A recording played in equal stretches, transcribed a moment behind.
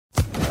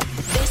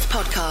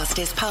podcast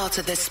is part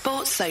of the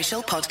Sports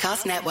Social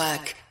Podcast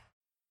Network.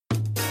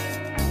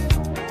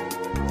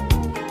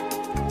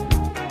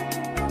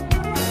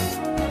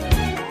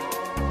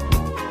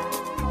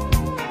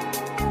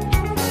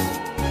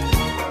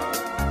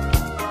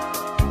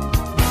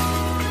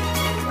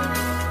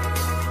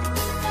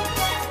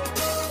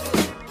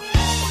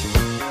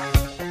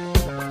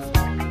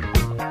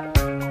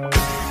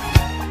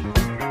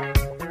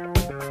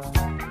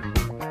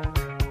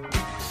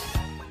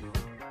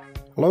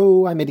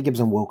 Hello, I'm Eddie Gibbs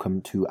and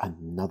welcome to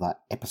another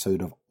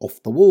episode of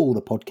Off the Wall,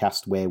 the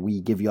podcast where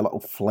we give you a little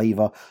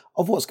flavour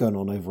of what's going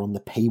on over on the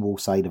paywall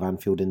side of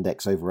Anfield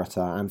Index over at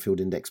Anfield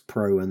Index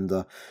Pro.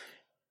 And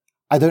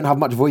I don't have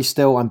much voice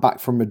still. I'm back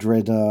from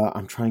Madrid.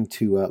 I'm trying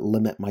to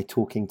limit my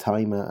talking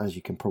time. As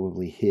you can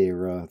probably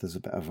hear, there's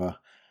a bit of a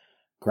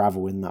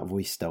gravel in that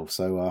voice still.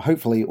 So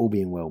hopefully, all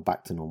being well,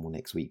 back to normal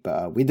next week.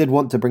 But we did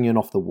want to bring you an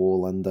Off the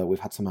Wall, and we've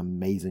had some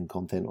amazing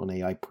content on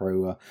AI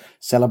Pro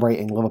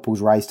celebrating Liverpool's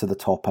rise to the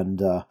top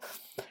and our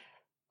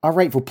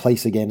rightful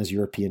place again as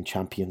European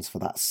champions for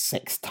that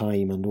sixth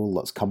time, and all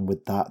that's come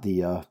with that.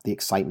 The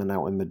excitement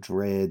out in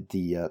Madrid,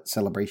 the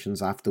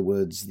celebrations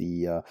afterwards,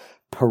 the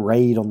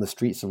parade on the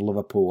streets of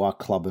Liverpool. Our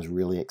club has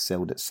really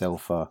excelled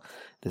itself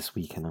this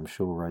week, and I'm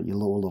sure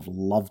you'll all have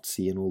loved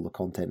seeing all the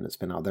content that's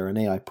been out there. And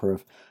AI Pro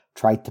have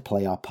tried to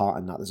play our part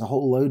in that. There's a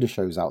whole load of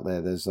shows out there.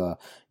 There's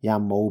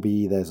Jan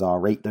Molby, there's our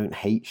Rate Don't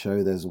Hate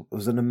show. There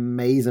was an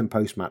amazing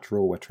post-match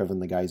Raw where Trevor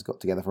and the guys got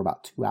together for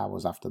about 2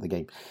 hours after the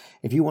game.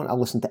 If you want to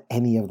listen to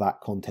any of that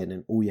content,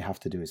 and all you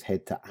have to do is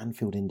head to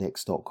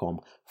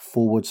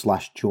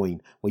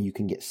AnfieldIndex.com/join, where you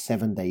can get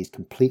 7 days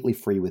completely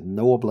free with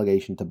no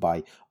obligation to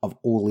buy of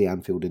all the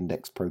Anfield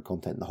Index Pro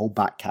content. The whole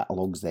back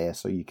catalogue's there,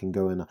 so you can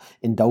go and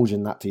indulge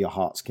in that to your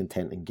heart's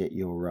content and get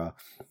your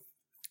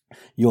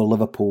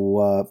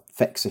Liverpool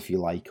fix, if you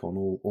like,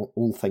 on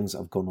all things that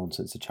have gone on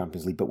since the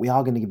Champions League. But we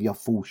are going to give you a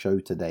full show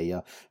today.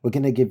 We're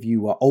going to give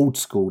you Old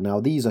School. Now,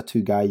 these are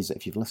two guys that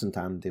if you've listened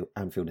to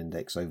Anfield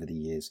Index over the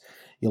years,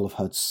 you'll have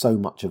heard so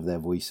much of their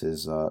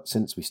voices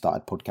since we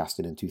started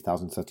podcasting in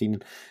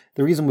 2013.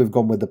 The reason we've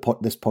gone with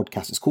this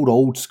podcast, it's called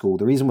Old School.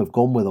 The reason we've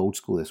gone with Old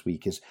School this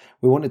week is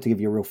we wanted to give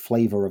you a real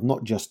flavour of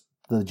not just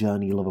the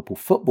journey Liverpool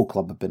Football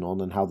Club have been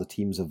on and how the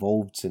team's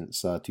evolved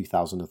since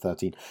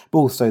 2013, but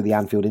also the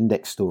Anfield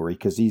Index story,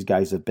 because these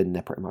guys have been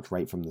there pretty much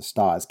right from the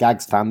start. It's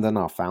Gags Tandon,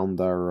 our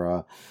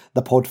founder,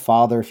 the pod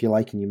father, if you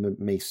like, and you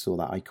may saw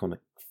that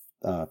iconic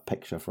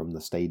picture from the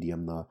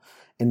stadium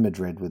in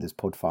Madrid with his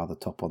podfather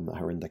top on that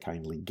Herinda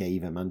kindly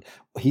gave him. And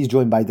he's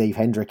joined by Dave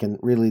Hendrick, and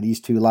really these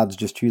two lads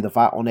just chew the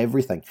fat on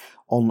everything,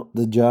 on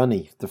the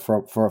journey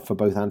for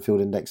both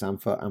Anfield Index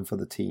and for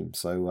the team.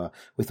 So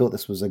we thought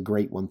this was a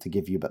great one to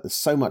give you, but there's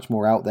so much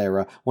more out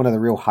there. One of the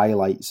real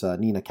highlights,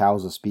 Nina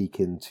Kauser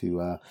speaking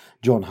to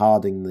John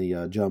Harding,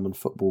 the German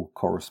football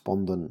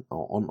correspondent,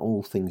 on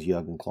all things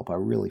Jurgen Klopp. A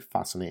really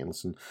fascinating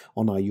listen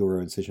on our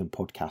Euro Incision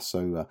podcast.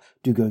 So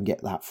do go and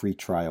get that free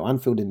trial,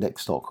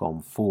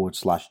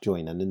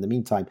 AnfieldIndex.com/join. And in the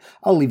meantime,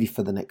 I'll leave you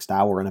for the next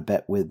hour and a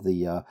bit with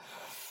the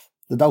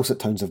dulcet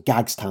tones of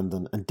Gags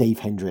Tandon and Dave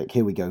Hendrick.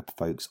 Here we go,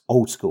 folks.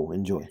 Old School.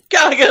 Enjoy.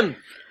 Gagan!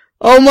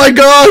 Oh my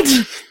god!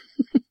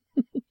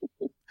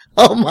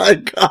 Oh my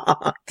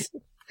god!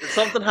 Did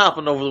something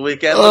happen over the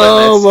weekend?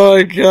 Oh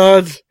my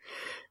god!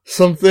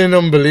 Something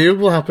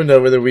unbelievable happened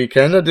over the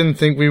weekend. I didn't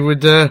think we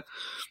would. I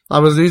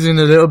was losing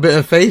a little bit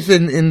of faith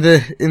in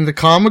the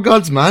karma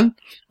gods, man.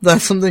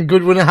 That something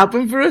good wouldn't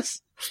happen for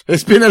us.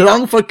 It's been a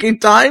long fucking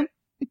time.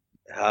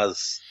 It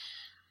has.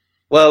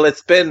 Well,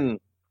 it's been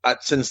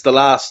since the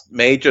last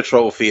major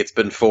trophy. It's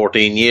been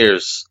 14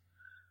 years.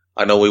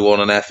 I know we won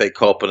an FA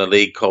Cup and a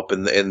League Cup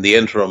in the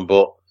interim,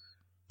 but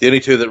the only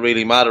two that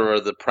really matter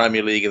are the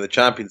Premier League and the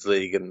Champions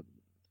League. And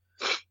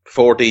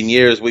 14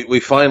 years,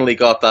 we finally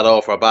got that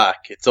off our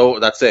back. It's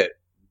over. That's it.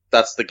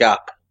 That's the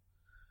gap.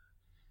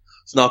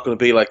 It's not going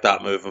to be like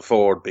that moving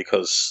forward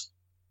because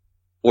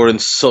we're in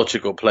such a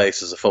good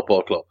place as a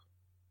football club.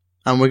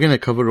 And we're going to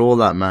cover all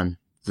that, man.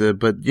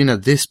 But you know,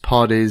 this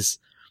pod is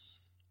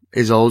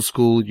old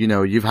school. You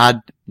know, you've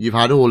had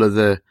all of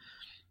the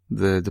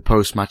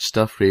post match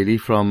stuff really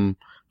from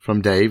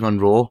Dave on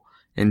Raw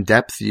in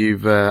depth.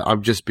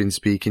 I've just been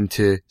speaking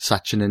to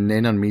Sachin and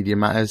Nin on Media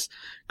Matters,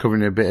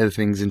 covering a bit of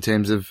things in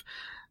terms of,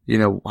 you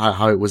know,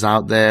 how it was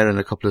out there and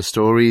a couple of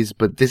stories.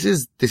 But this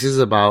is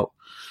about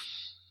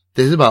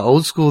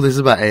old school. This is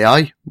about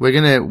AI.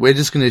 We're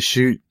just gonna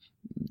shoot,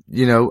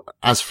 you know,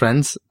 as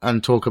friends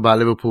and talk about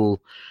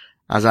Liverpool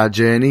as our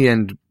journey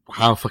and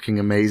how fucking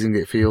amazing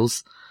it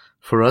feels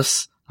for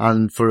us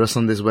and for us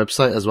on this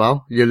website as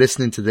well. You're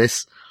listening to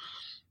this.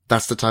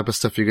 That's the type of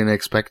stuff you're going to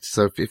expect.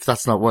 So if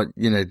that's not what,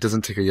 you know, it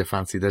doesn't tickle your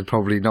fancy, then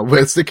probably not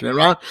worth sticking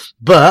around.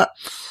 But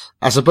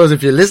I suppose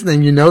if you're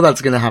listening, you know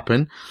that's going to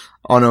happen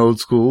on Old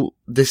School.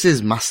 This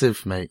is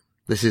massive, mate.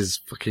 This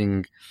is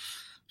fucking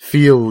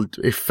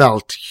it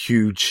felt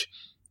huge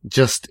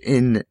just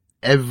in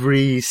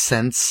every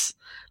sense.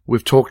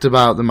 We've talked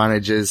about the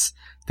managers.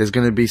 There's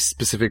going to be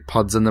specific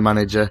pods on the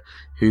manager,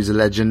 who's a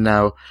legend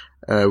now,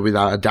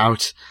 without a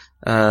doubt.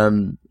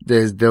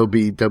 There'll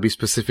be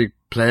specific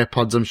player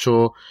pods, I'm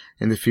sure,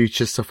 in the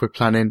future, stuff we're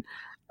planning.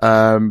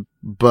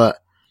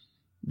 But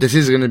this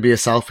is going to be a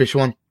selfish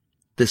one.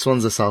 This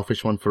one's a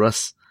selfish one for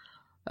us.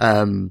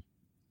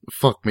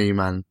 Fuck me,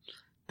 man.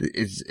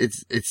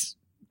 It's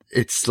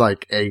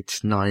like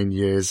 8-9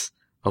 years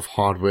of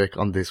hard work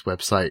on this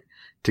website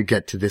to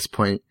get to this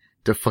point,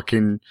 to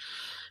fucking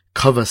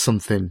cover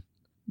something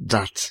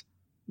that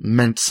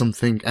meant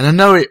something. And I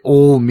know it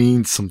all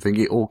means something,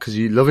 cause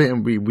you love it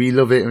and we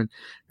love it and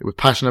we're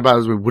passionate about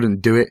it, we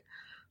wouldn't do it.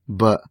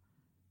 But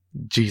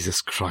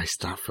Jesus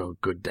Christ, that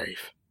felt good,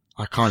 Dave.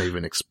 I can't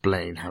even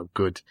explain how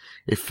good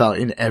it felt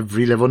in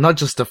every level, not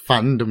just the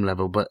fandom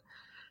level, but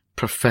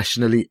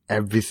professionally,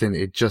 everything.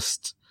 It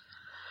just,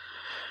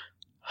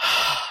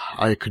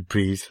 I could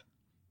breathe.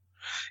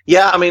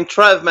 Yeah, I mean,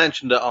 Trev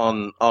mentioned it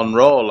on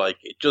Raw, like,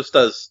 it just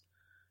as,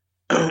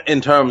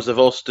 in terms of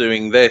us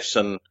doing this,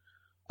 and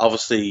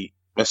obviously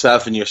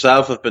myself and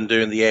yourself have been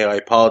doing the AI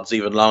pods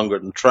even longer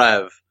than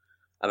Trev,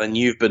 and then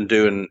you've been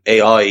doing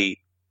AI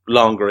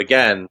longer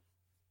again.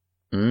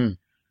 And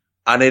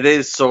it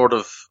is sort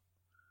of,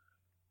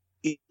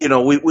 you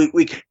know,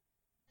 we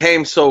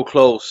came so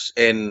close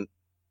in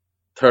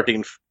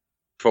 13,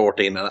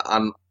 14,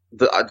 and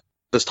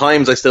there's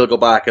times I still go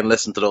back and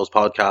listen to those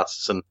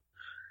podcasts and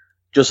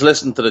just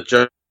listen to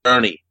the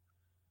journey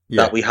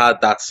that we had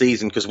that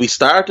season, because we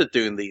started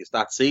doing these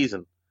that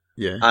season.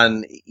 Yeah.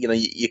 And, you know,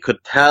 you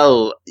could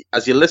tell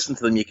as you listen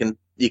to them,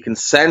 you can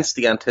sense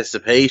the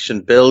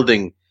anticipation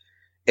building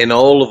in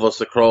all of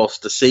us across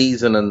the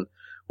season. And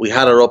we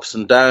had our ups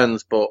and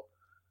downs, but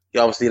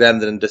obviously it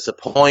ended in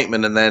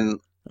disappointment. And then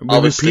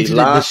obviously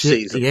last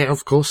season. Yeah,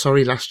 of course.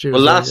 Sorry, last year.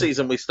 Well, last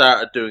season we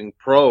started doing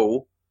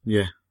pro.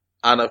 Yeah.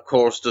 And of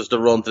course there's the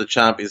run to the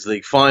Champions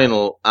League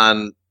final.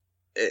 And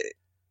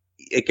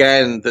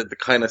again, the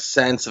kind of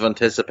sense of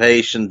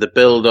anticipation, the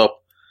build up.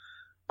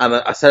 And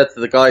I said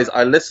to the guys,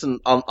 I listened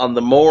on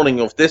the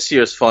morning of this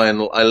year's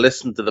final, I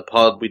listened to the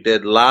pod we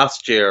did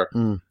last year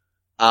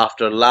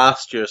after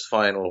last year's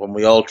final, when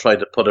we all tried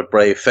to put a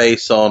brave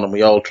face on and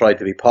we all tried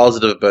to be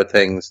positive about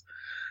things.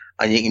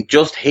 And you can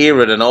just hear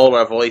it in all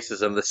our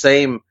voices. And the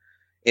same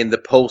in the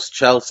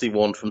post-Chelsea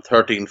one from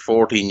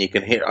 13-14, you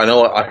can hear, I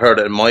know I heard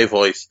it in my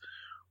voice,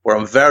 where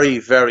I'm very,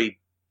 very,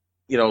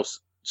 you know,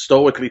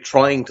 stoically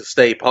trying to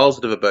stay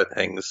positive about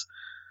things.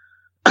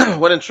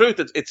 When in truth,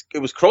 it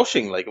was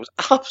crushing. Like, it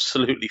was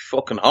absolutely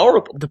fucking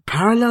horrible. The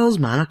parallels,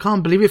 man, I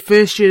can't believe it.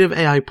 First year of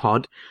AI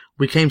Pod,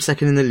 we came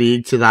second in the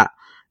league to that.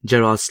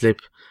 Gerrard slip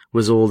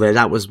was all there.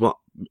 That was what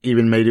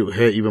even made it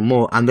hurt even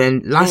more. And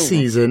then last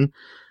season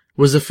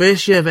was the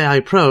first year of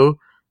AI Pro,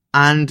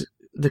 and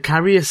the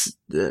Karius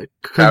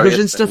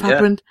concussion stuff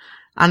happened,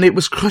 and it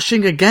was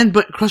crushing again,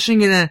 but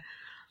crushing in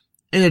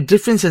a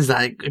different sense,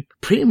 that it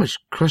pretty much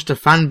crushed the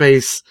fan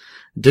base.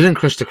 Didn't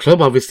crush the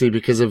club, obviously,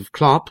 because of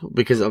Klopp,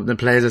 because of the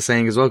players are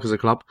saying as well, because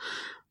of Klopp.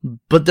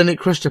 But then it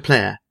crushed a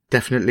player,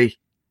 definitely.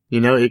 You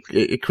know,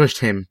 it crushed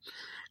him.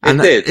 And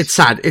it did. It's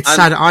sad. It's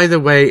sad either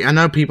way. I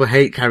know people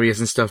hate Karius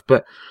and stuff,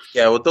 but...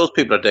 Yeah, well, those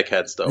people are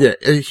dickheads, though. Yeah,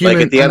 like,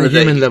 at the end of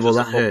the day, level,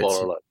 that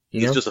hurts. Like,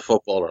 he's just a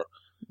footballer.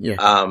 Yeah.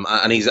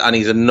 And he's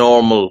a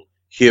normal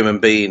human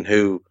being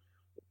who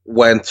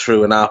went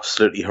through an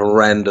absolutely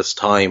horrendous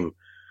time.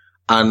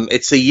 And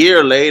it's a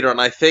year later, and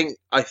I think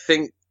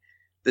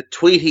the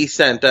tweet he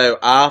sent out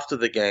after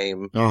the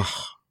game,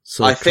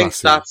 I think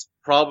that's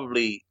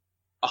probably,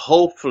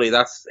 hopefully,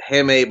 that's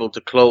him able to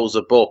close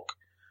a book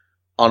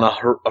on a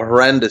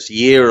horrendous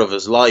year of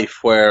his life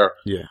where,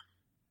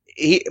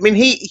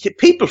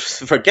 people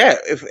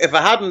forget, if it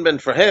hadn't been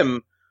for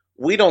him,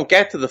 we don't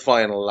get to the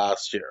final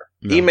last year.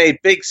 No. He made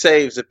big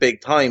saves at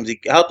big times.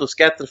 He helped us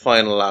get to the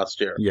final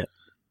last year. Yeah.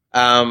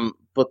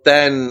 But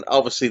then,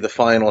 obviously, the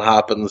final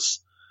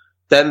happens.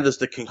 Then there's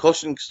the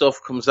concussion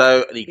stuff comes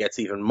out, and he gets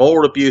even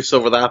more abuse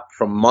over that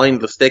from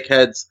mindless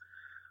dickheads.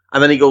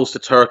 And then he goes to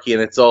Turkey,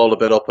 and it's all a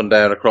bit up and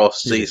down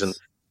across the season.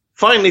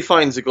 Finally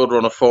finds a good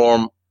run of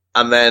form,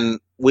 and then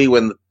we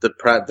win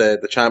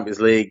the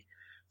Champions League.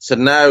 So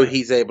now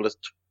he's able to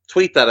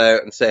tweet that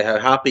out and say how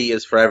happy he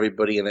is for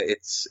everybody, and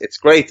it's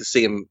great to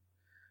see him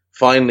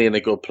finally in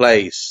a good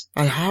place.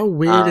 And how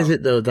weird is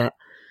it, though, that...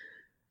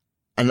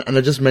 And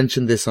I just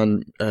mentioned this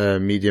on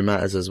Media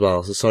Matters as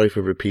well, so sorry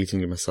for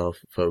repeating myself,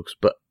 folks,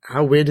 but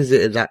how weird is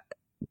it that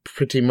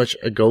pretty much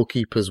a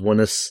goalkeeper's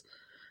won us...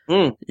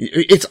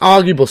 It's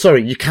arguable,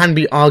 you can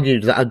be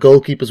argued that a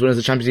goalkeeper's won us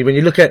the Champions League. When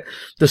you look at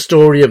the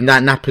story of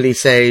Napoli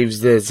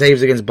saves, the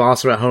saves against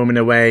Barca at home and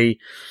away,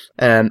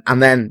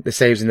 and then the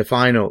saves in the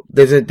final,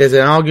 there's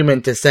an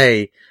argument to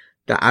say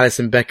that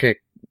Alisson Becker,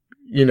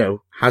 you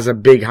know, has a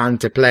big hand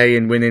to play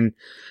in winning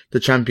the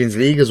Champions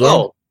League as well.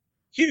 Oh.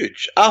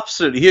 Huge,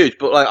 absolutely huge.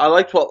 But like, I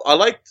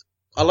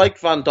liked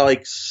Van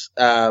Dijk's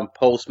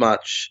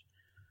post-match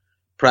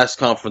press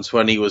conference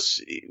when he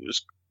was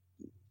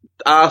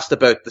asked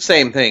about the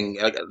same thing.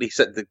 He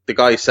said the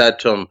guy said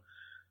to him,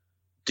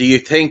 "Do you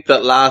think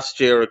that last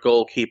year a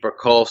goalkeeper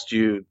cost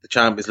you the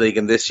Champions League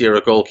and this year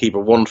a goalkeeper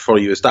won for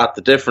you? Is that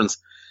the difference?"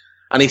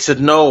 And he said,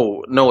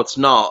 "No, it's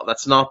not.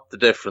 That's not the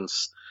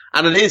difference."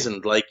 And it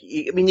isn't. Like,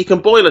 I mean, you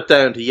can boil it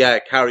down to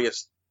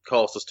Karius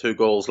cost us 2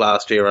 goals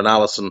last year, and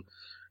Alisson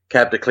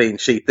kept a clean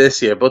sheet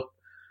this year. But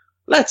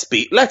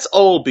let's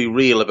all be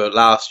real about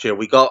last year.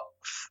 We got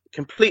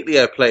completely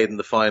outplayed in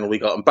the final. We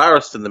got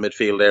embarrassed in the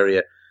midfield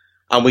area,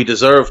 and we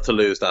deserved to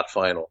lose that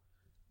final.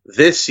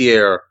 This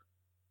year,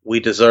 we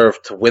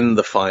deserved to win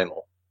the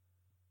final.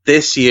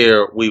 This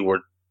year, we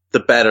were the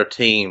better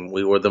team.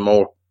 We were the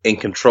more in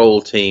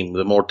control team,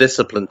 the more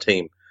disciplined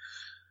team.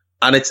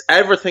 And it's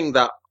everything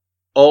that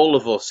all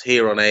of us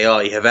here on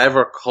AI have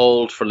ever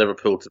called for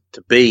Liverpool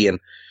to be. And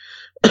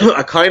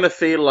I kind of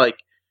feel like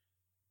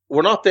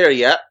we're not there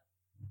yet,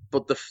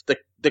 but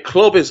the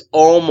club is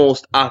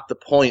almost at the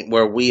point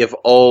where we have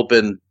all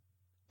been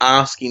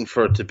asking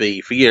for it to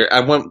be for years.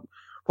 And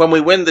when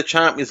we win the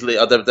Champions League,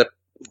 or the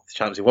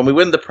Champions League, when we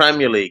win the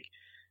Premier League,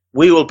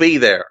 we will be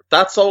there.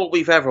 That's all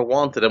we've ever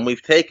wanted, and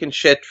we've taken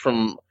shit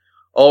from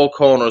all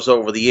corners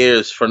over the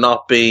years for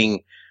not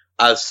being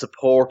as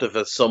supportive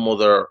as some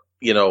other,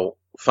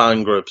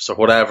 fan groups or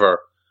whatever.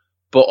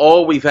 But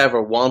all we've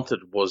ever wanted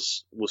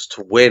was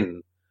to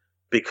win,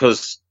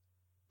 because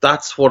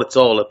that's what it's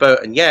all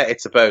about. And yeah,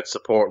 it's about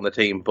supporting the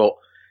team, but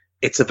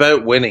it's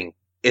about winning.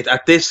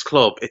 At this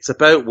club, it's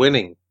about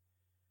winning.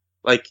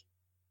 Like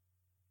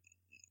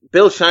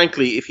Bill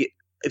Shankly,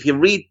 if you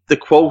read the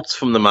quotes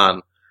from the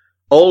man,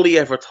 all he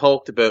ever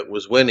talked about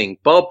was winning.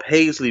 Bob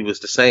Paisley was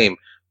the same.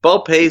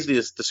 Bob Paisley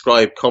has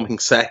described coming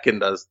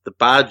second as the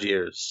bad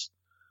years.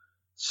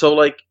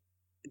 So,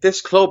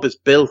 this club is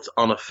built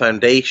on a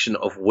foundation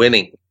of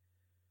winning.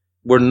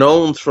 We're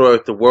known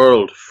throughout the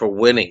world for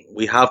winning.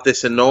 We have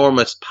this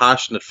enormous,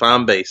 passionate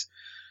fan base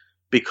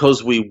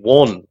because we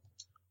won.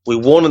 We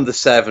won in the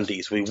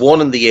 70s. We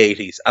won in the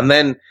 80s. And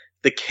then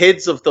the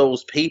kids of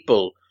those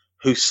people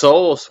who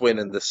saw us win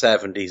in the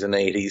 70s and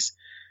 80s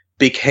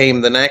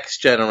became the next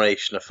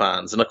generation of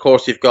fans. And of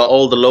course, you've got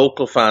all the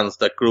local fans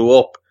that grew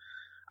up,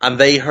 and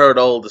they heard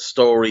all the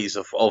stories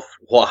of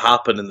what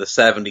happened in the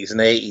 70s and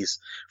 80s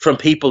from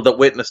people that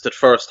witnessed it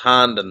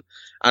firsthand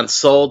and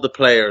saw the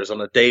players on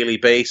a daily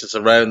basis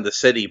around the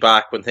city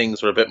back when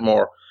things were a bit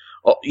more,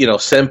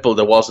 simple.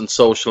 There wasn't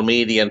social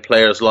media and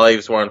players'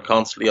 lives weren't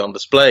constantly on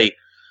display.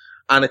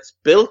 And it's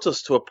built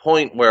us to a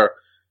point where,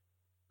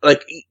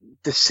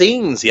 the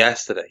scenes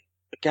yesterday,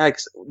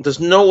 Gags,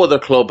 there's no other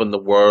club in the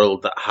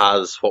world that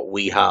has what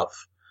we have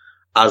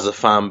as a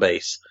fan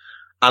base.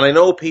 And I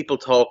know people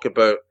talk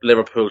about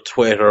Liverpool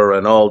Twitter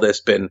and all this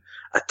being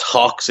a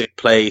toxic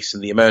place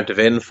and the amount of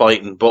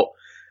infighting, but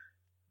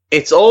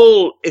it's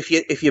all, if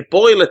you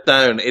boil it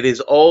down, it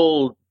is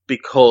all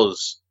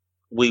because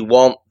we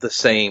want the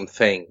same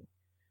thing.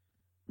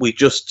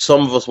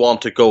 Some of us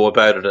want to go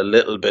about it a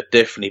little bit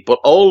differently, but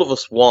all of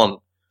us want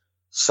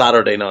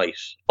Saturday night.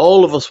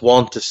 All of us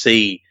want to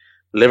see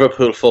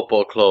Liverpool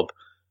Football Club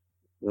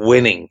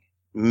winning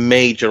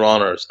major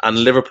honours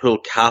and Liverpool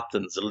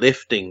captains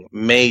lifting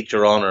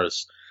major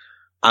honours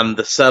and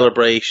the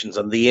celebrations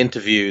and the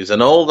interviews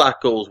and all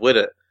that goes with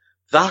it.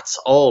 That's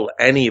all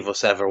any of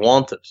us ever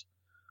wanted.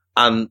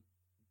 And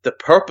the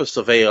purpose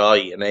of AI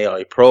and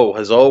AI Pro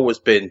has always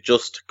been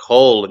just to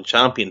call and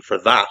champion for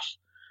that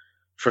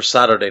for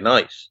Saturday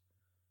night.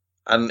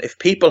 And if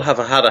people have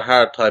had a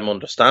hard time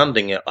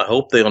understanding it, I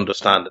hope they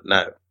understand it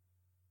now.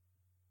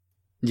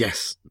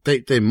 Yes,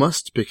 they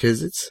must,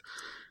 because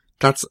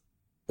that's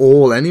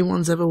all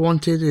anyone's ever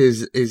wanted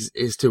is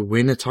to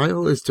win a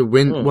title, is to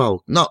win,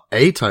 well, not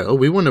a title,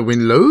 we want to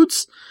win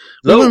loads.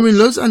 We want to win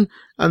loads, and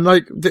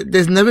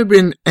there's never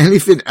been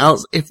anything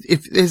else.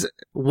 If there's,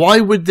 why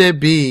would there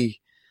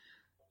be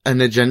an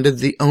agenda?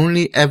 The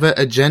only ever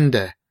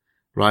agenda,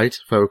 right,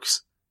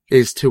 folks,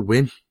 is to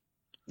win.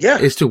 Yeah.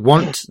 Is to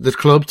want the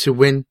club to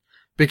win.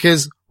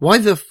 Because why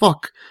the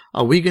fuck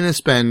are we going to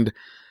spend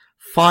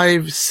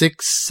 5,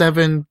 6,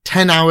 7,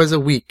 10 hours a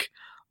week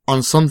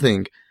on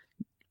something,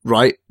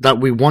 right, that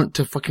we want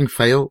to fucking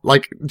fail?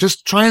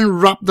 Just try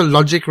and wrap the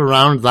logic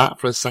around that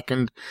for a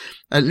second.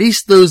 At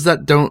least those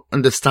that don't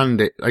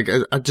understand it.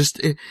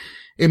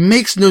 It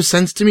makes no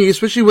sense to me,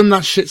 especially when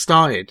that shit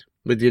started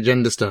with the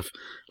agenda stuff.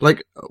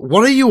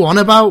 What are you on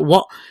about?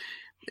 What,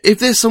 if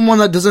there's someone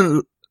that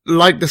doesn't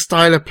like the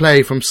style of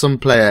play from some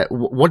player,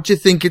 what do you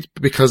think it's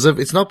because of?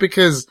 It's not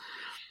because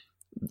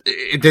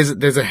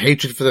there's a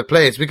hatred for the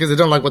player. It's because they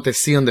don't like what they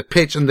see on the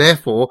pitch, and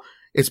therefore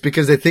it's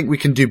because they think we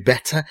can do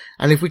better.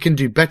 And if we can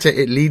do better,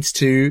 it leads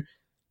to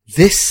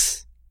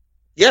this.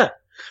 Yeah.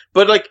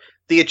 But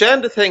the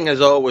agenda thing has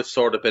always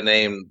sort of been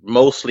aimed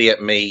mostly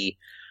at me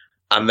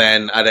and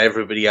then at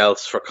everybody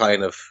else for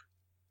kind of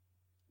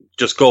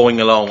just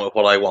going along with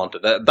what I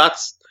wanted.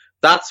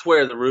 That's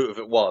where the root of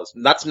it was.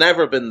 And that's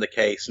never been the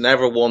case.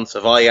 Never once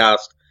have I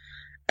asked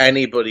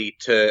anybody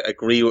to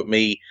agree with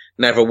me.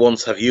 Never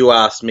once have you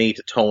asked me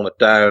to tone it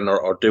down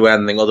or do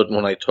anything other than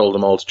when I told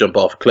them all to jump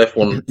off a cliff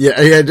one. Yeah,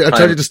 I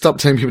told you to stop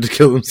telling people to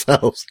kill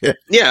themselves.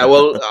 Yeah,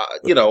 well,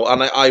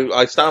 and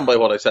I stand by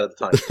what I said at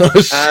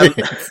the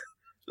time.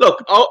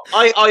 Look,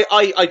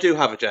 I do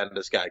have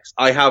agendas, Gags.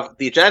 I have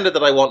the agenda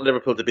that I want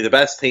Liverpool to be the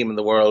best team in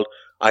the world.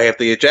 I have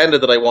the agenda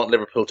that I want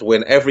Liverpool to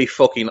win every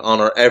fucking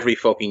honour every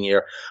fucking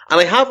year.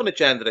 And I have an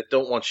agenda that I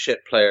don't want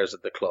shit players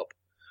at the club.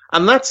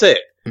 And that's it.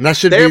 And that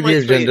should They're be the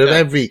my three agenda of agendas.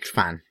 every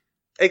fan.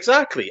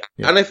 Exactly.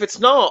 Yeah. And if it's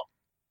not,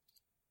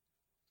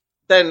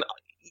 then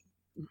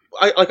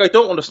I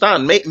don't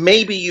understand.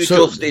 Maybe you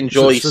just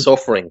enjoy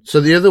suffering. So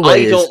the other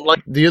way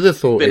the other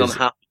thought being is,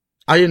 unhappy.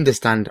 I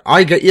understand.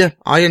 I get you.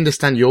 I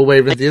understand your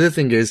wavelength. The other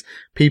thing is,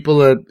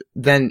 people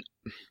then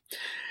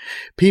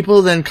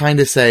kind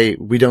of say,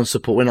 we're not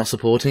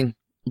supporting.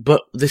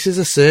 But this is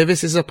a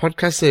service, this is a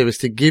podcast service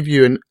to give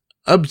you an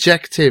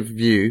objective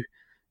view,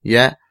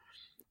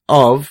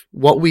 of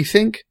what we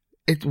think.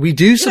 We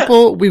do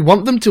support, we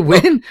want them to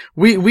win.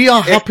 We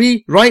are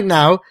happy right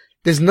now.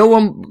 There's no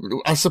one,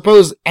 I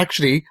suppose,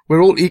 actually,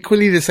 we're all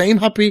equally the same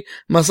happy.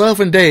 Myself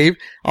and Dave,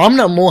 I'm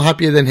not more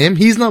happier than him.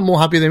 He's not more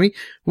happier than me.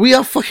 We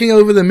are fucking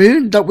over the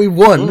moon that we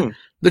won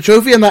the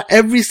trophy and that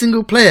every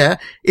single player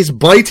is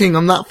biting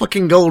on that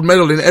fucking gold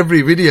medal in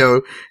every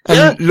video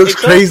and looks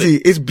crazy.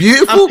 It's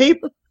beautiful.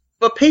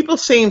 But people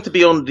seem to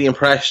be under the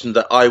impression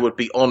that I would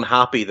be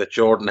unhappy that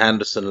Jordan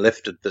Henderson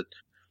lifted the...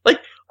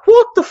 Like,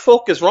 what the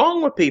fuck is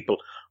wrong with people?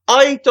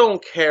 I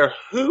don't care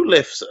who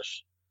lifts it.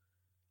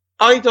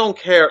 I don't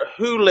care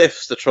who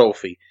lifts the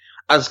trophy,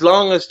 as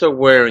long as they're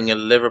wearing a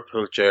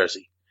Liverpool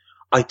jersey.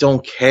 I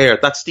don't care.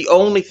 That's the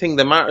only thing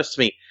that matters to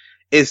me,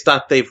 is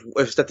that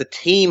the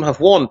team have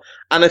won.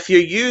 And if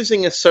you're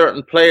using a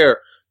certain player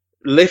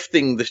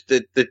lifting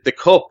the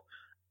cup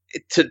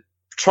to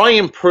try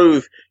and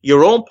prove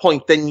your own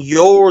point, then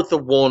you're the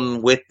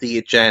one with the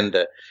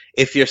agenda.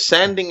 If you're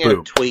sending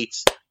out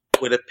tweets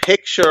with a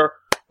picture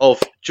of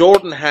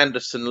Jordan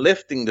Henderson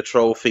lifting the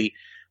trophy,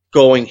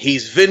 going,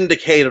 he's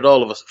vindicated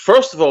all of us.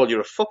 First of all,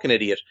 you're a fucking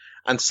idiot.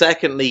 And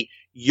secondly,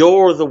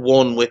 you're the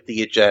one with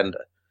the agenda.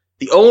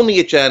 The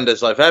only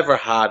agendas I've ever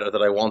had are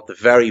that I want the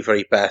very,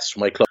 very best for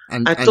my club.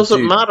 And it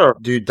doesn't matter.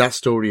 Dude, that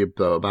story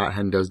about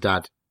Hendo's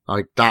dad,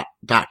 like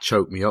that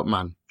choked me up,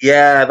 man.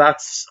 Yeah,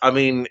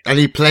 and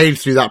he played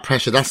through that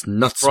pressure. That's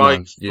nuts, right,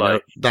 man. You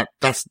know,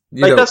 that's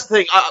the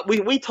thing.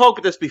 We talked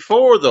about this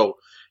before, though,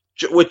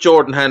 with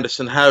Jordan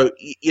Henderson, how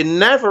you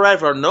never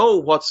ever know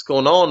what's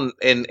going on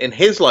in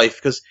his life,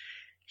 because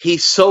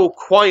he's so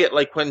quiet.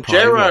 Like when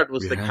Gerrard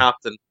was the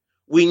captain,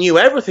 we knew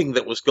everything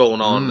that was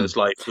going on in his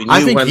life.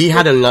 I think he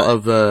had a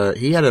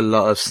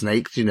lot of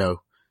snakes,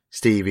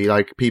 Stevie.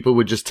 Like, people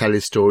would just tell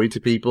his story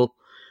to people.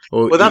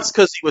 Well, that's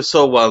because he was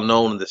so well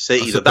known in the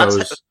city.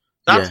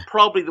 That's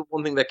probably the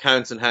one thing that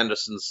counts in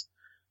Henderson's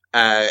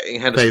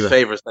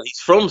favour, is that he's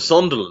from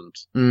Sunderland.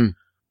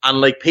 And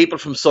like, people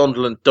from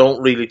Sunderland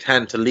don't really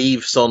tend to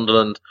leave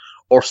Sunderland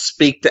or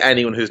speak to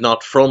anyone who's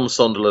not from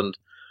Sunderland,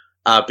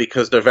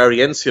 because they're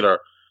very insular.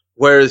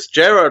 Whereas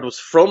Gerrard was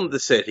from the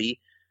city,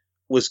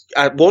 was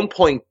at one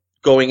point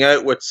going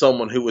out with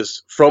someone who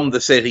was from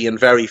the city and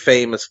very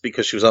famous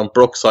because she was on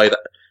Brookside,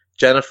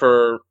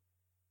 Jennifer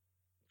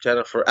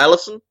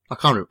Ellison. I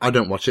can't remember. I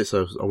don't watch it,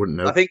 so I wouldn't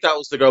know. I think that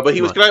was the girl, but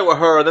he was going out with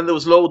her, and then there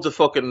was loads of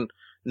fucking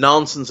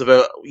nonsense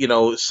about,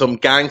 some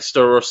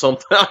gangster or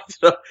something. I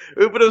don't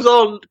know, but it was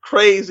all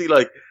crazy,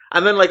 like.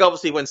 And then, like,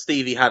 obviously when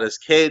Stevie had his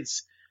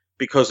kids,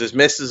 because his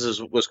missus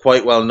was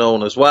quite well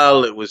known as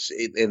well, it was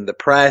in the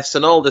press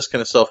and all this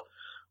kind of stuff.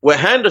 With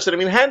Henderson,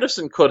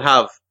 Henderson could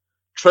have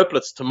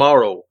triplets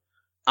tomorrow,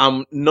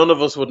 none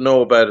of us would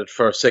know about it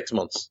for 6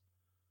 months.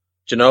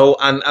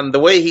 And the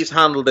way he's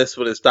handled this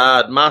with his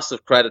dad,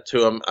 massive credit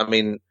to him.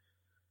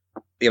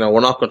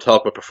 We're not going to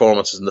talk about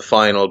performances in the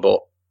final,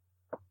 but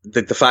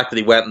the fact that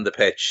he went on the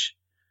pitch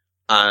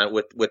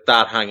with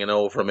that hanging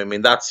over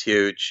him, that's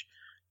huge.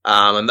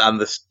 And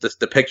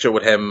the picture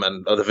with him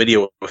or the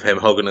video of him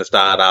hugging his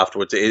dad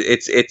afterwards,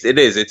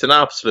 it's an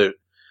absolute,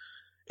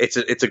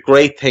 it's a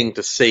great thing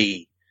to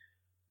see.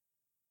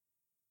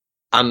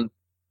 And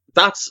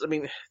that's,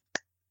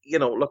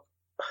 look,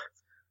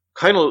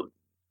 kind of,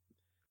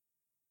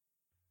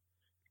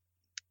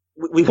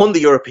 we won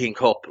the European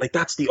Cup. Like,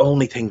 that's the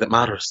only thing that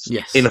matters.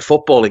 Yes. In a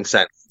footballing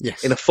sense.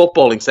 Yes. In a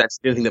footballing sense,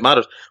 the only thing that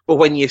matters. But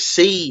when you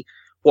see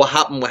what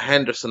happened with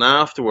Henderson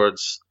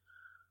afterwards,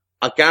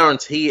 I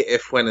guarantee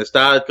if when his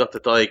dad got the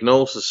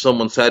diagnosis,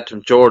 someone said to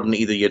him, Jordan,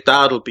 either your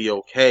dad will be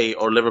okay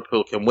or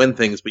Liverpool can win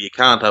things, but you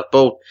can't have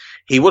both,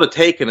 he would have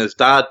taken his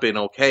dad being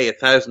okay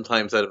 1,000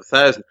 times out of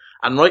 1,000,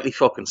 and rightly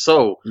fucking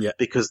so,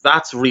 because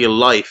that's real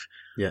life.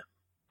 Yeah.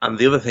 And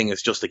the other thing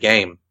is just a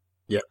game.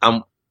 Yeah.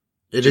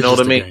 Do you know what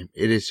I mean?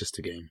 It is just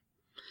a game.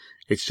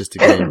 It's just a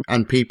game.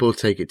 And people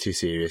take it too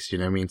serious, you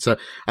know what I mean? So,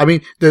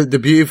 the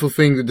beautiful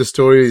thing with the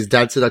story is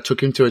Dad said I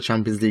took him to a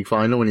Champions League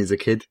final when he was a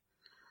kid.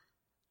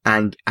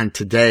 And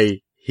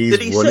today he's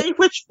Did he say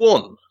which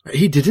one?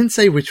 He didn't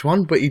say which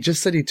one, but he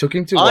just said he took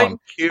him to one. I'm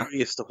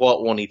curious to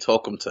what one he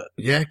took him to.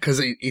 Yeah, because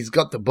he's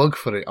got the bug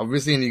for it,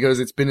 obviously, and he goes,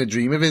 it's been a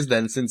dream of his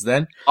since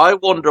then. I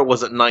wonder,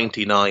 was it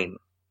 99?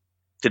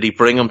 Did he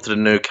bring him to the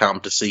new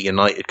camp to see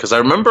United? Because I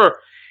remember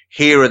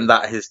hearing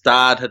that his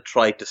dad had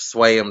tried to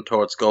sway him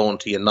towards going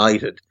to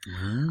United.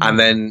 And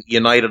then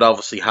United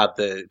obviously had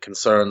the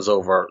concerns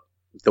over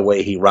the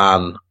way he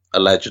ran,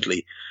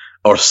 allegedly.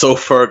 Or so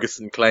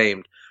Ferguson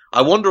claimed.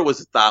 I wonder,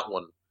 was it that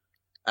one?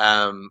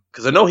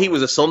 Because I know he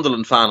was a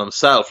Sunderland fan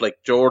himself, like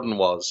Jordan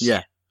was.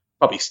 Yeah.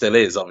 Probably still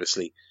is,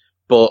 obviously.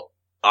 But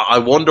I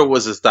wonder,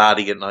 was his dad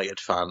a United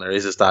fan, or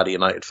is his dad a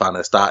United fan?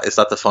 Is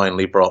that the final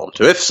he brought him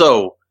to? If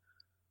so,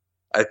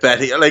 I bet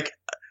he, like,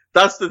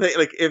 that's the thing.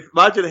 Like,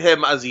 imagine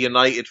him as a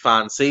United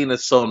fan seeing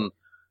his son,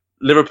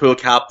 Liverpool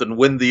captain,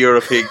 win the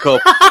European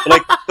Cup.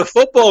 Like, the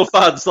football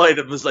fan side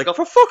of him was like, oh,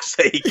 for fuck's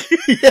sake.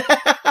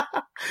 Yeah.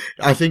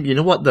 I think, you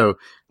know what though?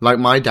 Like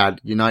my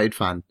dad, United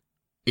fan,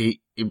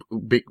 he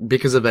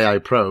because of AI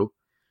Pro,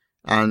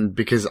 and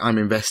because I'm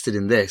invested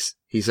in this,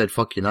 he said,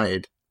 fuck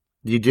United.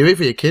 You do it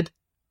for your kid.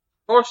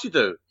 Of course you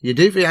do. You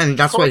do, and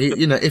that's why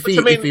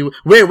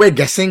we're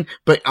guessing,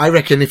 but I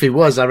reckon if he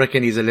was, I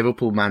reckon he's a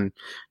Liverpool man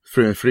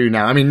through and through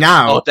now. I mean,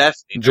 now,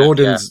 definitely,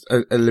 Jordan's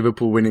a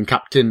Liverpool winning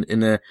captain in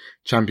the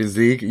Champions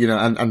League,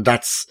 and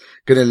that's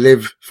gonna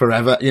live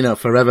forever,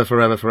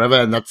 forever,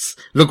 and that's,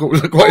 look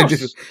what it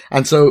is.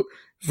 And so,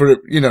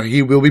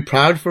 he will be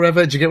proud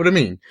forever. Do you get what I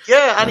mean?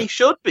 Yeah, and he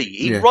should be.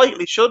 He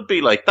rightly should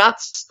be. Like,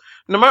 that's,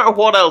 no matter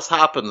what else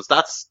happens,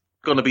 that's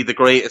gonna be the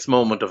greatest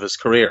moment of his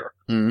career.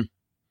 Mm.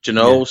 Do you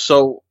know? Yeah.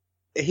 So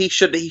he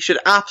should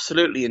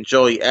absolutely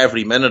enjoy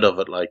every minute of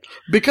it, like.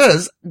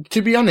 Because,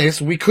 to be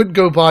honest, we could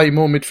go buy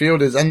more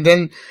midfielders, and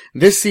then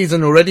this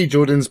season already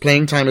Jordan's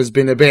playing time has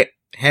been a bit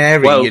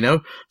hairy,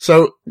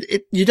 So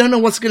you don't know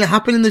what's going to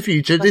happen in the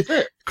future.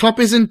 Klopp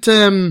isn't.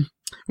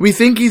 We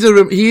think he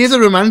is a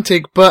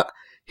romantic, but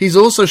he's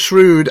also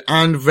shrewd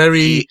and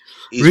very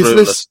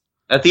ruthless.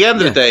 At the end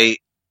of the day,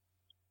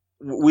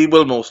 we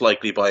will most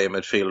likely buy a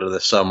midfielder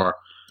this summer.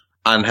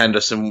 And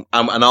Henderson,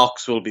 and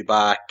Ox will be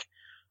back,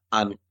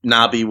 and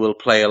Naby will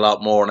play a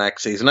lot more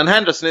next season. And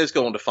Henderson is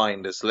going to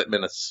find his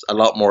minutes a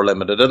lot more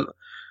limited, and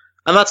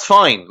that's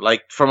fine.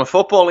 Like, from a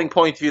footballing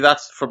point of view,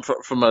 that's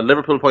from a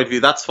Liverpool point of view,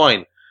 that's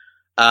fine.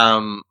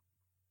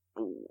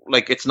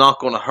 Like, it's not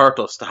going to hurt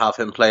us to have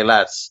him play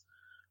less.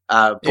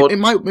 But it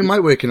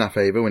might work in our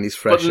favour when he's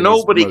fresh. But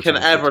nobody can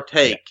ever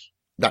take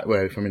that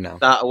away from him now.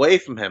 That away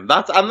from him.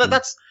 That's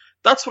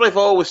what I've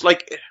always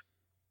like.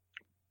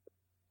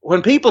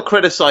 When people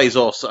criticize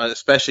us,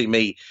 especially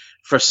me,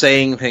 for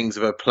saying things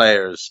about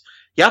players,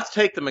 you have to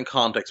take them in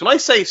context. When I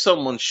say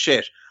someone's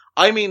shit,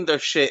 I mean they're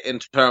shit in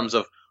terms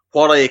of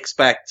what I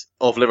expect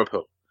of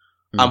Liverpool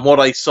and what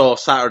I saw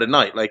Saturday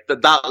night. Like,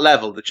 that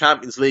level, the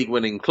Champions League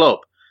winning club.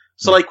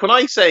 So, like, when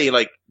I say,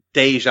 like,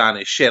 Dejan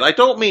is shit, I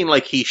don't mean,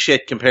 like, he's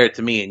shit compared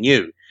to me and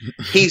you.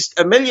 He's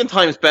a million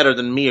times better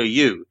than me or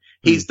you.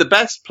 He's the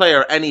best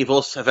player any of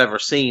us have ever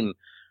seen,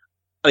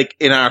 like,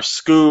 in our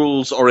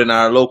schools or in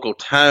our local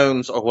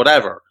towns or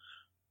whatever.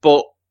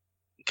 But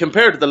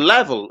compared to the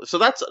level, so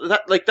that's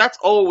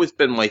always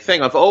been my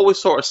thing. I've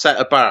always sort of set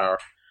a bar,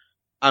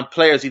 and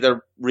players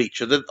either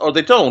reach or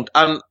they don't.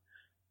 And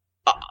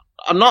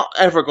I'm not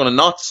ever going to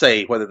not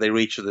say whether they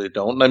reach or they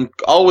don't. And I'm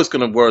always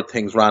going to word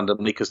things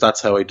randomly because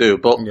that's how I do.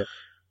 But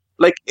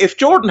like, if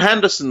Jordan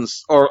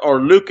Henderson's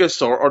or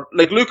Lucas or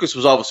like, Lucas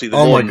was obviously the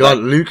one. Oh my God,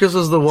 Lucas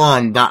was the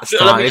one that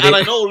started. And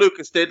I know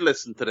Lucas did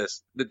listen to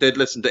this, did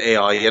listen to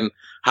AI and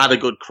had a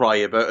good cry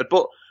about it.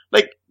 But,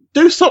 like,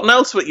 do something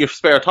else with your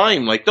spare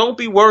time. Like, don't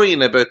be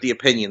worrying about the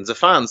opinions of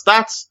fans.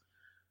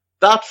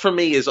 That for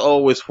me is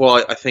always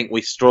why I think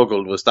we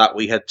struggled, was that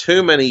we had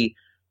too many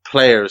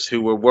players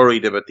who were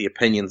worried about the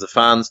opinions of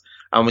fans.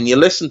 And when you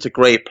listen to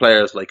great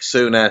players like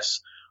Souness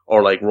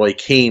or like Roy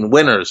Keane,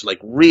 winners, like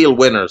real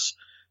winners,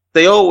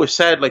 they always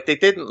said, like, they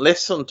didn't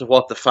listen to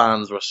what the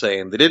fans were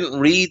saying. They didn't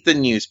read the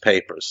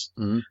newspapers.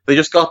 Mm-hmm. They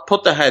just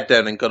put their head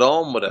down and got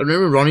on with it. I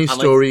remember Ronnie's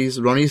stories.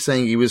 Ronnie's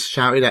saying he was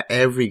shouted at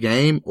every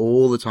game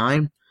all the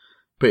time,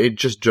 but he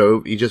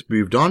just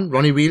moved on.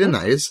 Ronnie Whelan,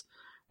 that is.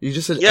 He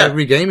just said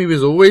every game he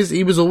was always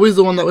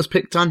the one that was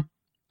picked on.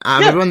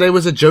 Everyone, there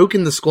was a joke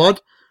in the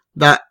squad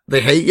that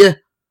they hate you,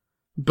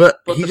 but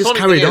he just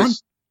carried on.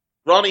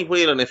 Ronnie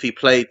Whelan, if he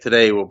played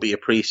today, would be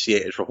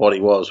appreciated for what he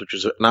was, which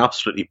was an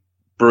absolutely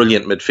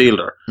brilliant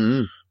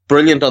midfielder.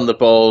 Brilliant on the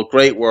ball,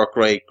 great work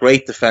rate,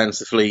 great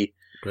defensively.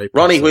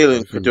 Ronnie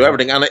Whelan could do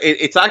everything. And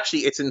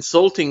it's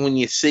insulting when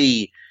you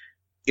see,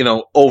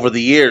 over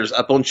the years,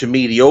 a bunch of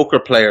mediocre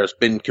players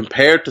been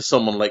compared to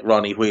someone like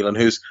Ronnie Whelan,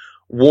 who's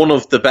one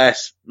of the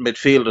best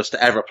midfielders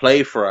to ever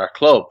play for our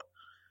club.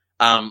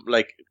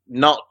 Like,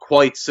 not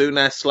quite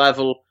Souness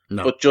level,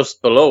 but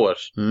just below it.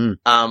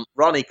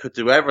 Ronnie could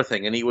do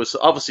everything, and he was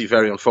obviously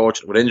very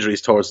unfortunate with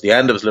injuries towards the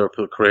end of his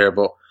Liverpool career,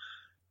 but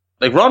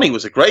like, Ronnie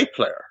was a great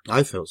player.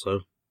 I thought so.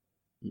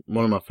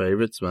 One of my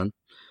favourites, man.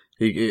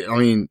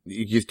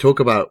 You talk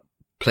about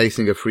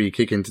placing a free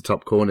kick into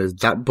top corners.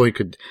 That boy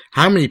could.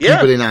 How many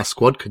people in our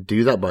squad could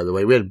do that? By the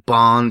way, we had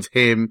Barnes,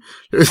 him.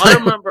 I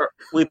remember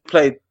we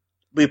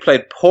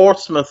played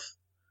Portsmouth.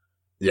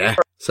 Yeah,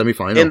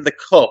 semi-final in the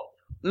cup.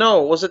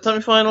 No, was it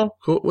semi-final?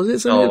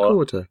 Was it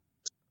quarter?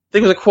 I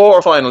think it was a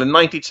quarter-final in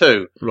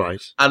 '92.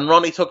 Right. And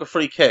Ronnie took a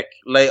free kick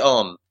late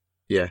on.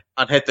 Yeah.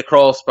 And hit the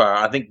crossbar.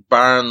 I think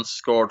Barnes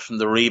scored from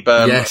the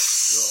rebound.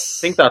 Yes.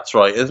 I think that's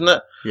right, isn't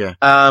it? Yeah.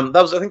 I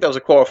think that was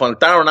a quarterfinal.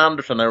 Darren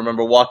Anderton, I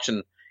remember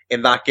watching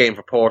in that game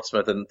for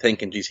Portsmouth and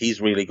thinking, geez, he's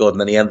really good.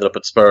 And then he ended up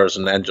at Spurs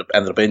and ended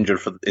up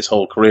injured for his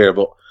whole career.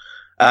 But,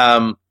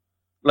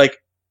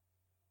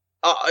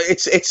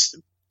 it's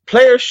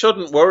players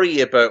shouldn't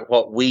worry about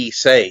what we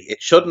say.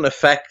 It shouldn't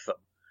affect them.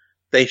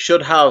 They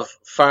should have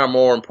far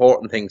more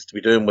important things to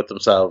be doing with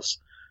themselves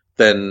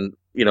than,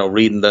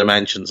 reading their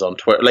mentions on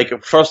Twitter.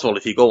 Like, first of all,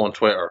 if you go on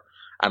Twitter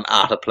and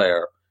at a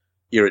player,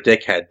 you're a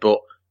dickhead. But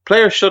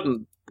players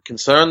shouldn't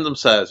concern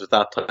themselves with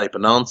that type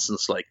of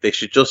nonsense. Like, they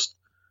should just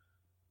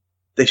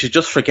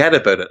forget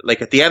about it.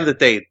 Like, at the end of the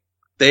day,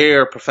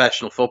 they're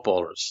professional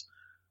footballers.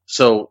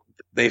 So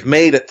they've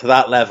made it to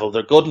that level.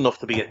 They're good enough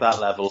to be at that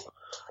level.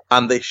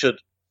 And they should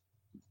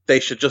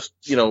just,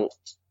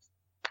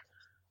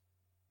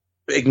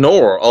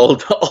 ignore all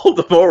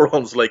the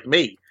morons like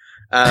me.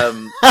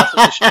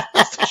 That's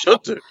what they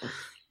should do.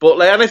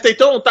 But and if they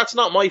don't, that's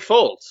not my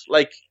fault.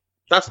 Like,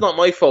 that's not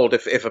my fault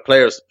if a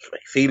player's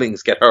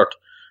feelings get hurt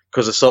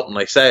because of something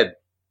I said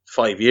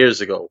 5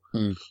 years ago.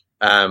 And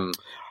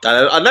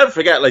I'll never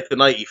forget, like, the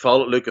night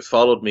Lucas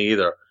followed me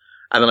either,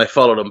 and then I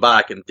followed him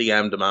back and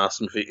DM'd him,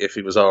 asked him if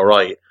he was all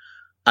right,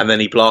 and then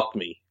he blocked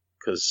me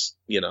because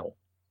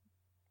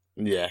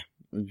Yeah,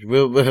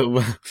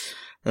 we'll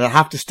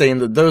have to stay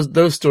in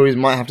those stories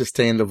might have to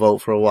stay in the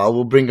vault for a while.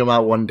 We'll bring them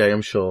out one day,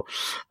 I'm sure.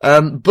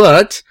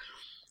 But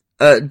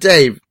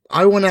Dave,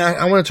 I want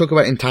to talk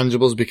about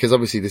intangibles because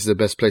obviously this is the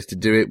best place to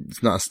do it.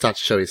 It's not a stats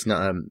show. It's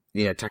not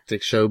a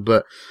tactics show,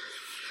 but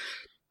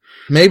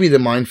maybe the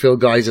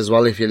minefield guys as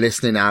well. If you're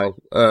listening now,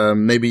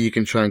 maybe you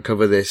can try and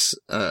cover this.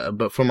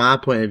 But from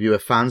our point of view, a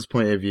fan's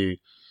point of view,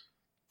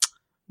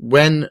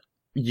 when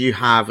you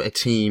have a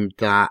team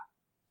that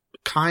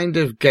kind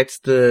of gets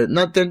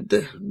not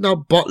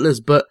bottlers,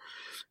 but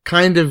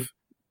kind of,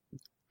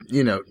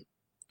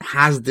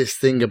 has this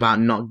thing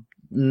about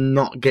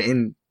not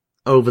getting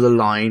over the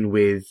line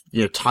with,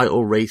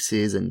 title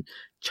races and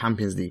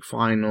Champions League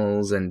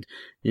finals and,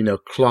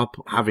 Klopp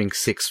having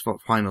 6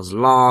 finals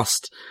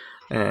lost,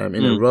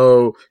 in a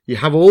row. You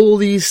have all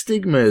these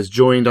stigmas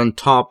joined on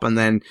top, and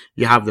then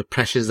you have the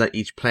pressures that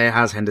each player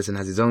has. Henderson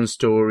has his own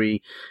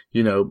story.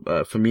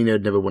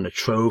 Firmino never won a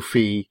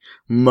trophy.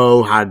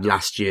 Mo had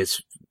last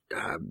year's,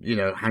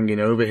 hanging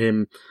over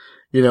him.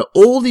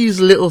 All these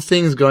little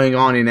things going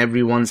on in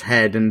everyone's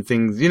head and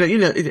things,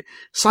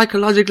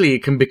 psychologically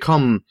it can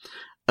become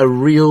a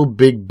real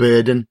big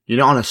burden,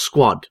 on a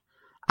squad.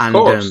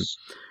 And,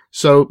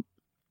 so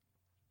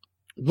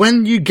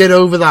when you get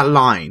over that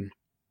line,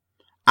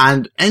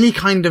 and any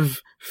kind of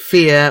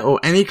fear or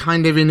any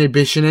kind of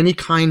inhibition, any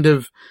kind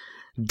of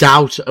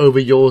doubt over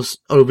your,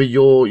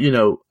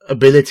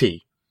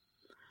 ability,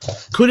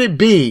 could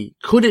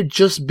it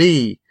just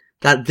be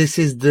that this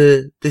is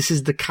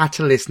the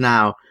catalyst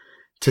now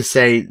to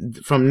say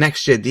from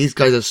next year, these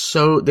guys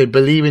they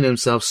believe in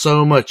themselves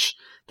so much,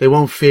 they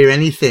won't fear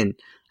anything.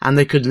 And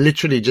they could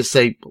literally just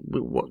say,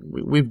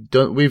 we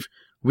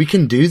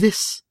can do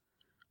this.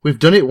 We've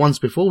done it once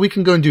before. We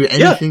can go and do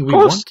anything we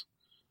want.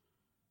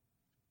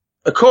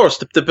 Of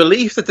course, the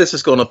belief that this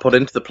is going to put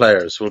into the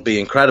players will be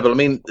incredible. I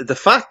mean, the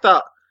fact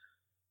that,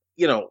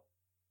 if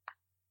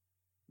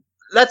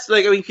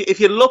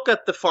you look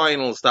at the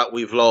finals that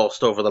we've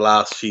lost over the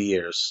last few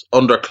years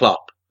under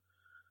Klopp,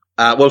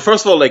 well,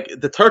 first of all, like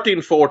the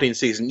 13-14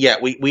 season,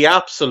 we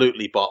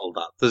absolutely bottled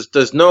that.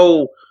 There's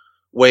no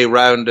way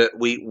around it.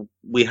 We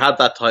had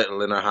that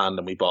title in our hand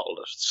and we bottled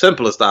it.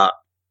 Simple as that.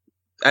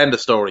 End of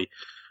story.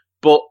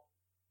 But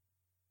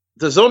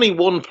there's only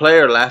one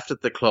player left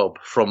at the club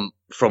from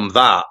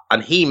that,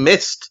 and he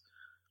missed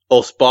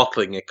us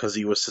bottling it because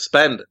he was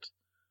suspended,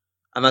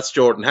 and that's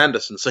Jordan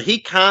Henderson. So he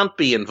can't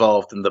be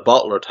involved in the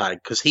bottler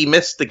tag because he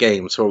missed the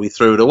games where we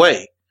threw it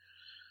away.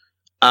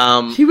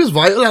 He was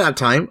vital at that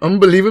time,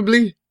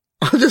 unbelievably.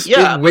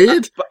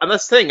 Weird. And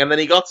that's the thing. And then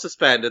he got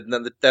suspended,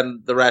 and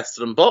then the rest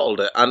of them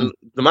bottled it, and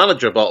the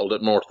manager bottled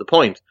it, more to the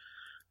point.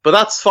 But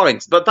that's fine.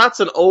 But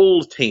that's an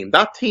old team.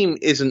 That team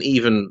isn't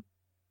even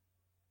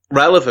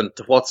relevant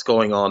to what's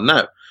going on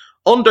now.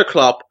 Under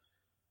Klopp,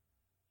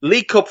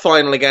 League Cup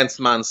final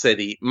against Man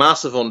City,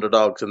 massive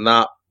underdogs in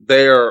that.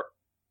 They're,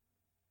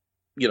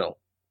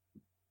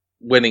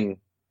 winning.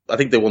 I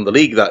think they won the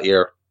league that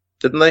year,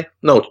 didn't they?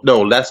 No,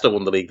 Leicester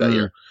won the league that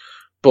year.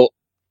 But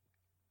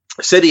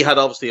City had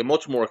obviously a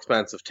much more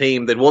expensive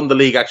team. They'd won the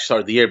league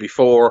the year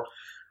before.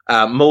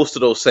 Most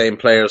of those same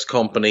players,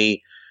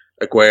 Company,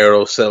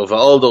 Aguero, Silva,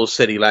 all those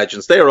City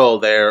legends, they were all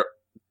there.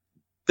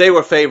 They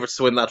were favourites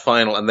to win that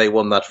final, and they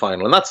won that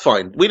final. And that's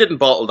fine. We didn't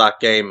bottle that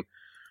game.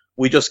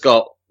 We just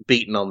got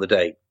beaten on the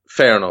day.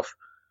 Fair enough.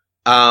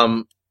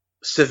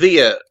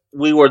 Sevilla,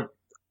 we were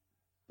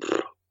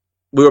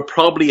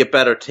probably a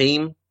better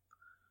team.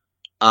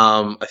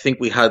 I think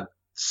we had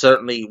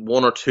certainly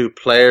 1 or 2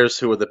 players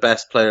who were the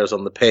best players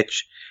on the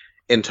pitch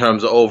in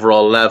terms of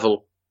overall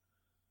level.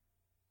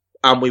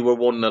 And we were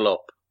 1-0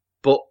 up.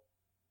 But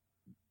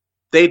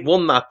they'd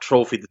won that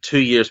trophy the 2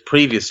 years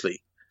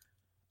previously.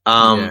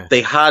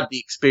 They had the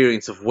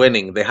experience of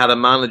winning. They had a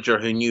manager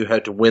who knew how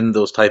to win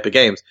those type of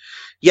games.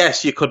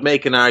 Yes, you could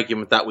make an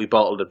argument that we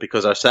bottled it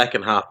because our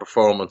second half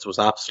performance was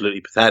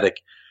absolutely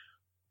pathetic.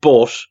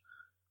 But,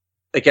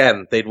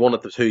 again, they'd won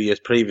it the 2 years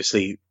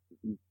previously.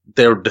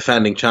 They're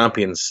defending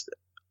champions.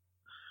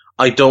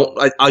 I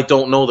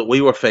don't know that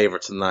we were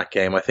favourites in that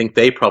game. I think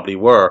they probably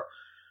were.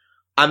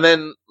 And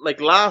then,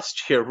 like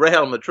last year,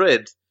 Real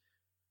Madrid,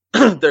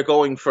 they're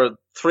going for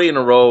 3 in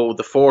a row,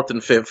 the 4th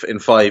and 5th in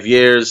 5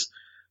 years.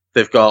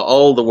 They've got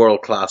all the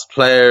world-class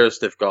players.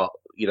 They've got,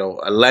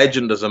 a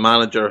legend as a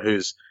manager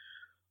who's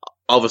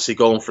obviously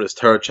going for his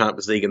 3rd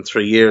Champions League in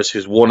 3 years,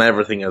 who's won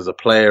everything as a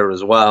player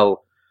as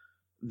well.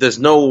 There's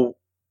no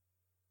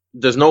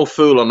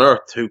fool on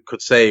earth who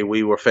could say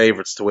we were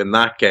favourites to win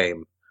that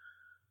game.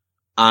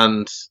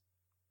 And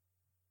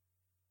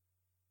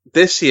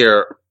this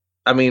year,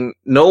 I mean,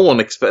 no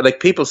one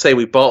people say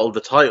we bottled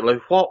the title.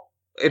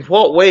 In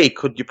what way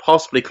could you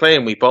possibly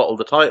claim we bottled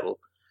the title?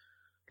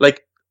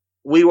 Like,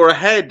 we were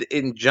ahead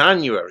in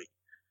January.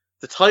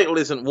 The title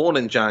isn't won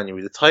in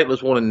January. The title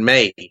is won in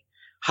May.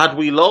 Had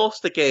we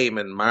lost a game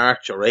in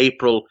March or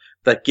April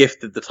that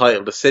gifted the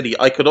title to City,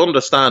 I could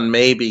understand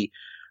maybe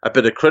a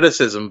bit of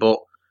criticism, but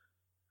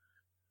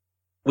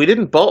we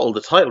didn't bottle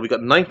the title. We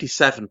got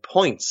 97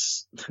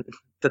 points.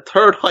 The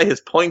 3rd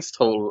highest points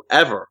total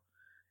ever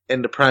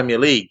in the Premier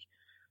League.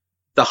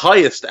 The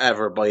highest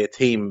ever by a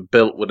team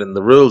built within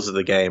the rules of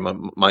the game, I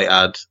might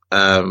add.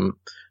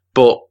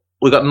 But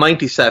we got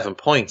 97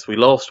 points. We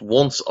lost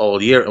once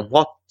all year. And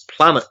what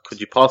planet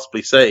could you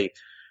possibly say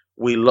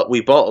we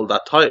bottled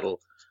that title?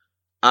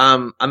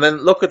 And then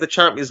look at the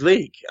Champions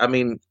League. I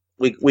mean,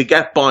 we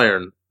get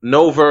Bayern.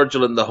 No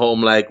Virgil in the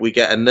home leg. We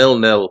get a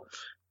 0-0.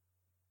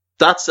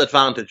 That's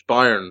advantage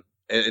Bayern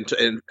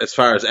in as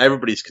far as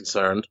everybody's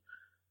concerned.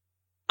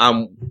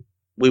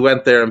 We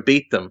went there and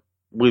beat them.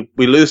 We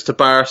lose to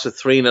Barca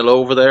 3-0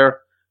 over there.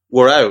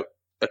 We're out,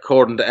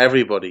 according to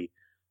everybody.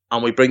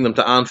 And we bring them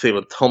to Anfield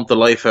and thump the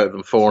life out of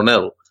them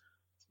 4-0.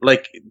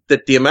 Like,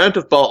 the amount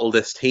of bottle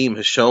this team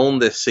has shown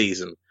this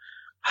season.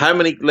 How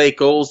many late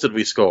goals did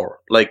we score?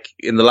 Like,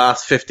 in the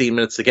last 15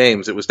 minutes of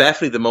games, it was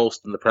definitely the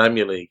most in the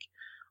Premier League.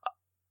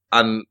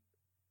 And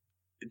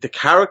the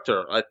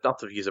character, not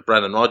to use a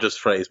Brendan Rodgers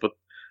phrase, but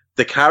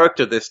the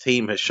character this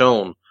team has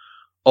shown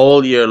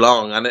all year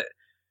long. And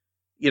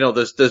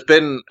there's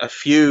been a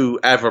few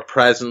ever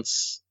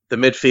presents. The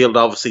midfield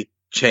obviously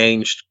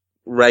changed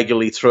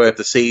regularly throughout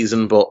the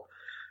season, but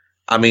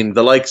I mean,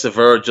 the likes of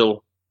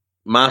Virgil,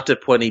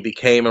 Matip when he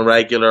became a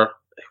regular,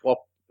 what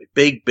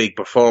big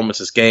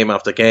performances game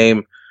after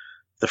game.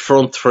 The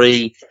front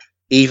three,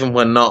 even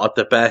when not at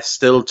their best,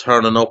 still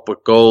turning up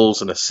with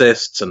goals and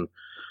assists, and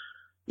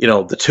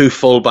the 2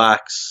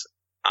 fullbacks,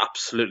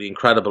 absolutely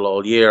incredible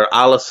all year.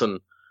 Alisson,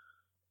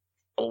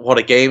 what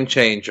a game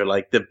changer.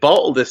 Like, the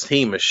bottle this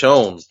team has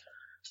shown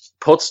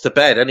puts to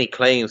bed any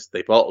claims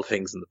they bottled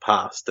things in the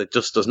past.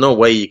 There's no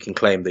way you can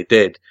claim they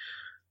did.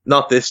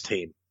 Not this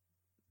team.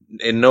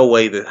 In no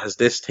way has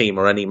this team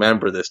or any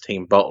member of this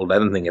team bottled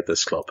anything at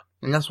this club.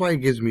 And that's why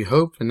it gives me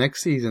hope for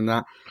next season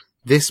that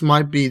this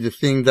might be the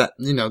thing that,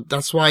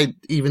 that's why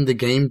even the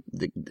game,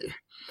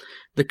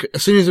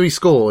 as soon as we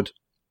scored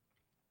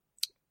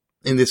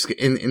in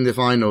the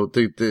final,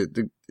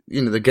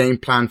 the game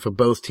plan for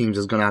both teams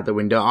has gone out the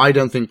window. I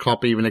don't think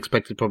Klopp even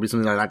expected probably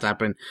something like that to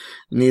happen.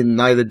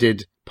 Neither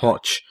did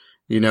Poch.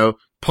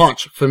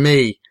 Poch, for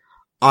me,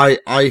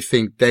 I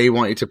think they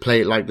wanted to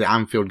play it like the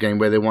Anfield game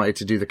where they wanted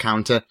to do the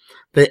counter.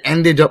 They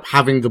ended up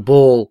having the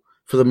ball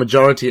for the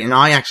majority, and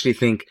I actually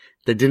think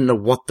they didn't know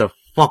what the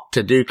fuck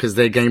to do because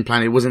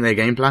it wasn't their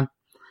game plan.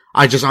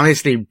 I just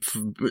honestly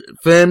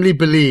firmly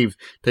believe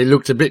they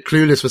looked a bit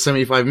clueless for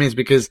 75 minutes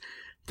because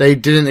they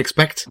didn't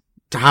expect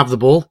to have the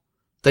ball.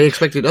 They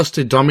expected us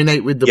to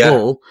dominate with the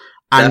ball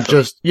and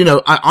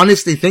definitely. I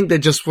honestly think they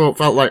just felt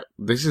like,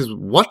 this is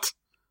what?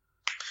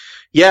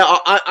 Yeah,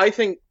 I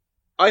think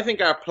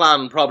our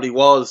plan probably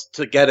was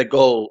to get a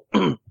goal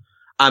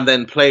and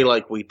then play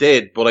like we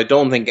did, but I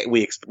don't think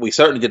we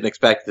certainly didn't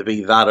expect it to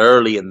be that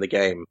early in the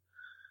game.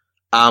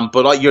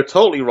 But you're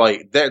totally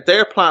right.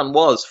 Their plan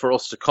was for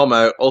us to come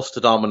out, us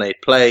to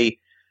dominate play,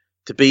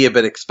 to be a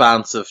bit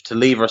expansive, to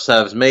leave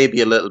ourselves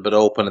maybe a little bit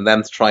open, and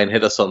then to try and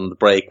hit us on the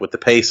break with the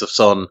pace of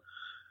Son,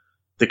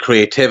 the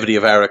creativity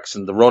of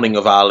Eriksen, the running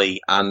of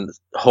Ali, and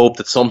hope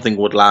that something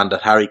would land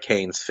at Harry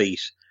Kane's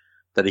feet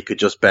that he could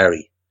just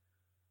bury.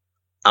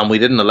 And we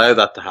didn't allow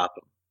that to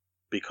happen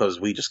because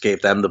we just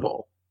gave them the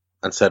ball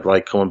and said,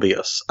 right, come and beat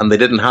us. And they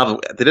didn't have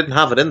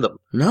it in them.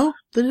 No,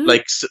 they didn't.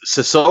 Like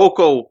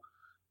Sissoko,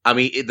 I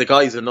mean, the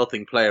guy's a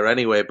nothing player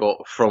anyway, but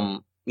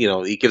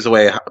he gives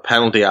away a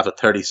penalty after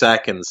 30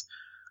 seconds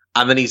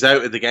and then he's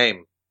out of the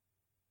game.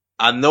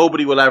 And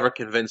nobody will ever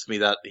convince me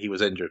that he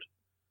was injured.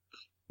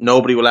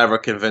 Nobody will ever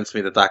convince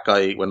me that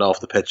guy went off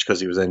the pitch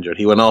because he was injured.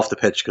 He went off the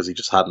pitch because he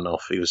just had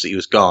enough. He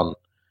was gone.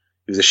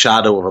 He was a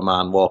shadow of a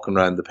man walking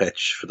around the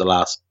pitch for the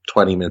last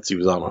 20 minutes he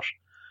was on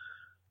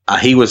it.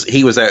 He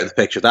was out of the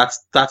picture.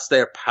 That's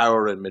their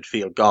power in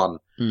midfield gone.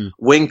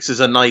 Winks is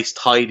a nice,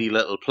 tidy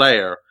little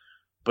player,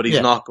 but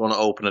he's not going to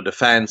open a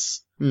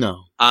defence.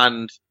 No.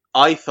 And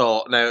I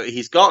thought, now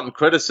he's gotten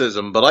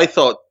criticism, but I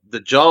thought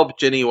the job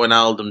Gini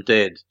Wijnaldum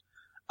did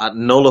at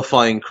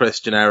nullifying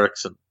Christian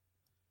Eriksen.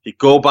 You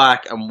go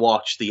back and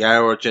watch the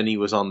hour Gini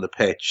was on the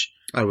pitch.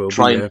 I will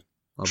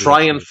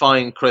try and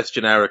find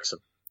Christian Eriksen.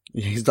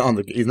 He's not on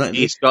the. He's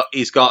not.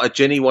 He's got a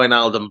Ginny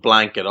Wijnaldum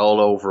blanket all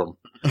over him.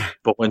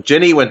 But when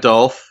Ginny went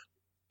off,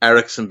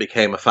 Eriksen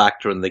became a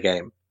factor in the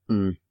game.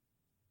 Mm.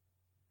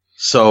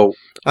 So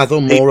I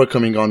thought Mora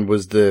coming on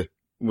was the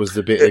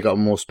bit that got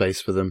more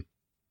space for them.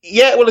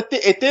 Yeah, well, it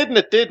did and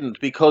it didn't,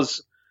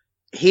 because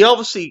he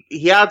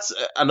adds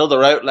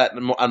another outlet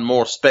and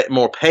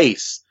more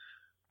pace,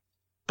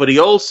 but he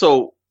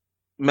also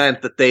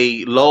meant that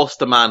they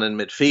lost a man in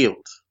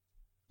midfield,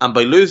 and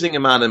by losing a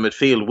man in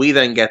midfield, we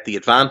then get the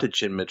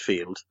advantage in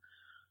midfield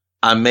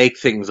and make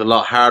things a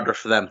lot harder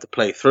for them to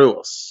play through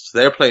us. So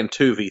they're playing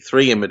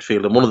 2v3 in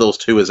midfield, and one of those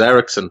two is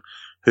Eriksen,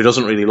 who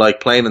doesn't really like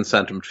playing in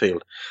centre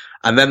midfield.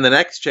 And then the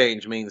next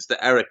change means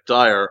that Eric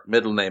Dyer,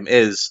 middle name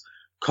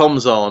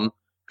comes on.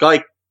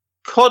 Guy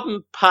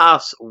couldn't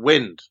pass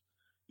wind,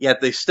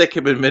 yet they stick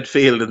him in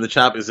midfield in the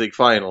Champions League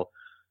final.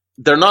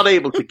 They're not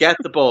able to get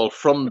the ball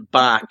from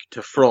back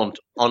to front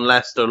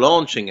unless they're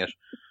launching it.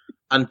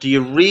 And do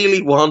you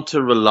really want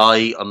to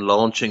rely on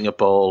launching a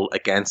ball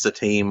against a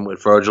team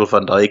with Virgil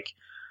van Dijk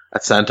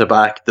at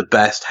centre-back, the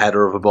best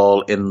header of a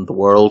ball in the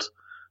world?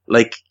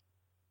 Like,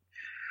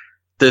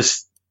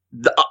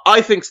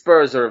 I think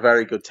Spurs are a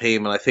very good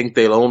team, and I think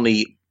they'll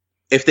only,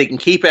 if they can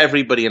keep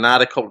everybody and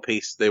add a couple of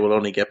pieces, they will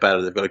only get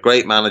better. They've got a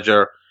great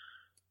manager.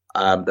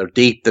 They're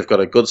deep. They've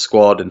got a good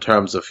squad in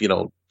terms of, two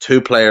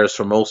good players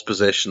from most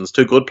positions.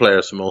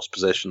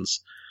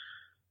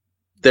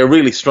 They're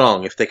really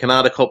strong. If they can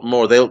add a couple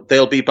more,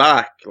 they'll be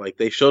back. Like,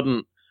 they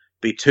shouldn't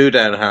be too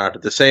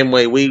downhearted. The same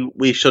way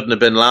we shouldn't have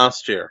been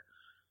last year,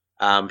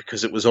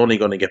 because it was only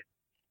going to get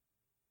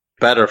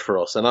better for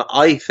us. And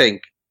I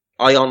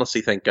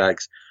honestly think,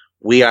 Gags,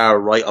 we are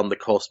right on the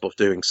cusp of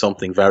doing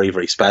something very,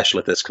 very special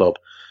at this club,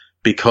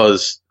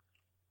 because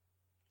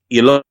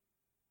you look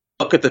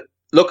at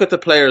the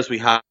players we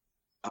have.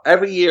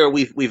 Every year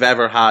we've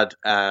ever had,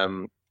 a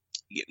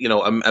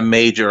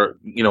major,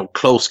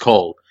 close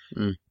call.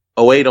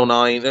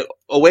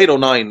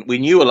 08-09, we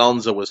knew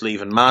Alonso was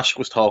leaving. Mash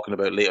was talking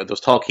about leaving. There was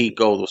talk he'd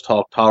go. There was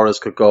talk Torres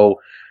could go.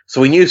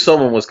 So we knew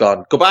someone was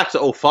gone. Go back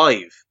to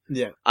 05.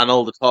 Yeah. And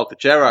all the talk that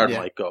Gerrard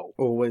might go.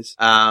 Always.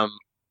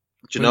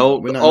 Do you know?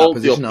 We're not in that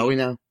position, are we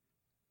now?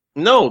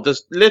 No,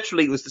 there's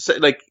literally, it was the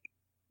like,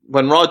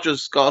 when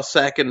Rodgers got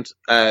second,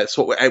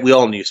 we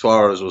all knew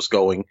Suarez was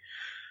going.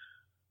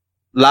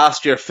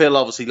 Last year, Phil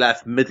obviously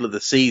left middle of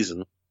the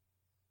season.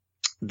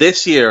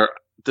 This year,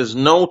 there's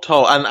no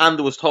talk, and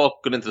there was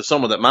talk going into the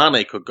summer that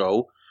Mane could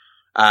go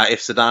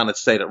if Zidane had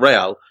stayed at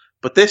Real.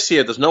 But this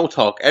year, there's no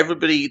talk.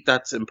 Everybody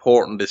that's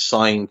important is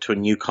signed to a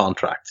new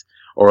contract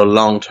or a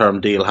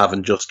long-term deal,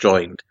 having just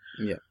joined.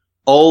 Yeah.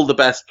 All the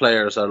best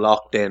players are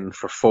locked in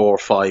for 4,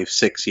 5,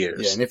 6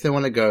 years. Yeah, and if they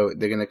want to go,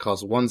 they're going to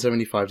cost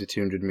 175 to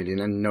 200 million,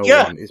 and no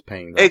one is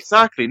paying that.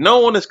 Exactly. No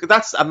one is.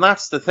 That's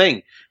the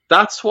thing.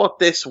 That's what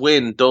this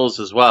win does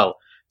as well.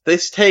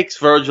 This takes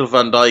Virgil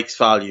van Dijk's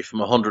value from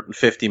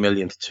 150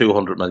 million to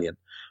 200 million.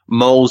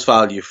 Mo's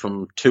value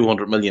from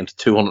 200 million to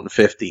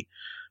 250.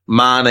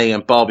 Mane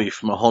and Bobby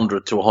from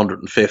 100 to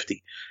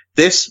 150.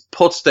 This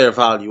puts their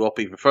value up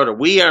even further.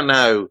 We are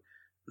now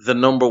the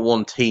number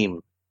one team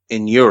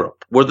in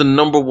Europe. We're the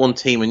number one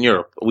team in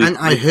Europe.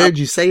 I heard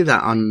you say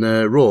that on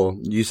Raw.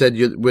 You said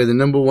we're the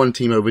number one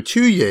team over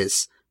 2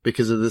 years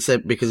because of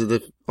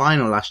the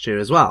final last year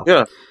as well.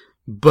 Yeah.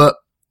 But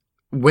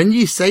when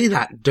you say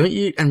that, don't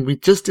you? And we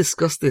just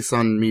discussed this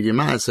on Media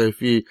Matters. So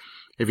if you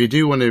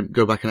do want to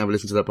go back and have a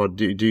listen to that pod,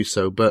 do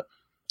so. But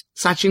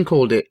Sachin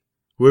called it,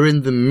 we're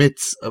in the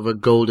midst of a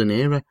golden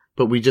era,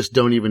 but we just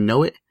don't even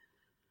know it,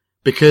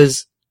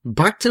 because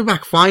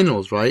back-to-back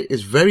finals, right,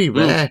 is very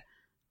rare.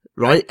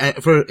 Right,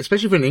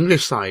 especially for an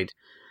English side,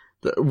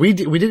 we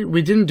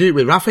didn't do it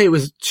with Rafa. It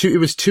was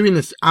two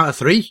out of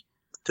three.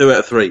 2 out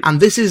of 3, and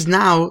this is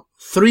now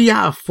 3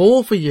 out of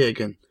 4 for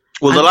Jurgen.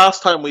 Well, the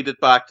last time we did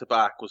back to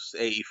back was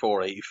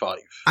 84, 85,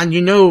 and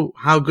you know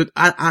how good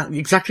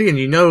exactly, and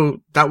you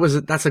know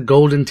that's a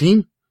golden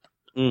team.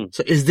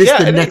 So is this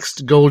the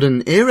next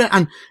golden era?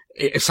 And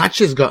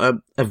Sacha's got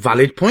a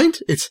valid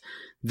point.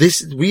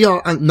 We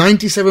are at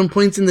 97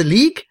 points in the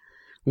league.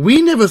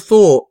 We never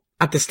thought.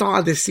 At the start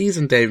of this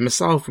season, Dave,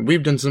 myself,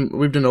 we've done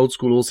old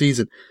school all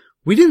season.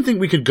 We didn't think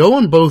we could go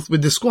on both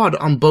with the squad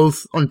on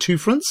 2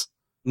 fronts.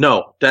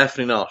 No,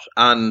 definitely not.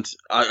 And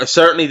I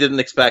certainly didn't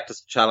expect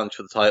us to challenge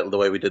for the title the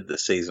way we did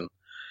this season.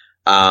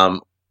 I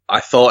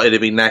thought it'd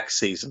be next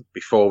season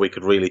before we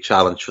could really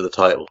challenge for the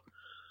title.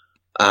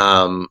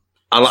 And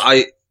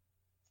I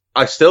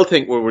still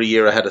think we were a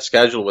year ahead of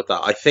schedule with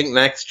that. I think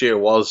next year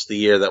was the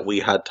year that we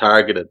had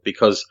targeted,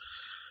 because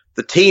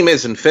the team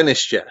isn't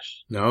finished yet.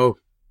 No.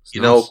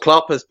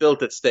 Klopp has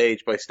built it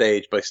stage by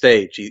stage by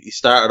stage. He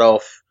started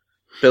off,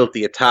 built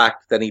the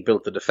attack, then he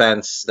built the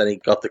defence, then he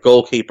got the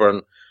goalkeeper,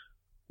 and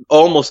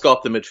almost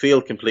got the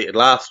midfield completed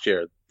last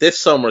year. This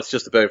summer it's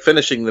just about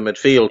finishing the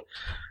midfield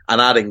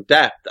and adding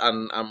depth,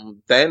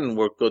 and then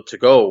we're good to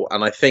go.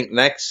 And I think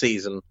next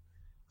season,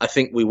 I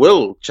think we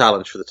will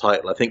challenge for the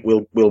title. I think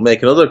we'll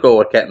make another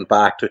go at getting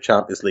back to a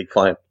Champions League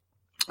final.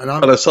 And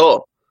I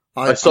saw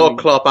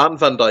Klopp and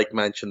Van Dijk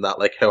mention that,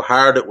 like how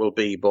hard it will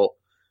be, but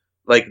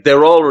Like,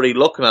 they're already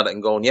looking at it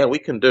and going, yeah, we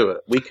can do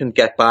it. We can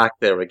get back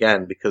there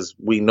again because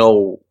we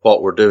know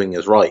what we're doing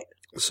is right.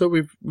 So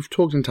we've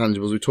talked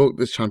intangibles. We talked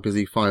this Champions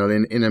League final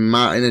in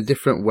a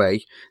different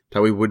way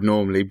that we would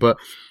normally. But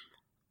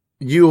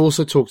you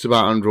also talked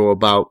about, Andrew,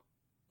 about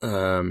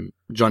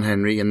John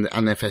Henry and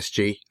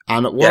FSG.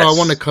 And what I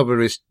want to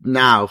cover is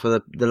now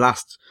for the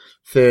last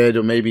third,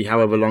 or maybe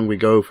however long we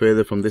go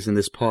further from this in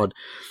this pod,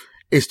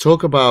 is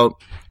talk about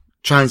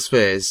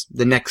transfers,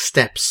 the next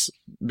steps,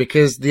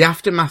 because the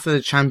aftermath of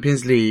the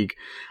Champions League,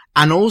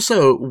 and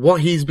also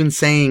what he's been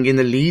saying in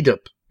the lead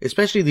up,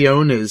 especially the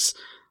owners,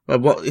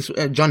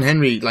 John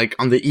Henry, like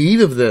on the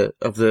eve of the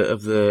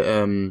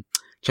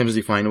Champions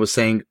League final, was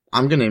saying,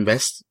 "I'm going to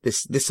invest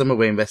this summer.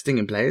 We're investing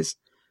in players.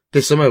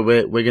 This summer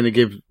we're going to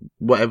give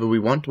whatever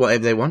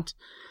they want."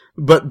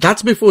 But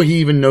that's before he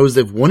even knows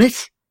they've won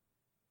it.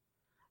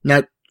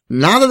 Now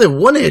that they've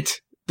won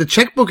it, the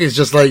checkbook is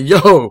just like,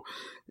 "Yo,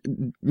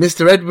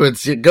 Mr.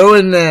 Edwards, you go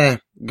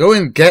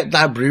and get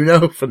that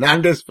Bruno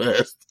Fernandes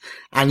first.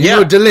 And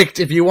De Ligt,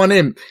 if you want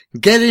him,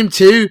 get him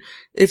too.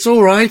 It's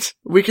alright.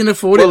 We can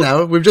afford it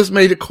now. We've just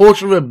made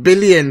 £250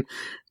 million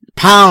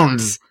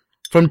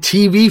from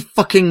TV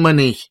fucking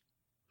money."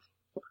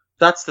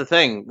 That's the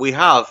thing. We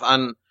have,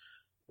 and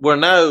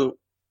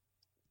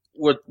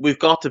we've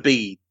got to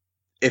be,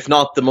 if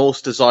not the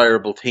most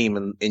desirable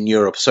team in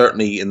Europe,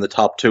 certainly in the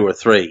top 2 or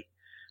 3,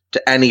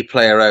 to any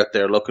player out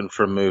there looking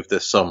for a move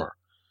this summer.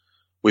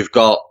 We've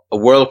got a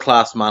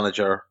world-class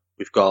manager.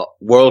 We've got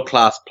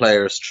world-class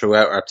players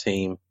throughout our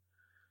team.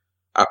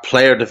 Our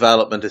player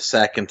development is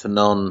second to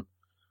none.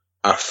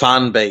 Our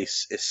fan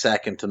base is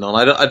second to none.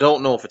 I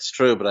don't know if it's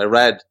true, but I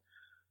read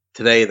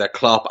today that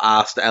Klopp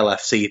asked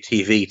LFC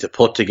TV to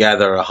put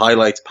together a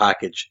highlights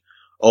package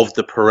of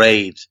the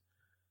parade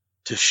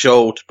to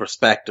show to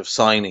prospective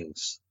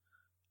signings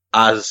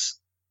as,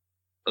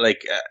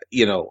 like,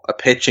 a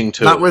pitching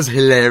tool. That was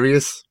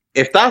hilarious.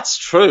 If that's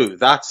true,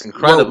 that's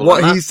incredible.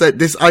 Well, what he said,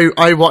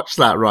 I watched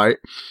that, right?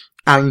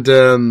 And,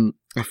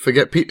 I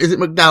forget, is it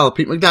McDowell?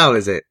 Pete McDowell,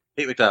 is it?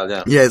 Pete McDowell,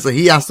 yeah. Yeah, so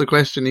he asked the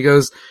question, he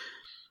goes,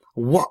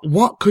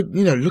 what could,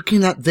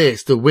 looking at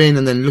this, the win,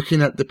 and then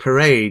looking at the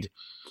parade,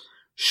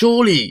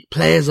 surely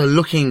players are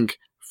looking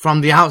from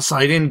the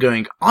outside in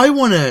going, I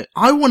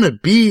wanna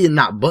be in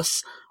that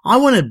bus. I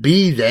wanna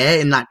be there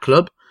in that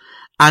club.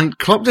 And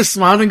Klopp just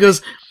smiled and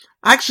goes,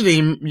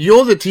 "Actually,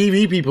 you're the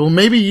TV people.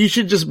 Maybe you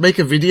should just make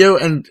a video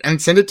and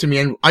send it to me,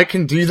 and I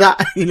can do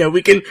that.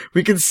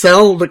 We can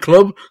sell the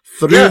club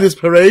through this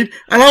parade."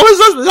 And I was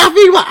just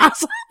laughing my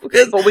ass off.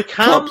 But we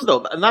can,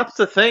 though, and that's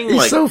the thing.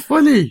 It's so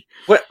funny.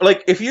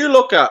 Like, if you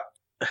look at,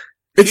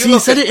 he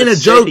said it in a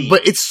joke,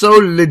 but it's so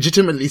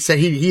legitimately said.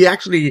 He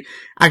actually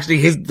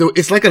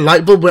it's like a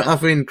light bulb went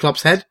off in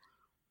Klopp's head.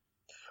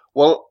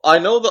 Well, I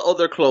know that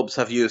other clubs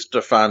have used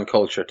their fan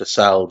culture to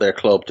sell their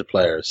club to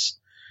players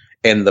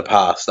in the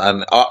past,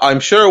 and I'm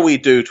sure we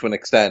do to an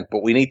extent,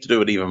 but we need to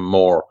do it even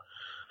more,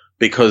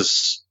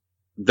 because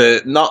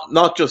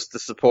not just the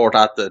support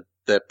at the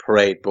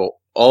parade, but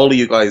all of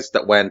you guys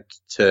that went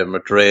to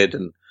Madrid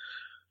and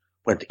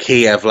went to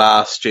Kiev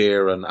last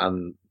year,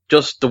 and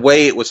just the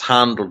way it was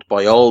handled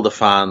by all the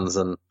fans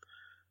and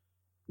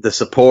the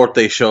support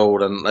they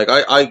showed, and like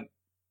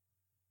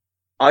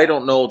I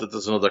don't know that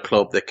there's another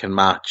club that can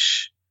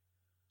match.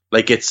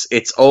 Like,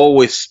 it's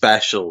always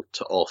special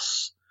to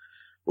us.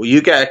 Well,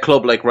 you get a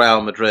club like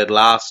Real Madrid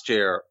last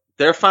year,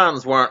 their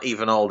fans weren't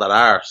even all that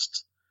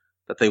arsed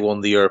that they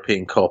won the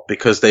European Cup,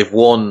 because they've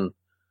won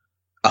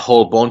a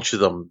whole bunch of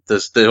them.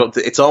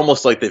 It's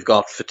almost like they've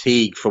got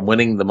fatigue from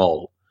winning them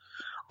all.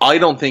 I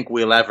don't think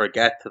we'll ever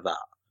get to that.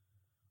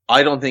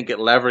 I don't think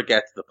it'll ever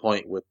get to the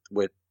point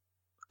with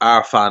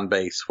our fan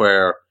base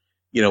where,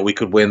 we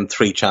could win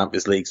 3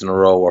 Champions Leagues in a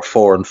row or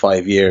 4 in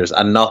 5 years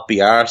and not be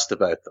arsed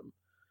about them.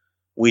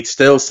 We'd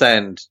still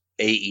send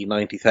 80,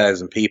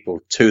 90,000 people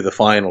to the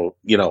final,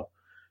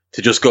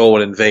 to just go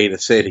and invade a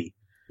city.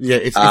 Yeah,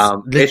 it's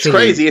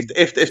crazy.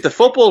 If the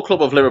Football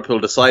Club of Liverpool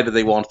decided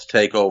they wanted to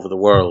take over the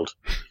world,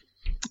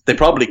 they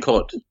probably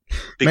could,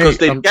 because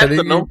they'd get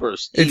the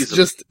numbers. It's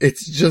just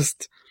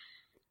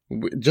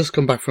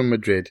come back from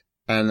Madrid,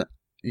 and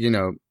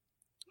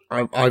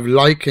I've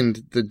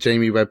likened the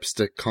Jamie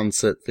Webster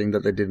concert thing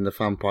that they did in the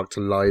fan park to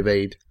Live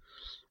Aid.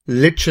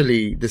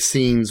 Literally, the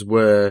scenes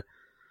were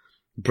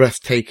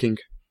breathtaking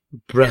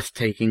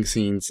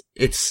scenes.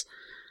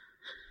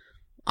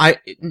 I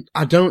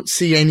don't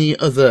see any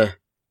other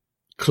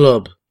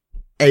club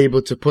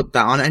able to put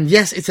that on. And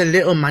yes, it's a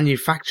little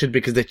manufactured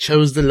because they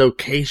chose the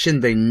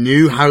location, they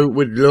knew how it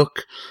would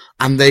look,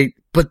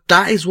 but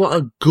that is what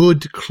a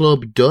good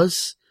club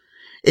does.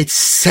 It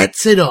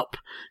sets it up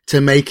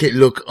to make it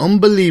look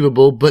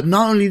unbelievable, but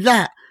not only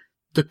that,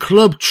 the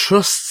club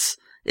trusts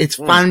its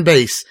fan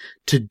base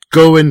to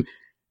go and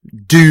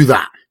do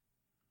that.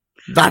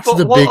 That's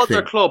the big thing. What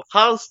other club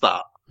has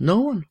that? No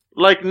one.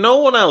 Like, no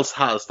one else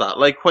has that.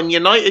 Like, when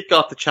United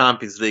got the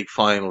Champions League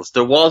finals,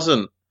 there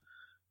wasn't,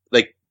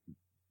 like,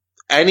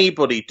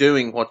 anybody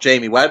doing what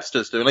Jamie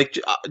Webster's doing. Like,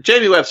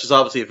 Jamie Webster's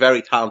obviously a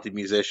very talented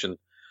musician,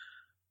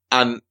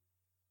 and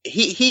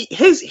he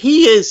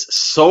is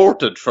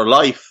sorted for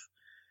life,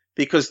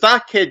 because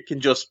that kid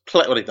can just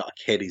play. Well, he's not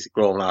a kid; he's a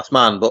grown ass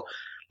man. But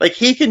like,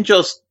 he can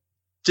just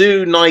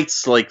do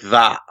nights like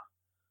that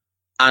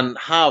and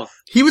have.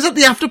 He was at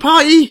the after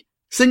party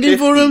singing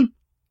for him.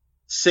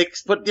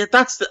 But yeah,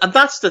 that's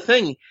the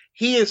thing.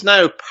 He is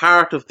now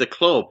part of the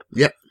club.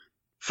 Yep.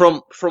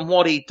 From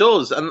what he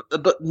does,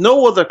 but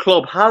no other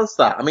club has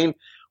that. I mean,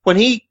 when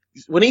he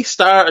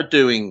started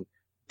doing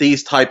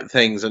these type of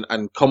things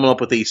and coming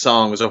up with these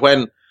songs, or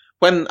when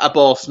A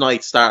Boss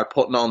Night started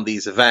putting on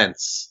these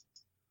events,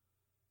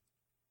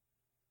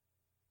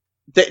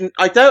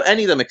 I doubt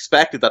any of them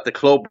expected that the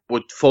club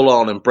would full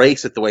on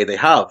embrace it the way they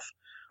have.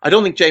 I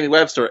don't think Jamie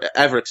Webster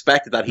ever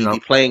expected that he'd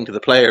be playing to the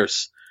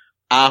players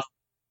after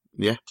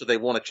they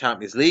won a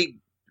Champions League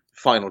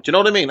final. Do you know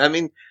what I mean? I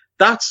mean,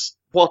 that's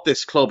what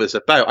this club is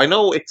about. I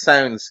know it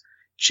sounds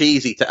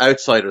cheesy to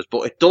outsiders,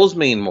 but it does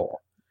mean more.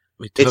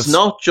 It's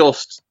not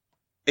just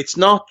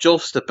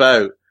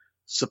about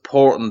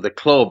supporting the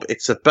club.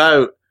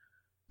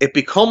 It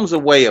becomes a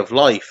way of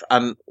life.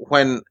 And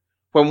when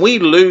we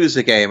lose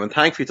a game, and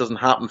thankfully it doesn't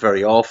happen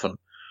very often,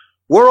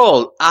 we're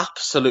all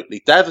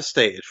absolutely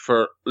devastated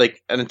for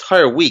like an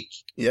entire week.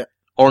 Yeah.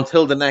 Or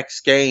until the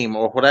next game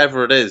or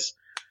whatever it is.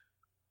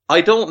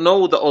 I don't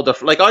know the other,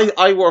 like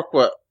I work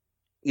with,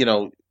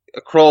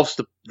 across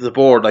the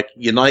board, like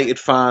United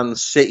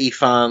fans, City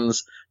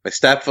fans. My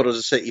stepfather's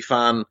a City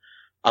fan.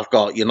 I've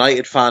got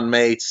United fan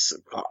mates,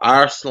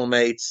 Arsenal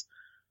mates,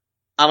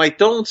 and I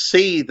don't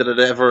see that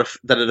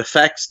it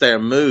affects their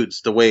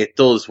moods the way it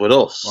does with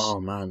us. Oh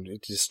man,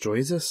 it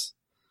destroys us.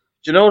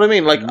 Do you know what I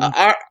mean? Like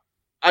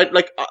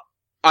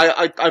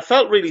I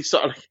felt really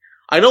sorry.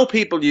 I know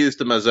people used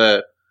them as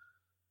a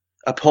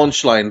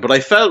punchline, but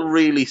I felt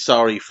really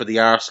sorry for the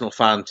Arsenal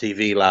fan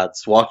TV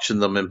lads watching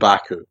them in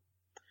Baku.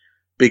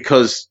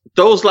 Because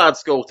those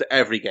lads go to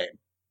every game,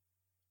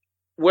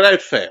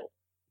 without fail.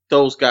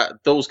 Those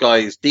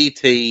guys,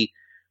 DT,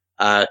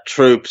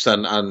 Troops,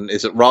 and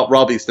is it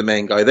Robbie's the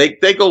main guy?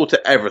 They go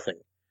to everything.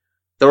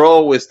 They're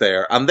always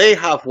there, and they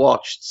have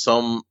watched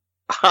some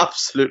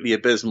absolutely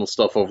abysmal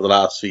stuff over the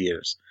last few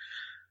years.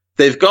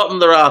 They've gotten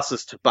their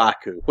asses to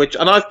Baku,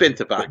 and I've been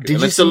to Baku. Did and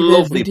you it's see a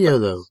lovely the video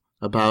place. though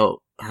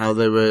about how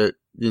they were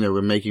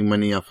making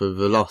money off of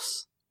a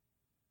loss?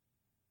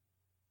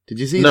 Did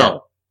you see that?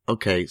 No.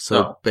 Okay,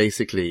 so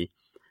basically,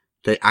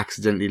 they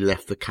accidentally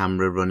left the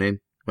camera running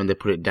when they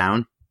put it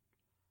down,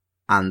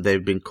 and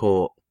they've been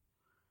caught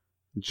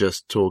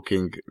just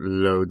talking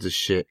loads of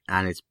shit,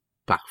 and it's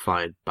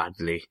backfired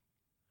badly.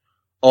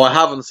 Oh, I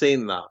haven't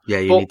seen that. Yeah,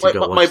 you need to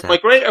go watch that. My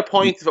greater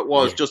point of it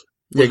was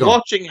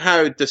watching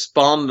how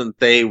despondent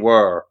they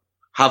were,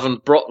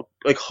 having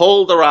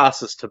hauled their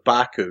asses to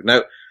Baku.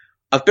 Now,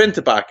 I've been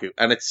to Baku,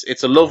 and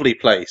it's a lovely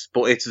place,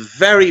 but it's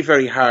very,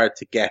 very hard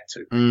to get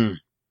to. Mm.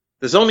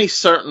 There's only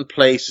certain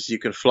places you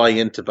can fly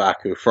into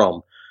Baku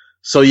from.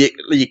 So you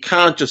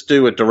can't just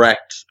do a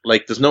direct,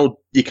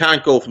 you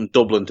can't go from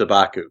Dublin to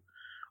Baku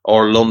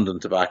or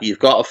London to Baku. You've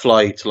got to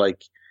fly to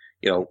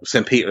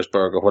St.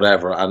 Petersburg or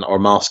whatever, or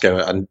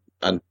Moscow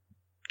and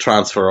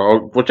transfer,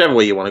 or whichever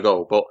way you want to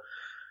go. But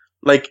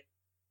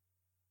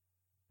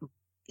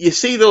you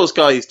see those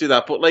guys do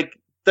that, but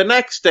the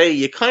next day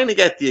you kind of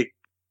get the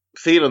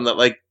feeling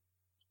that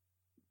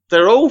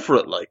they're over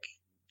it,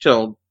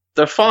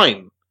 they're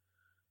fine.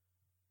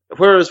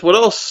 Whereas with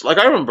us, I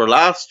remember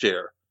last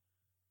year,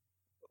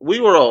 we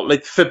were all,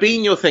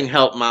 Fabinho thing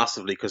helped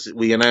massively because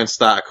we announced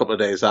that a couple of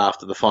days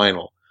after the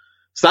final.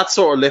 So that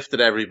sort of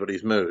lifted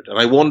everybody's mood. And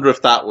I wonder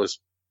if that was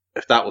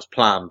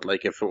planned,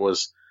 if it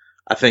was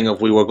a thing of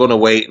we were going to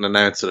wait and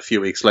announce it a few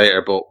weeks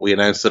later, but we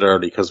announced it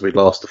early because we'd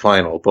lost the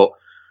final. But,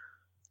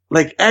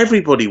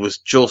 everybody was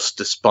just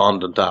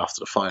despondent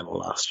after the final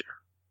last year.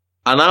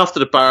 And after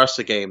the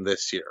Barca game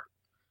this year,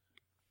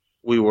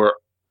 we were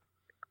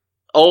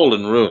all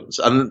in ruins.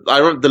 And I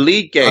remember the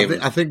league game.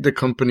 I think the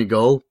company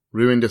goal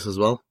ruined us as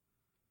well.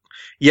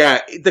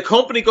 Yeah, the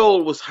company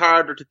goal was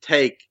harder to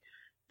take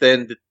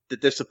than the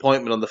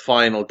disappointment on the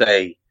final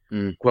day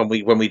when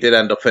we did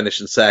end up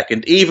finishing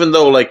second. Even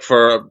though,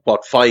 for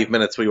 5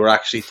 minutes we were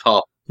actually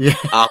top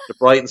after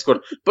Brighton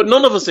scored, but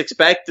none of us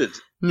expected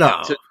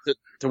to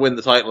win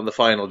the title on the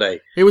final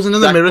day. It was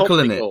another miracle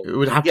in it. It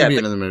would have to be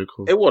another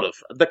miracle. It would have.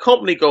 The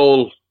company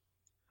goal.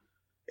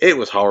 It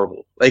was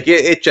horrible.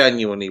 It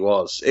genuinely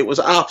was. It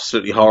was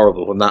absolutely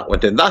horrible when that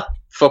went in. That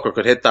fucker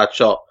could hit that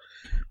shot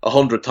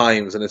 100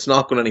 times, and it's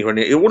not going anywhere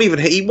near. He won't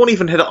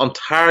even hit it on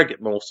target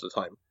most of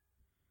the time.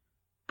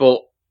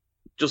 But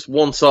just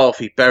once off,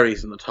 he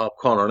buries in the top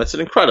corner, and it's an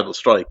incredible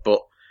strike.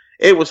 But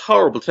it was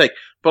horrible to take.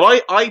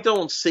 But I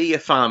don't see a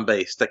fan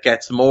base that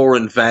gets more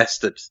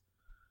invested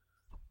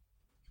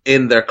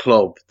in their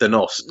club than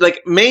us.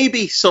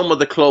 Maybe some of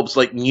the clubs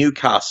like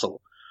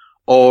Newcastle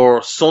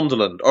or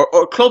Sunderland,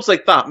 or clubs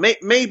like that,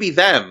 maybe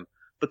them,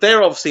 but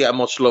they're obviously at a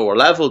much lower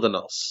level than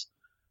us.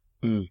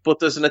 Mm. But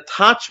there's an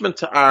attachment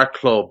to our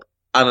club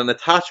and an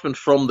attachment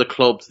from the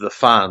club to the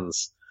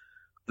fans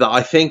that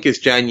I think is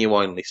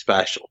genuinely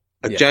special.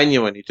 I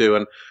genuinely do.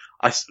 And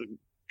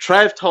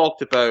Trev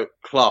talked about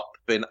Klopp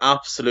been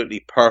absolutely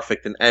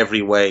perfect in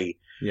every way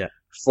Yeah.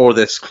 for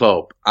this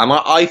club. And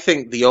I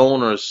think the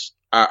owners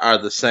are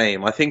the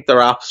same. I think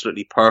they're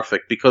absolutely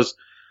perfect because,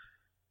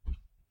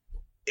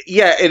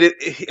 yeah,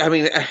 I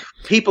mean,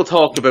 people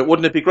talk about,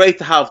 wouldn't it be great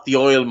to have the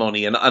oil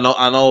money and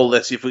all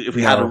this if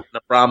we had an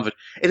Abramovich?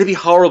 It'd be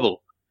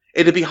horrible.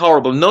 It'd be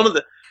horrible. None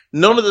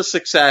of the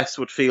success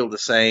would feel the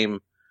same.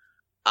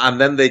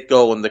 And then they'd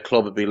go and the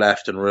club would be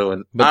left in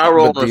ruin. But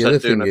the other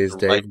thing is,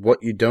 Dave, right.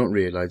 what you don't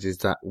realise is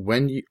that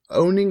when you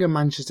owning a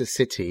Manchester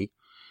City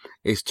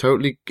is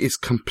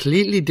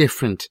completely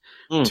different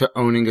to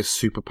owning a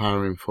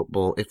superpower in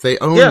football. If they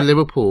own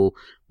Liverpool,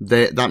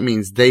 that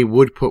means they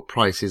would put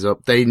prices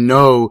up. They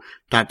know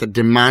that the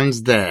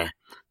demand's there.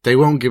 They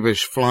won't give a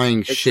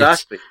flying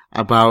shit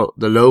about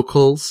the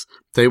locals.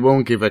 They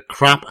won't give a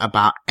crap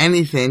about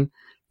anything.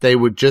 They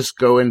would just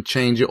go and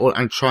change it all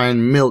and try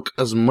and milk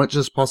as much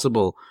as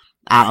possible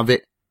out of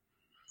it.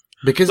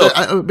 Because at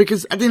the end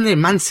of the day,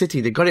 Man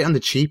City, they got it on the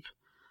cheap.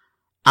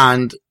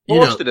 And,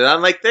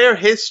 and like their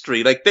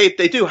history, like they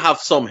do have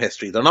some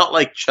history. They're not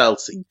like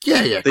Chelsea.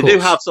 Yeah, they do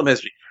have some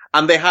history.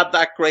 And they had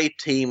that great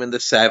team in the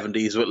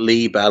 70s with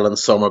Lee Bell and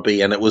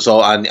Summerby, and it was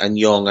all, and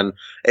Young, and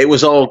it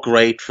was all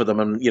great for them.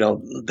 And,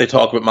 they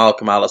talk about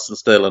Malcolm Allison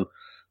still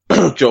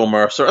and Joe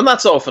Mercer, and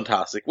that's all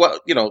fantastic. Well,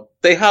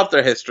 they have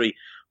their history.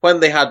 When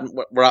they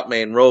were at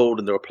Main Road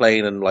and they were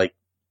playing in like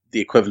the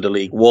equivalent of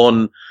League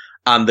One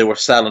and they were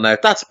selling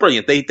out, that's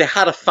brilliant. They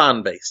had a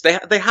fan base.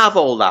 They have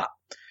all that.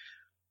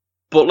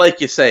 But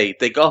like you say,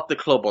 they got the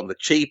club on the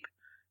cheap.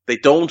 They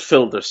don't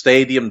fill their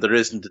stadium. There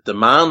isn't a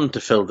demand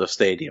to fill their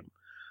stadium.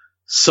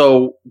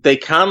 So they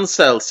can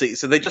sell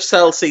so they just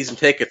sell season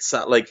tickets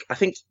at like, I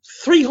think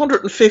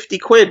 350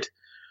 quid.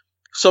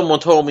 Someone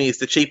told me is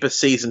the cheapest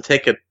season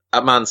ticket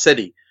at Man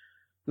City.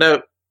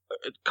 Now,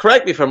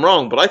 correct me if I'm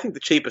wrong, but I think the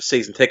cheapest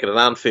season ticket at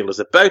Anfield is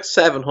about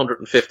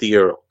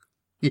 €750.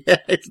 Yeah,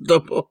 it's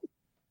double.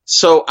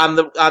 So, and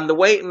the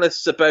waiting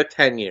list is about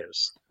 10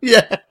 years.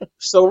 Yeah.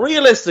 So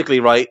realistically,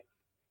 right,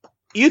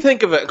 you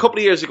think of it, a couple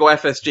of years ago,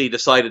 FSG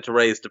decided to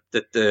raise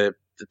the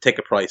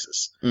ticket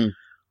prices.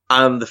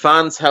 And the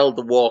fans held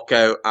the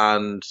walkout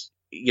and,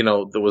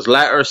 there was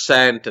letters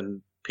sent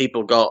and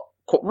people got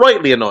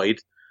rightly annoyed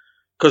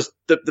because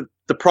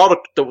the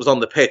product that was on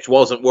the pitch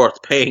wasn't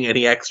worth paying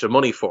any extra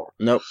money for.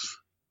 Nope.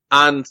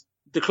 And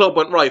the club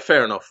went, right,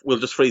 fair enough. We'll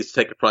just freeze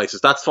the ticket prices.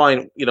 That's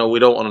fine. We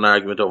don't want an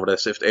argument over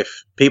this.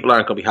 If people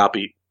aren't going to be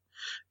happy,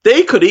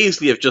 they could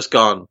easily have just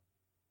gone,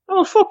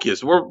 oh, fuck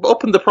yous. We're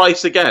upping the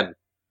price again.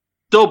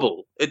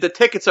 Double. The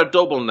tickets are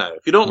double now.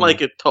 If you don't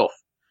like it, tough.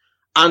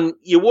 And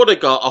you would have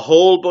got a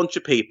whole bunch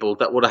of people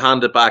that would have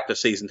handed back their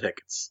season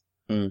tickets.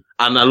 And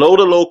a load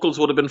of locals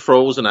would have been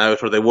frozen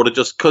out, or they would have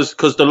just,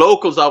 because the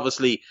locals,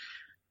 obviously,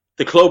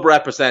 the club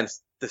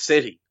represents the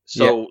city.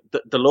 So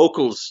the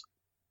locals,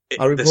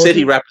 the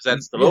city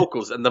represents the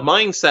locals, and the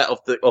mindset of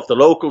the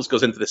locals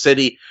goes into the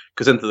city,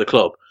 goes into the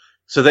club.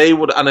 So they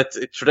would, and it's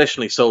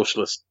traditionally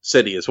socialist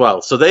city as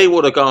well. So they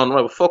would have gone, right,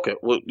 well, fuck it.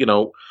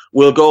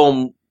 We'll go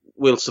and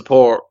we'll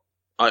support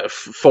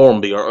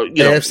Formby or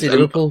AFC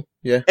Liverpool,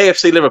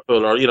 AFC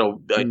Liverpool, or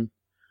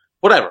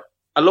whatever,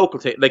 a local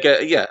team, like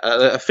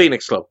a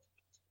Phoenix club,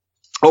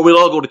 or we'll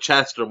all go to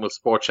Chester and we'll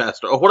support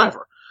Chester or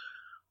whatever.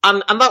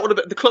 And that would have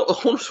been, the club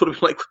owners would have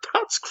been like,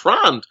 that's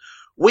grand.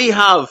 We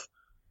have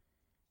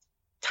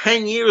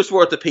 10 years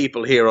worth of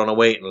people here on a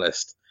waiting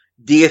list.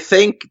 Do you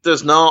think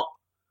there's not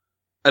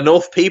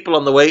enough people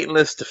on the waiting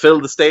list to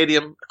fill the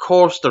stadium? Of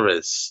course there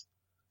is.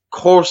 Of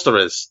course there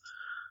is.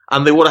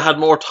 And they would have had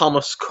more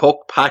Thomas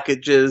Cook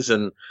packages,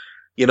 and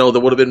there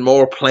would have been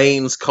more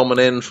planes coming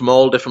in from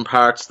all different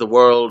parts of the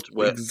world.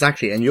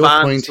 Exactly. And your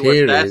point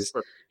here is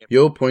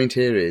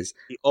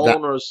the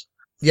owners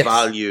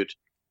valued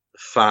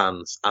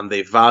fans, and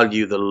they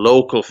value the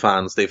local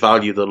fans. They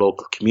value the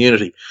local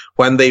community.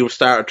 When they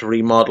started to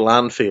remodel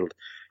Anfield,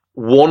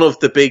 one of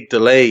the big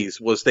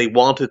delays was they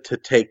wanted to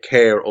take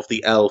care of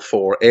the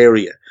L4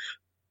 area.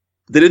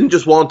 They didn't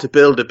just want to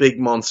build a big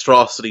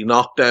monstrosity,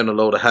 knock down a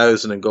load of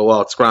housing and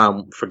go,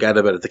 scram, forget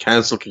about it, the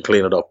council can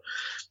clean it up.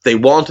 They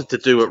wanted to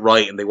do it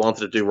right, and they wanted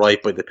to do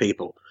right by the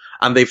people.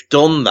 And they've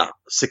done that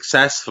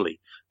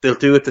successfully. They'll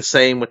do it the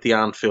same with the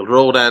Anfield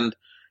Road end.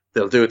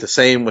 They'll do it the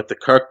same with the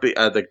Kirby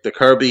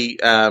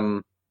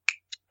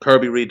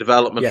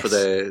redevelopment for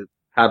the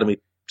academy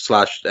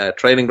 /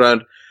 training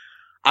ground.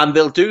 And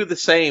they'll do the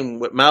same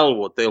with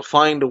Melwood. They'll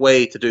find a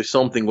way to do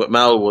something with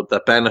Melwood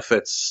that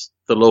benefits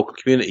the local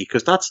community,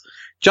 because that's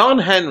John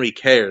Henry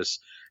cares.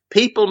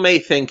 People may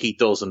think he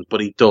doesn't, but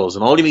he does.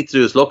 And all you need to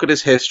do is look at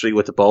his history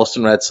with the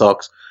Boston Red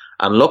Sox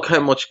and look how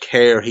much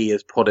care he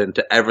has put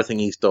into everything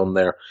he's done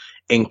there,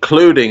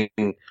 including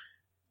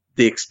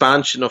the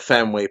expansion of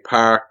Fenway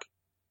Park,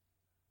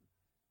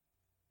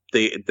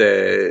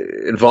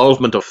 the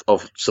involvement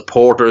of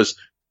supporters,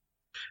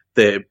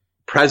 the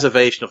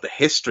preservation of the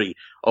history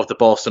of the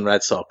Boston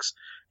Red Sox.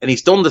 And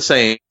he's done the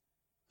same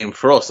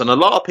for us. And a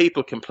lot of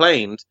people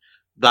complained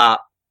that,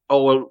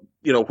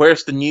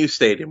 where's the new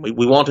stadium? We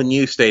want a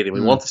new stadium.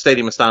 We want the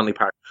stadium in Stanley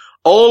Park.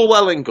 All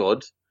well and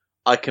good.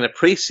 I can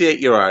appreciate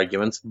your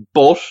arguments,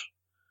 but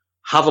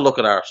have a look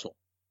at Arsenal.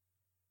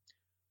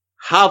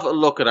 Have a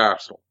look at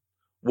Arsenal.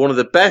 One of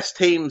the best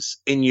teams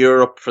in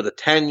Europe for the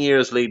 10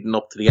 years leading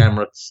up to the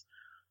Emirates,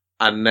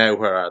 and now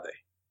where are they?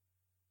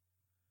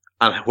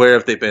 And where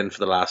have they been for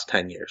the last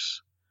 10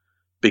 years?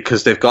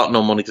 Because they've got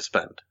no money to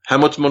spend. How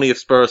much money have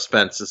Spurs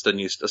spent since the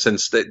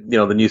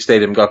new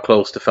stadium got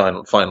close to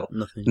final?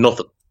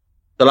 Nothing.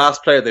 The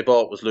last player they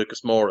bought was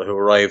Lucas Moura, who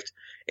arrived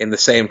in the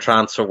same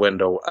transfer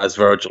window as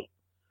Virgil.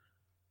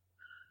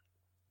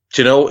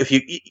 Do you know,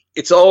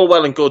 it's all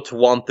well and good to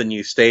want the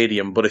new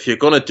stadium, but if you're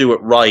going to do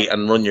it right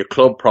and run your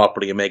club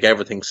properly and make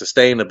everything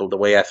sustainable the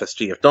way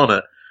FSG have done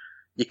it,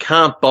 you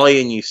can't buy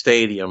a new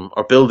stadium,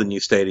 or build a new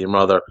stadium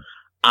rather,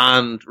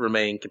 and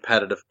remain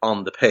competitive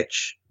on the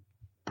pitch.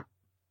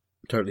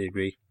 Totally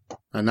agree.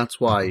 And that's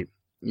why,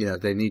 we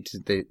have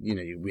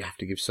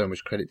to give so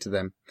much credit to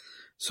them,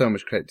 so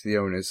much credit to the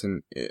owners,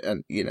 and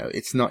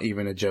it's not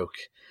even a joke.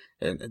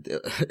 And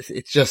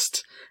it's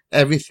just,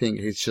 everything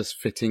is just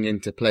fitting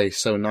into place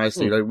so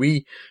nicely. Like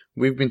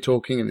we've been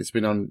talking, and it's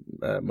been on,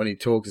 Money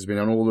Talks, it's been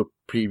on all the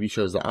preview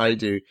shows that I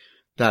do,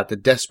 that the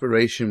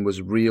desperation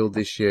was real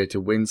this year to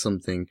win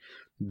something,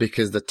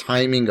 because the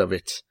timing of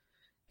it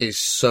is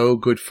so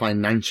good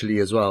financially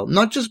as well.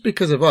 Not just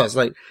because of us,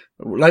 like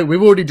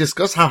we've already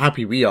discussed how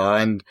happy we are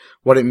and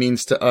what it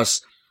means to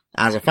us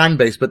as a fan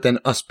base, but then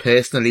us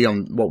personally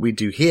on what we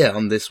do here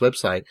on this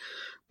website.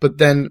 But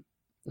then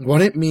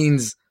what it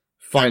means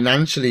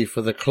financially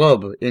for the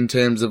club in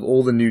terms of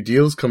all the new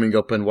deals coming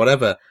up and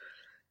whatever.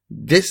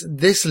 This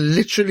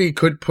literally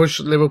could push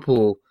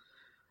Liverpool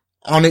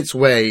on its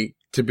way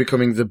to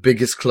becoming the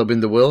biggest club in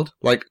the world.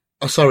 Like,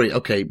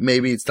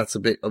 maybe that's a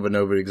bit of an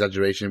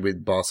over-exaggeration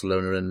with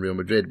Barcelona and Real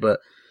Madrid, but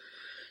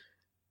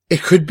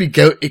it could be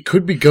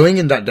going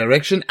in that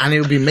direction, and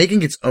it will be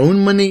making its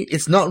own money.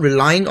 It's not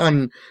relying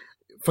on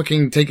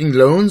fucking taking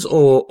loans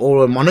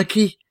or a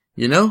monarchy,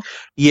 you know?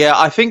 Yeah,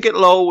 I think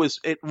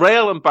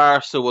Real and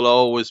Barca will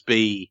always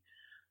be,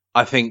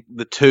 I think,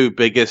 the two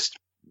biggest,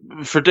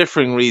 for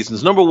differing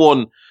reasons. Number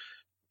one,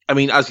 I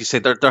mean, as you say,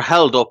 they're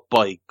held up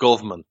by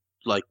government,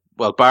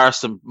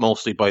 Barca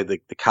mostly by the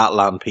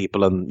Catalan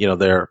people, and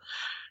they're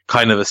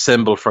kind of a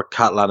symbol for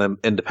Catalan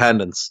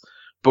independence.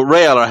 But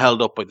Real are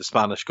held up by the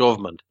Spanish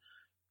government.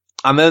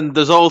 And then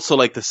there's also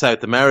the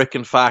South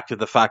American factor,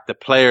 the fact that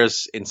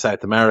players in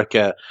South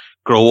America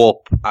grow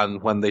up,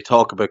 and when they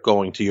talk about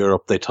going to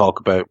Europe, they talk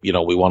about, we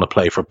want to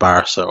play for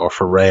Barca or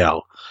for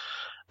Real.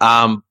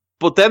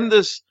 But then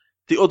there's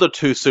the other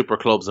two super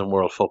clubs in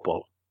world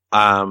football,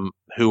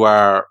 who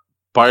are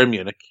Bayern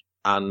Munich,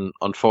 and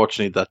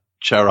unfortunately that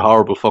share of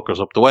horrible fuckers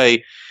up the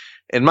way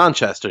in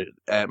Manchester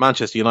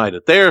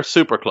United. They're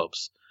super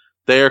clubs.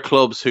 They're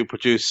clubs who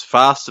produce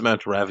vast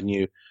amount of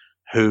revenue,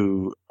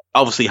 who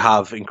obviously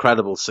have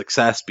incredible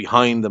success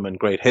behind them and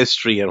great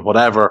history and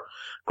whatever,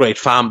 great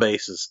fan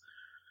bases.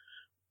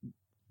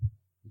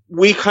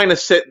 We kind of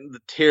sit in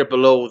the tier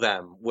below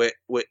them with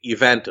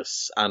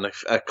Juventus and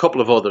a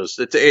couple of others.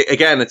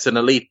 It's an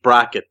elite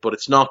bracket, but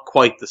it's not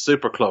quite the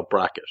super club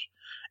bracket.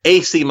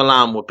 AC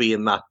Milan would be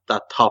in that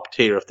top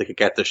tier if they could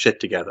get their shit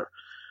together.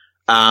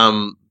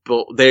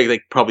 But they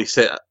probably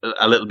sit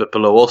a little bit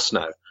below us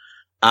now.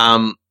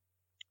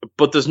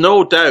 But there's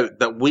no doubt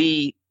that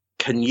we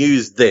can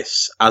use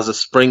this as a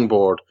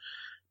springboard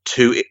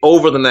to,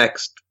 over the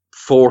next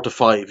 4 to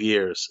 5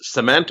 years,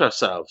 cement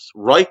ourselves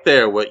right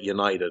there with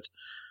United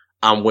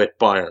and with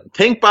Bayern.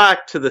 Think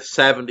back to the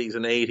 70s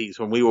and 80s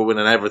when we were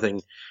winning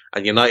everything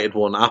and United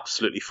won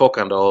absolutely fuck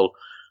and all.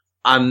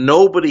 And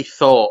nobody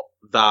thought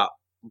that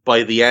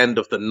by the end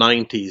of the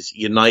 90s,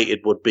 United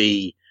would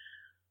be,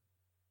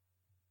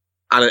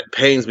 and it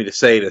pains me to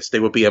say this, they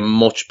would be a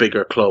much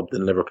bigger club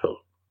than Liverpool.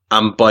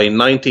 And by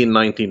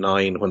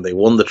 1999, when they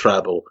won the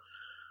treble,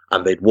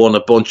 and they'd won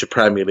a bunch of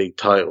Premier League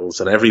titles,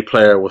 and every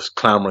player was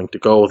clamouring to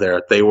go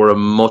there, they were a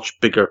much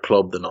bigger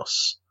club than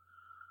us.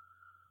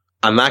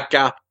 And that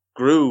gap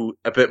grew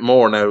a bit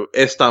more. Now,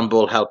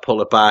 Istanbul helped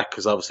pull it back,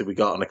 because obviously we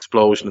got an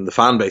explosion in the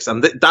fan base.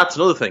 And that's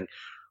another thing.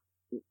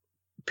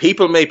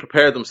 People may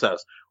prepare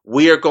themselves.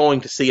 We are going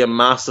to see a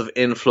massive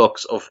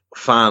influx of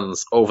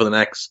fans over the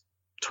next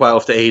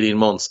 12 to 18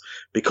 months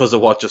because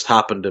of what just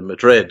happened in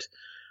Madrid.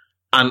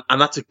 And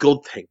that's a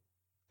good thing.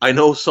 I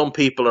know some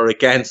people are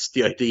against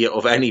the idea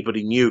of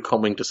anybody new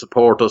coming to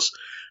support us,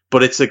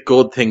 but it's a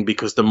good thing,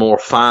 because the more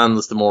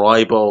fans, the more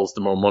eyeballs, the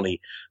more money,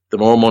 the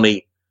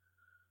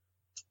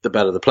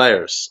better the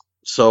players.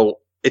 So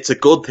it's a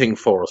good thing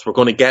for us. We're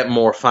going to get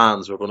more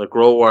fans. We're going to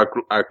grow our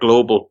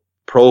global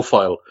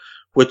profile,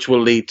 which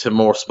will lead to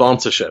more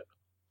sponsorship.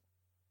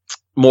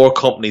 More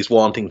companies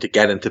wanting to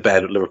get into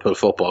bed with Liverpool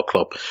Football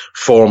Club,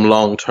 form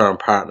long-term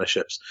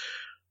partnerships.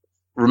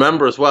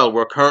 Remember as well,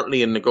 we're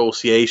currently in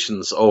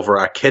negotiations over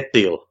our kit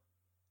deal.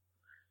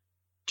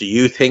 Do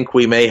you think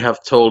we may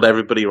have told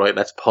everybody, right,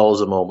 let's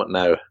pause a moment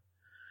now.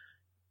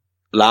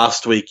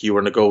 Last week you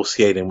were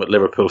negotiating with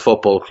Liverpool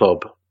Football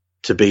Club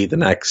to be the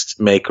next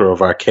maker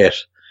of our kit.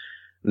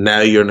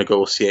 Now you're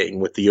negotiating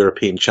with the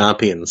European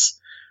champions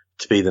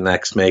to be the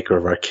next maker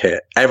of our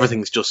kit.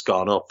 Everything's just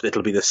gone up.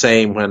 It'll be the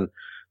same when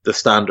the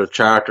Standard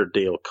Chartered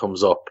deal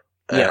comes up.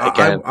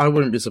 Again. I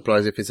wouldn't be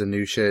surprised if it's a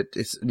new shirt.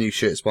 It's a new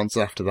shirt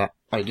sponsor after that.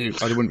 I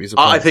wouldn't be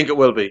surprised. I think it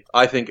will be.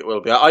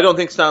 I don't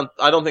think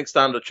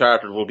Standard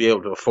Chartered will be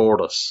able to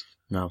afford us.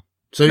 No.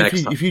 So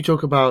if you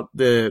talk about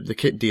the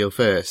kit deal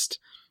first,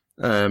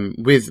 I'm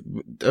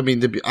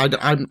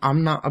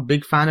not a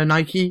big fan of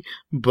Nike,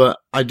 but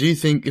I do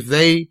think if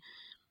they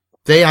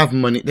have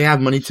money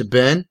to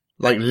burn,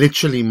 like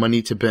literally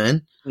money to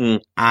burn,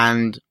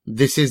 and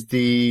this is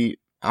the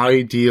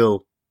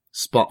ideal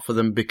spot for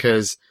them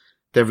because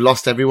they've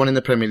lost everyone in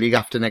the Premier League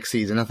after next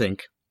season, I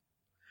think.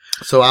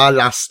 So our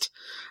last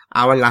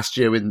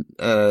year with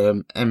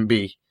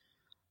MB,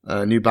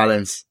 New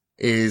Balance,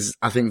 is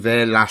I think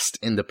they're last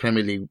in the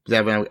Premier League.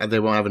 They won't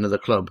have another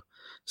club.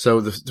 So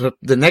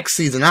the next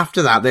season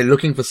after that, they're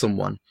looking for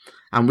someone,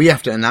 and we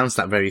have to announce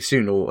that very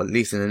soon, or at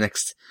least in the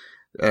next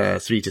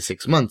 3 to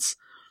 6 months.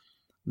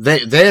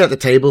 They're at the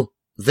table.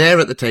 They're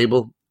at the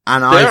table,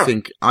 and I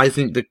think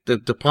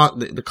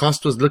the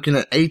cost was looking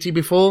at 80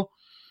 before.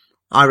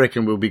 I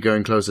reckon we'll be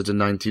going closer to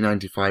 90,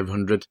 95,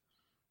 100,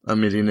 a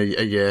million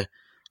a year.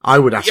 I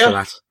would ask for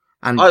that.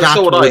 And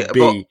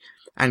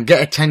and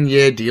get a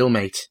 10-year deal,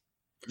 mate.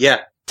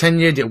 Yeah.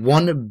 10-year deal,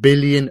 £1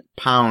 billion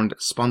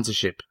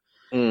sponsorship.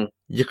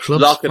 Your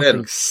club's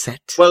fucking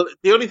set. Well,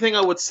 the only thing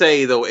I would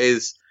say, though,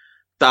 is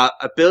that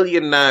 $1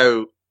 billion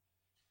now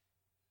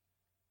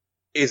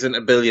isn't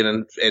 $1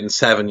 billion in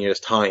 7 years'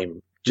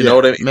 time. Do you know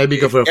what I mean? Maybe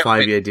go for a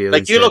 5-year deal.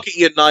 Like, you look at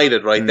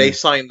United, right? They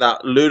signed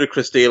that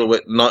ludicrous deal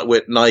with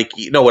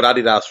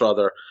Adidas,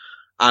 rather,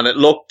 and it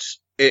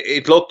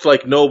looked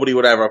like nobody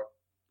would ever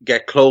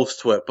get close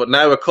to it. But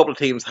now a couple of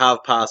teams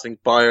have passing.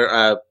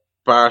 Barca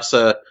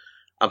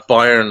and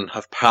Bayern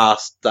have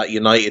passed that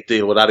United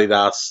deal with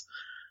Adidas.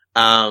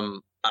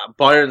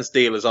 Bayern's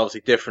deal is obviously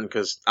different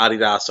because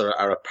Adidas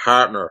are a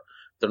partner.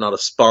 They're not a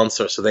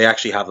sponsor, so they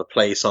actually have a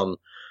place on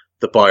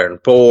the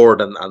Bayern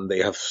board, and they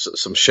have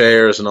some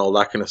shares and all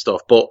that kind of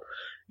stuff. But,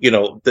 you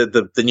know,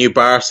 the new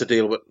Barca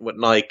deal with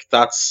Nike,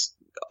 that's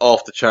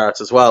off the charts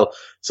as well.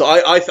 So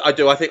I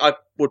think I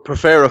would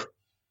prefer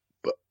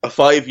a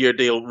 5-year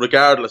deal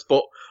regardless,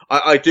 but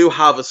I do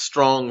have a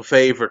strong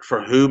favourite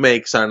for who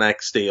makes our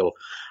next deal,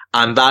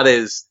 and that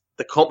is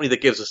the company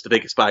that gives us the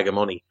biggest bag of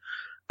money.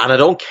 And I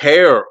don't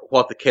care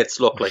what the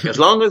kits look like. As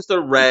long as they're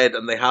red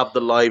and they have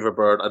the liver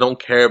bird, I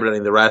don't care about any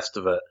of the rest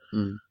of it.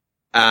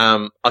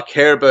 I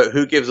care about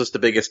who gives us the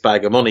biggest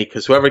bag of money,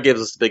 because whoever gives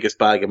us the biggest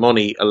bag of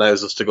money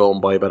allows us to go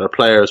and buy better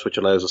players, which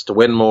allows us to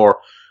win more,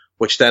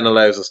 which then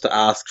allows us to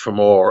ask for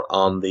more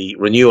on the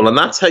renewal. And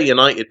that's how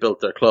United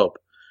built their club.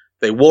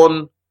 They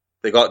won,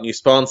 they got new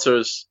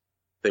sponsors,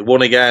 they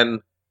won again,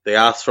 they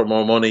asked for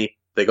more money,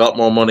 they got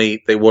more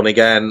money, they won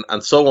again,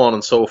 and so on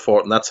and so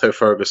forth. And that's how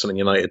Ferguson and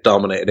United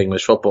dominated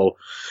English football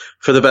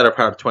for the better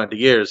part of 20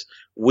 years.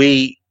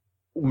 We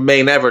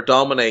may never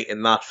dominate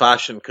in that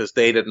fashion because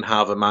they didn't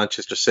have a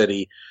Manchester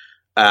City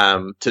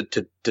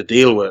to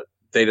deal with.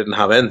 They didn't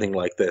have anything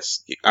like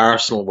this.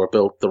 Arsenal were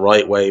built the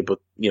right way, but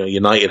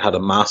United had a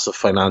massive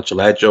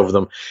financial edge over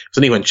them. It was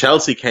only when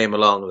Chelsea came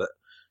along that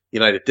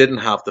United didn't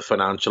have the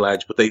financial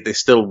edge, but they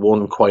still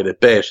won quite a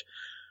bit.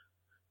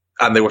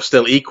 And they were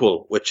still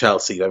equal with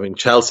Chelsea. I mean,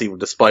 Chelsea,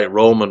 despite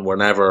Roman, were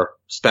never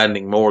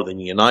spending more than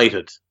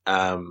United.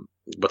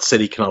 But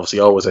City can obviously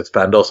always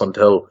outspend us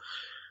until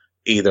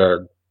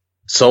either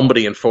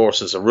somebody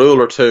enforces a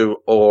rule or two,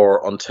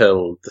 or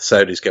until the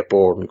Saudis get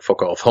bored and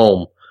fuck off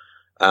home,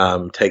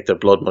 take their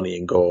blood money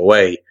and go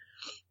away.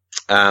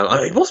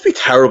 It must be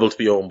terrible to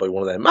be owned by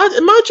one of them.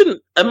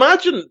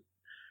 Imagine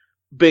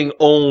being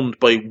owned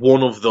by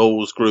one of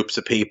those groups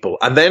of people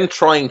and then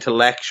trying to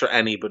lecture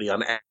anybody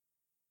on any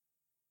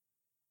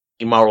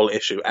moral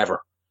issue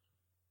ever.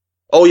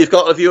 Oh, you've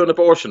got a view on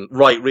abortion,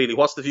 right? Really?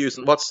 What's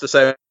the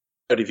Saudi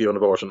view on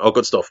abortion? Oh,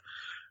 good stuff.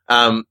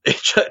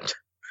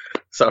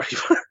 Sorry.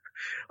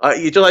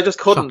 I just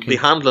couldn't be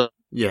handling.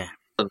 Yeah.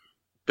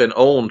 Been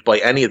owned by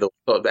any of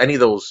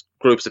those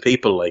groups of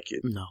people. Like,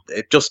 no.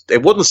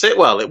 It wouldn't sit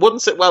well. It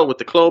wouldn't sit well with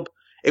the club.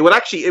 It would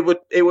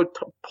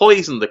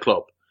poison the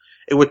club.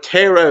 It would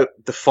tear out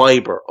the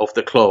fibre of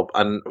the club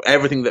and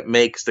everything that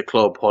makes the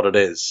club what it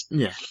is.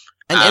 Yeah.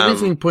 And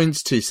everything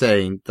points to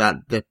saying that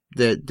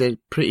they're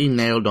pretty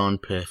nailed on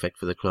perfect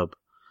for the club.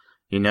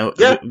 With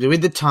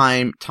the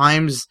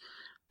times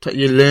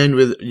you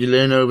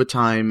learn over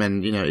time,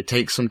 and it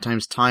takes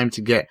sometimes time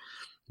to get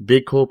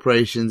big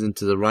corporations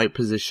into the right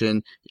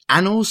position.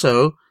 And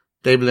also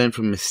they've learned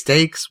from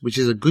mistakes, which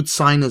is a good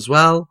sign as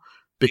well,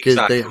 because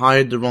they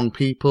hired the wrong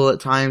people at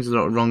times.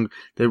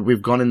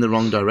 We've gone in the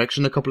wrong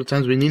direction a couple of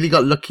times. We nearly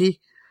got lucky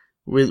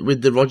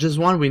with the Rodgers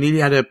one. We nearly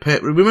had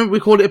remember we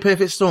called it a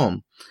perfect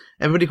storm.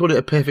 Everybody called it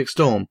a perfect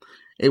storm.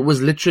 It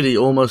was literally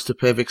almost a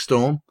perfect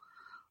storm.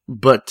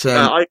 But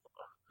I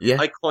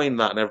coined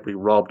that and everybody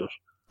robbed it.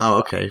 Oh,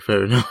 okay,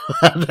 fair enough.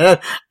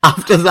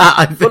 After that,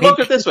 I think. But look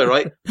at it this way,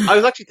 right? I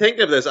was actually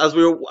thinking of this as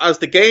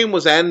the game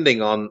was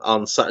ending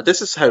on Saturday.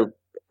 This is how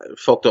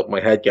fucked up my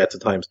head gets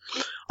at times.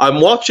 I'm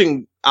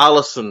watching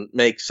Alisson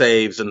make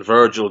saves and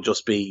Virgil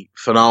just be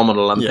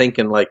phenomenal. I'm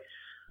thinking, like,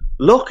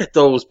 look at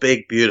those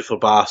big, beautiful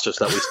bastards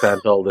that we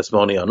spent all this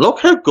money on. Look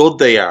how good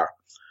they are.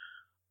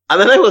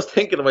 And then I was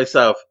thinking to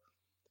myself,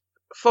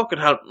 fucking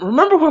hell,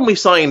 remember when we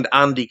signed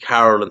Andy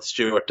Carroll and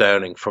Stuart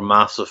Downing for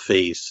massive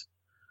fees?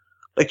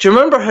 Like, do you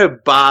remember how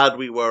bad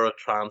we were at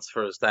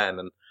transfers then,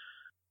 and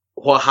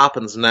what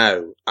happens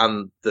now,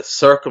 and the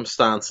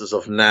circumstances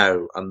of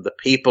now, and the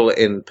people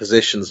in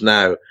positions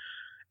now,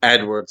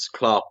 Edwards,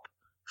 Klopp,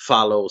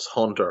 Fallows,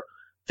 Hunter,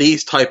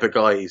 these type of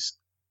guys,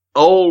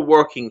 all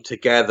working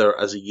together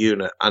as a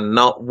unit, and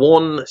not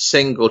one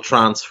single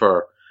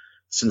transfer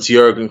since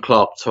Jurgen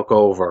Klopp took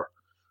over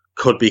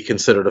could be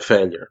considered a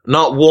failure.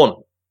 Not one.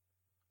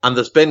 And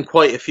there's been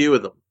quite a few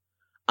of them.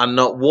 And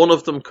not one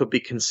of them could be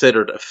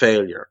considered a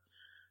failure.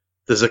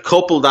 There's a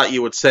couple that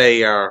you would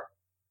say are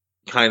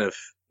kind of,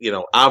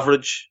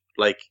 average,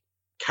 like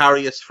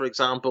Karius, for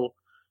example.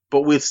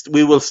 But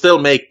we will still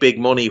make big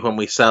money when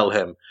we sell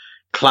him.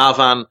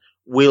 Clavan,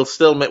 we'll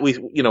still make,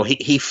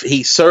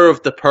 he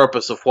served the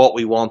purpose of what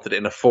we wanted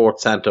in a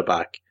fourth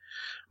centre-back.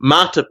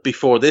 Matip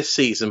before this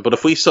season, but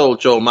if we sold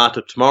Joel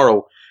Matip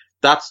tomorrow,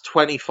 that's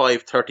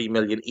 25-30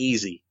 million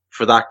easy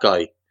for that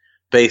guy,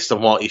 based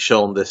on what he's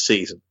shown this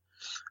season.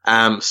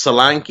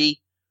 Solanke,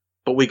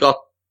 but we got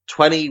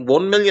 19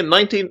 million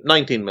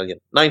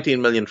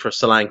for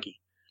Solanke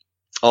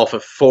off a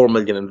 4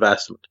 million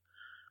investment.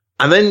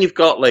 And then you've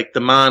got like the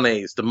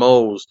Manes, the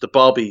Moes, the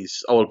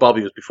Bobbies. Oh, well,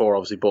 Bobby was before,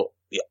 obviously, but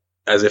yeah,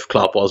 as if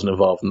Klopp wasn't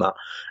involved in that.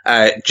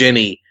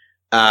 Ginny,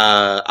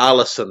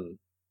 Alisson,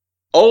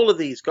 all of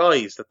these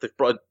guys that they've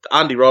brought.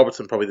 Andy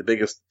Robertson, probably the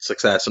biggest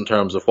success in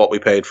terms of what we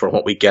paid for and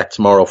what we get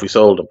tomorrow if we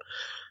sold him.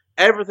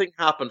 Everything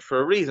happened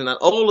for a reason, and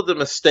all of the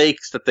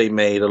mistakes that they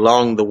made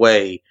along the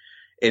way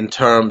in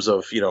terms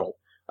of,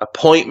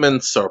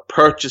 appointments or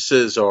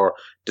purchases or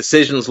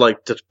decisions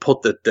like to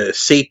put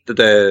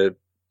the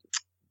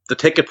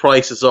ticket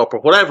prices up or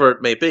whatever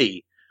it may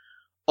be,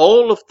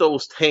 all of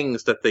those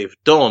things that they've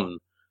done,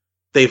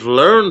 they've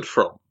learned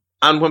from.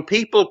 And when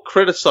people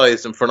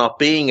criticize them for not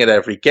being at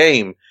every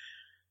game,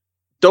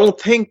 don't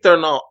think they're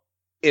not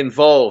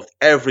involved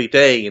every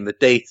day in the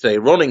day-to-day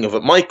running of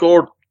it. Mike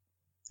Gordon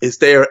is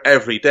there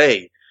every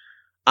day.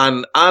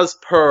 And as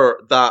per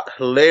that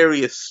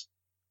hilarious,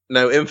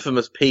 now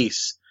infamous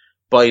piece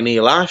by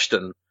Neil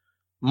Ashton,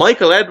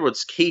 Michael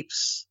Edwards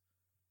keeps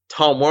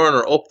Tom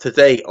Werner up to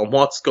date on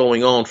what's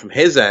going on from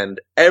his end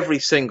every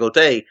single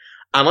day.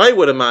 And I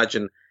would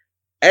imagine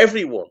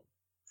everyone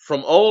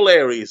from all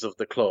areas of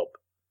the club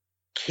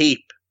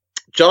keep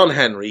John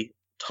Henry,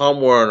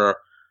 Tom Werner,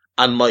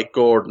 and Mike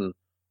Gordon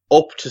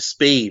up to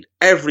speed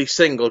every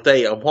single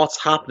day on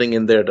what's happening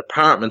in their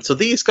department. So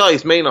these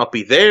guys may not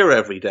be there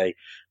every day,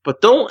 but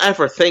don't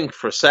ever think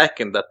for a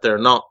second that they're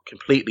not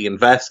completely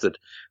invested,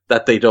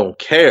 that they don't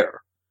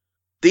care.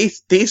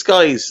 These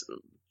guys,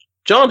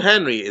 John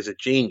Henry is a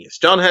genius.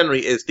 John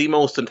Henry is the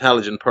most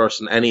intelligent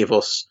person any of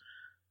us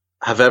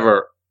have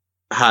ever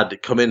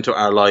had come into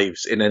our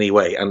lives in any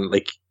way. And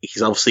like,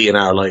 he's obviously in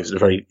our lives in a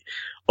very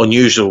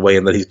unusual way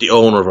in that he's the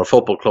owner of a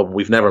football club.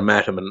 We've never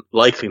met him and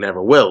likely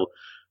never will,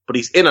 but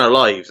he's in our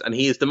lives and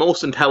he is the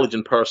most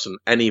intelligent person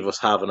any of us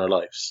have in our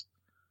lives.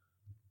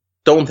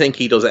 Don't think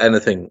he does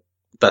anything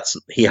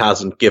he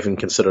hasn't given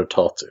considered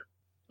thought to.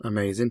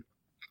 Amazing.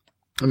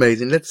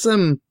 Let's,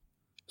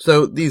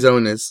 so these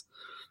owners,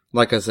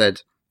 like I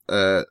said,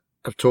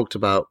 have talked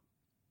about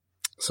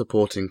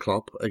supporting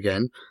Klopp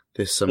again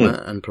this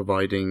summer and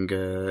providing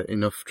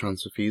enough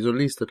transfer fees, or at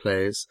least the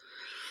players.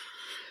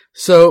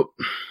 So,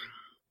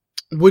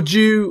 would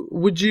you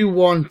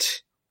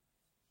want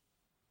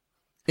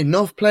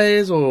enough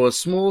players or a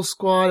small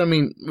squad? I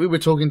mean, I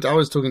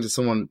was talking to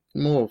someone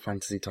more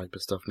fantasy type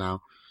of stuff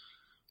now,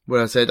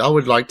 where I said I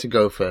would like to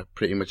go for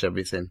pretty much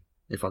everything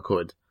if I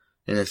could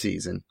in a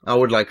season. I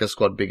would like a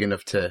squad big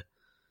enough to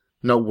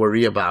not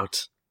worry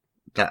about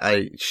that.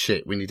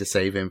 We need to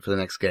save him for the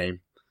next game,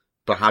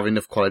 but have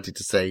enough quality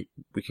to say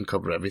we can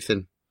cover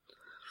everything.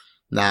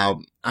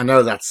 Now, I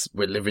know that's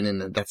living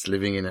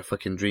in a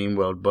fucking dream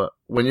world, but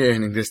when you're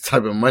earning this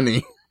type of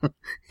money,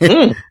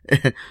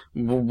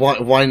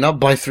 why not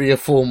buy 3 or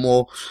 4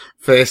 more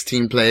first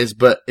team players?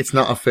 But it's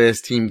not a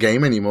first team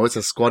game anymore. It's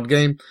a squad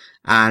game,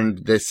 and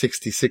there's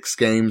 66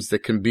 games. There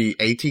can be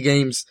 80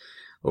 games,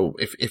 or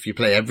if you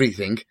play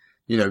everything,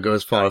 go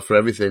as far for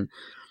everything.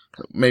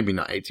 Maybe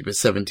not 80, but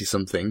 70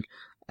 something.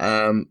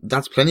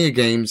 That's plenty of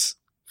games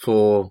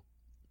for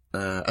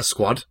a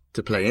squad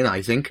to play in,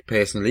 I think,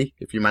 personally,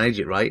 if you manage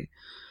it right.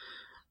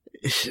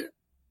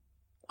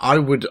 I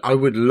would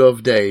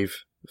love, Dave,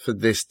 for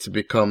this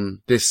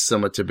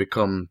summer to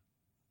become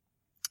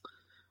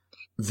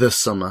the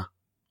summer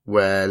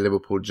where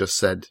Liverpool just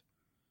said,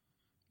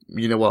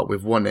 you know what,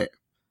 we've won it.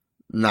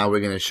 Now we're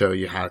going to show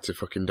you how to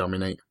fucking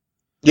dominate.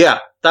 Yeah,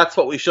 that's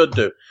what we should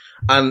do.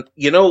 And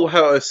you know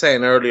how I was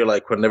saying earlier,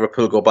 like when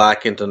Liverpool go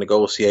back into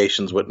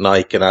negotiations with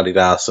Nike and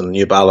Adidas and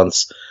New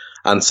Balance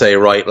and say,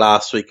 right,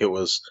 last week it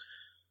was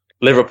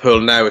Liverpool,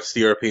 now it's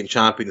the European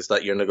champions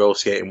that you're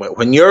negotiating with.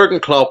 When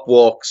Jurgen Klopp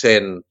walks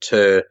in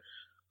to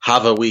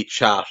have a wee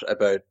chat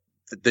about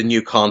the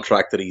new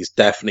contract that he's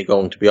definitely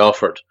going to be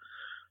offered.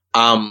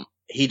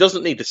 He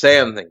doesn't need to say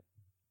anything.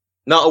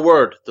 Not a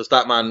word does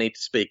that man need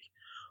to speak.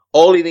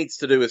 All he needs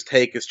to do is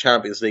take his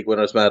Champions League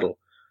winners' medal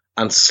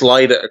and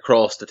slide it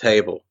across the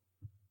table.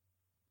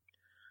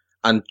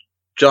 And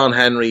John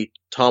Henry,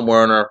 Tom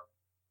Werner,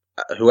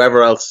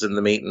 whoever else is in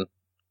the meeting,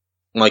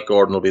 Mike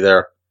Gordon will be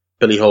there,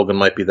 Billy Hogan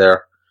might be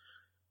there.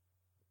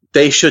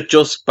 They should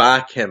just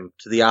back him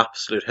to the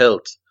absolute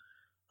hilt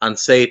and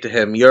say to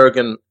him,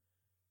 Jurgen,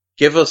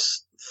 give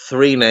us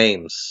 3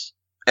 names.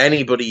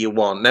 Anybody you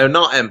want. Now,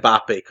 not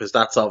Mbappe, because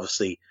that's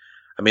obviously,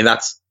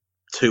 that's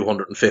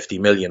 250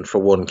 million for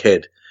one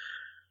kid.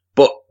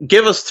 But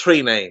give us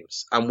 3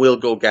 names and we'll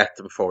go get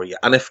them for you.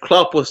 And if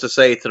Klopp was to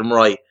say to them,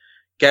 right,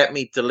 get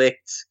me De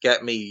Ligt,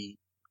 get me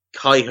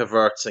Kai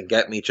Havertz and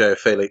get me Joe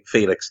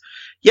Felix.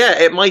 Yeah,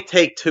 it might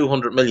take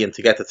 200 million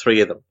to get the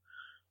 3 of them.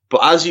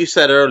 But as you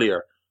said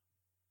earlier,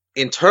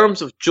 in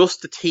terms of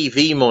just the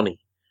TV money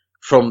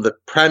from the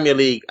Premier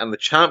League and the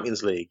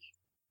Champions League,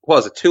 what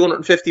was it,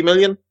 250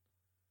 million?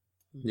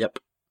 Yep.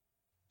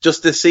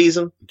 Just this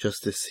season?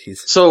 Just this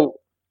season. So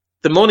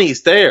the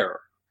money's there.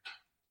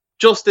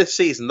 Just this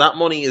season, that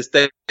money is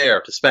there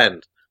to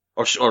spend.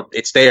 Or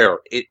it's there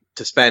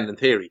to spend in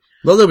theory.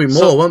 Well, there'll be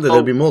more, won't there?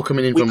 There'll be more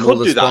coming in from all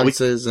the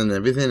sponsors and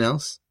everything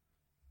else.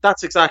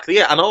 That's exactly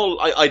it. And all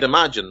I'd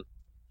imagine,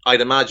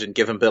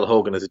 given Bill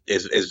Hogan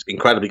is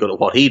incredibly good at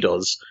what he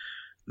does,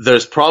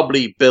 there's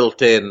probably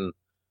built-in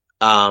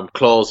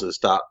clauses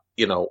that,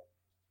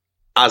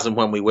 as and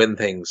when we win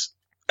things,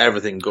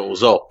 everything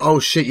goes up. Oh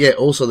shit! Yeah.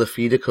 Also, the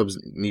feeder clubs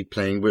need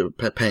paying.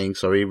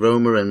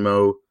 Roma and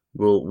Mo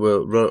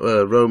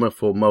Roma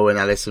for Mo and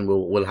Alisson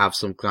will have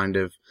some kind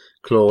of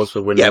clause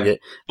for winning it.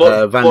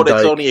 But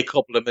it's only a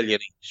couple of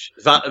million each.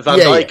 Van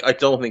Dijk, I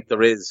don't think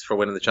there is for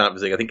winning the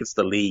Champions League. I think it's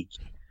the league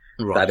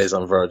that is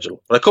on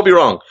Virgil. But I could be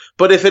wrong.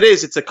 But if it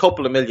is, it's a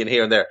couple of million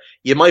here and there.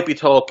 You might be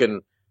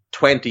talking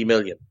 20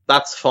 million.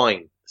 That's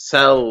fine.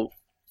 Sell.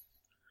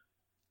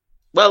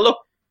 Well, look.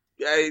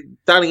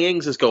 Danny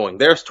Ings is going.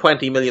 There's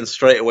 20 million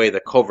straight away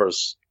that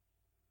covers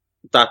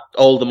that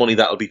all the money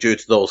that will be due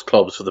to those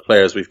clubs for the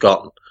players we've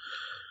gotten.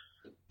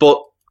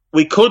 But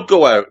we could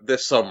go out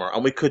this summer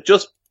and we could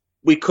just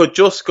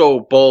go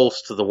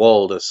balls to the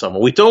wall this summer.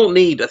 We don't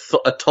need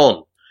a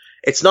ton.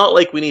 It's not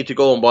like we need to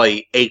go and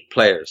buy 8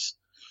 players.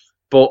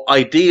 But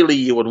ideally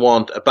you would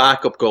want a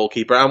backup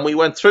goalkeeper. And we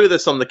went through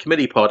this on the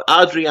committee pod.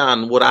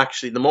 Adrian would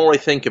actually, the more I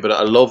think about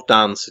it, I love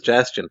Dan's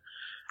suggestion.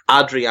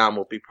 Adrian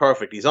would be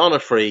perfect. He's on a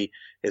free.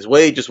 His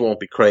wages won't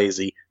be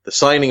crazy. The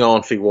signing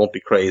on fee won't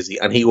be crazy.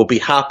 And he will be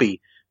happy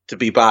to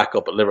be back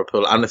up at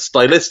Liverpool. And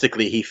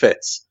stylistically, he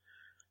fits.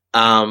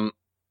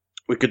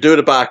 We could do it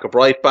a backup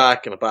right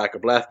back and a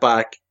backup left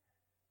back.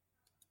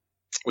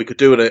 We could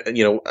do it,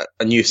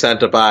 a new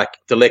centre back.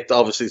 De Ligt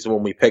obviously is the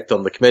one we picked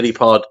on the committee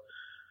pod.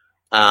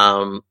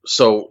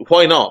 So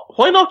why not?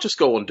 Why not just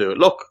go and do it?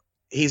 Look,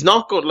 he's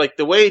not good. Like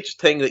the wage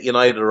thing that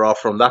United are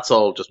offering, that's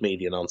all just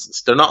media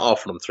nonsense. They're not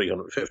offering him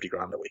 350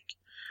 grand a week.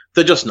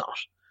 They're just not.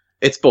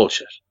 It's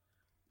bullshit.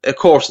 Of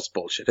course it's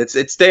bullshit.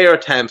 It's their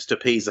attempts to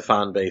appease the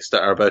fan base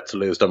that are about to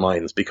lose their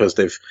minds because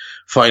they've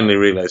finally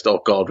realised,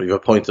 oh God, we've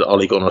appointed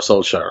Ole Gunnar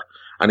Solskjaer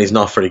and he's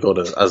not very good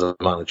as a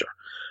manager.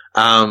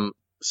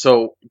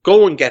 So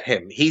go and get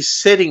him. He's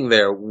sitting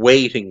there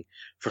waiting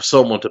for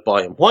someone to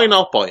buy him. Why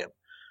not buy him?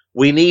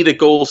 We need a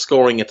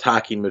goal-scoring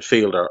attacking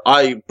midfielder.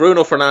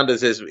 Bruno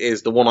Fernandes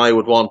is the one I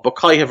would want, but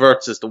Kai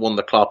Havertz is the one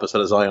that Klopp has had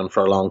his eye on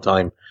for a long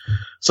time.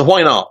 So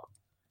why not?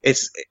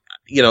 It's,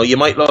 you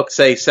might look,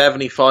 say,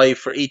 75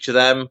 for each of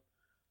them,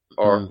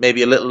 or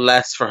maybe a little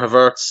less for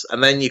Havertz,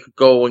 and then you could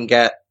go and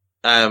get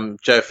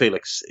Joe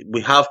Felix.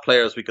 We have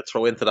players we could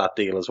throw into that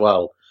deal as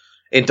well,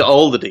 into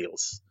all the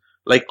deals.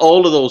 Like,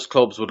 all of those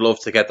clubs would love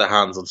to get their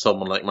hands on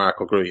someone like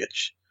Marco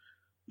Grujic.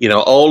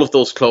 All of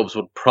those clubs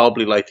would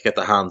probably like to get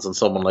their hands on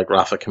someone like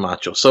Rafa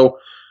Camacho. So,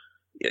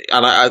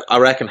 and I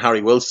reckon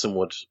Harry Wilson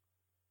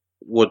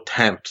would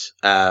tempt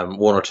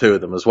one or two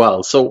of them as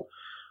well. So,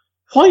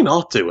 why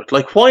not do it?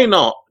 Like, why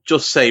not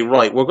just say,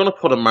 right, we're going to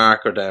put a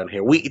marker down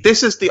here.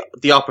 This is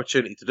the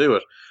opportunity to do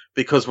it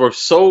because we're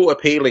so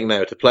appealing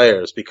now to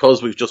players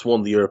because we've just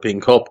won the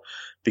European Cup,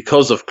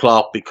 because of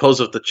Klopp, because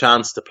of the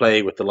chance to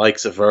play with the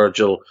likes of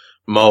Virgil,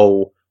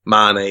 Mo,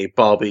 Mane,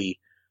 Bobby,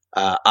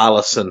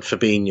 Alisson,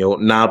 Fabinho,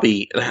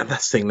 Naby.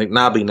 That's the thing, like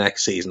Naby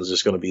next season is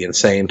just going to be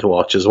insane to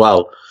watch as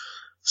well.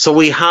 So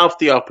we have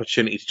the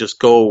opportunity to just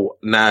go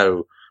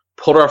now,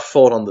 put our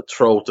foot on the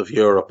throat of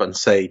Europe and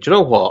say, do you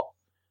know what?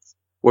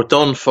 We're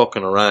done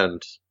fucking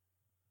around.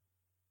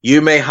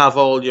 You may have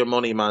all your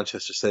money,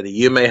 Manchester City.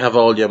 You may have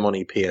all your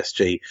money,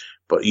 PSG,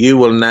 but you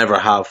will never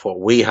have what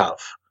we have.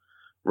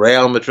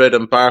 Real Madrid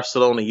and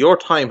Barcelona, your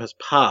time has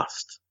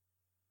passed.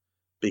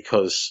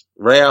 Because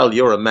Real,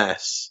 you're a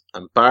mess.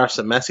 And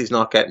Barca, Messi's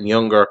not getting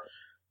younger.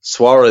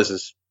 Suarez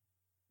is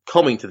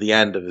coming to the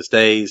end of his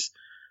days.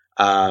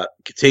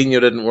 Coutinho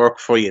didn't work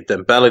for you.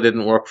 Dembele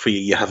didn't work for you.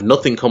 You have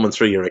nothing coming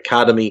through your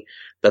academy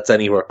that's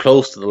anywhere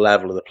close to the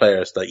level of the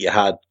players that you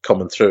had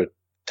coming through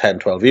 10,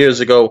 12 years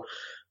ago.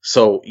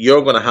 So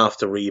you're going to have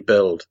to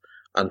rebuild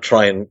and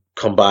try and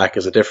come back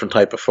as a different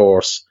type of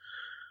force.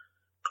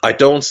 I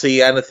don't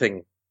see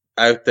anything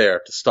out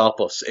there to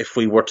stop us. If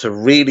we were to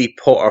really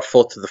put our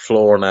foot to the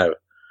floor now,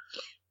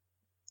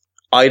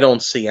 I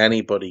don't see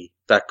anybody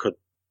that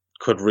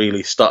could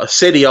really stop.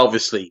 City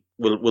obviously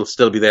will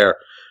still be there,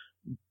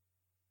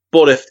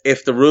 but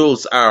if the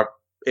rules are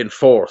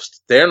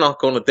enforced, they're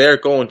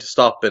going to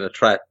stop being a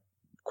threat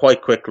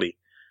quite quickly.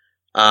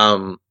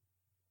 And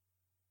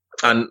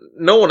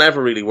no one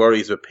ever really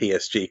worries with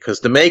PSG because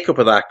the makeup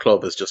of that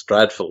club is just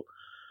dreadful.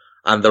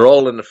 And they're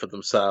all in it for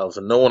themselves,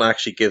 and no one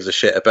actually gives a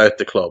shit about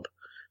the club.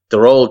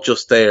 They're all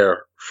just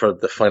there for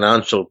the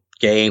financial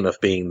gain of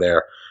being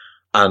there.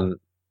 And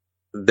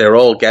they're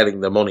all getting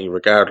the money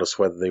regardless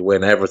whether they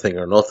win everything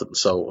or nothing.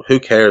 So who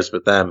cares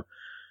with them?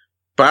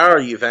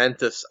 Bar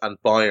Juventus and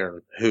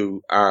Bayern,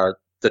 who are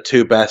the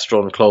two best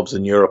run clubs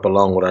in Europe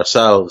along with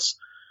ourselves,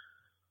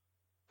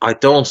 I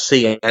don't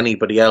see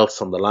anybody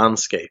else on the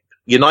landscape.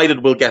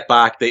 United will get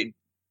back. It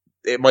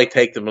might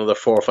take them another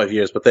 4 or 5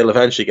 years, but they'll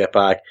eventually get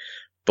back.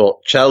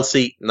 But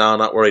Chelsea, no,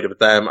 not worried about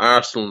them.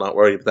 Arsenal, not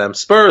worried about them.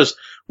 Spurs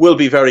will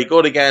be very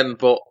good again,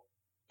 but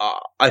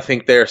I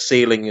think their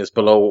ceiling is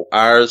below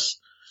ours.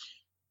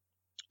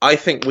 I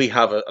think we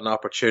have an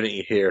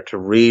opportunity here to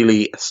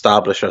really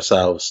establish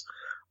ourselves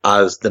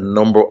as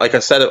like I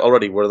said it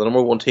already, we're the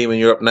number one team in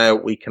Europe now.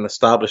 We can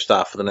establish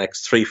that for the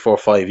next 3, 4,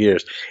 5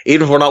 years.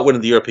 Even if we're not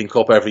winning the European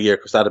Cup every year,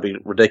 because that'd be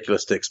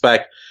ridiculous to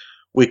expect,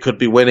 we could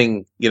be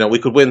winning, we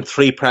could win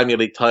 3 Premier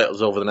League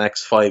titles over the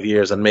next 5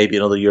 years and maybe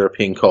another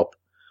European Cup.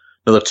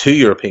 Another 2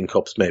 European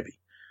Cups maybe.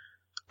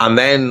 And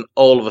then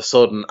all of a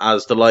sudden,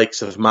 as the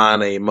likes of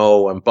Mane,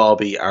 Mo and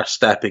Bobby are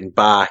stepping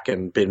back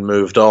and being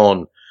moved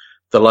on,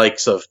 the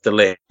likes of De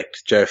Ligt,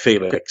 Joe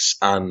Felix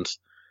and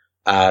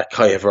Kai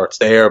Havertz,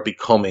 they are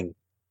becoming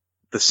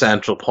the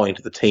central point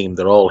of the team.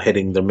 They're all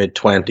hitting their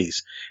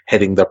mid-20s,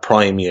 hitting their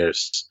prime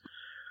years.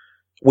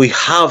 We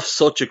have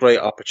such a great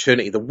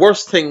opportunity. The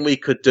worst thing we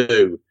could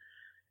do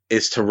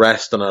is to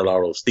rest on our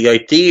laurels. The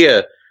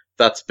idea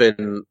that's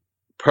been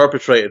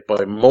perpetrated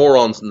by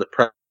morons in the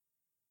press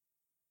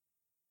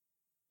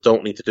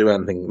don't need to do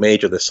anything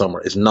major this summer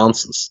is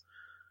nonsense.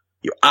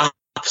 You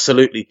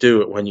absolutely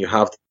do it when you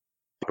have the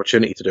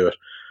opportunity to do it,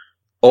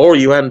 or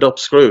you end up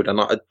screwed.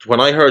 And when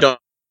I heard John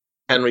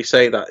Henry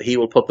say that he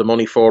will put the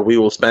money forward, we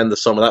will spend the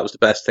summer, that was the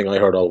best thing I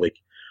heard all week,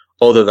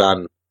 other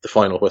than the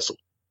final whistle.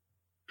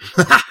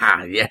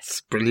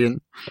 Yes,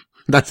 brilliant.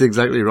 That's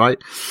exactly right.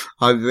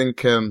 I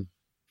think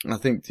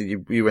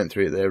you went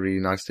through it there really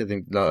nicely. I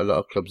think a lot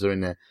of clubs are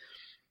in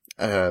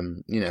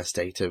a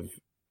state of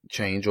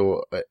change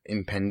or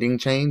impending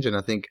change, and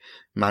I think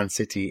Man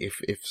City,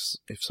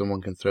 if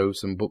someone can throw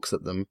some books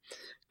at them,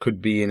 could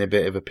be in a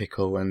bit of a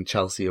pickle, and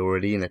Chelsea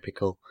already in a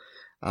pickle,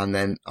 and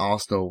then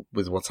Arsenal,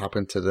 with what's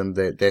happened to them,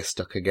 they're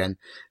stuck again.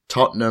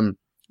 Tottenham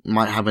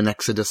might have an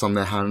exodus on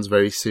their hands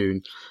very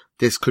soon.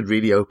 This could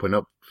really open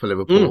up for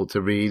Liverpool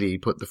to really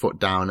put the foot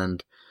down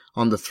and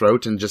on the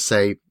throat and just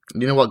say,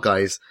 you know what,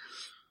 guys,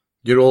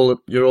 you're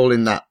all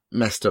in that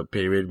messed up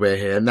period. We're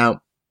here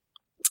now.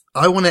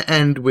 I want to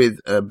end with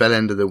a bell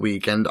end of the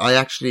week, and I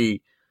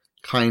actually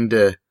kind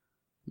of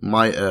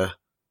might have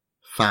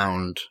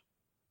found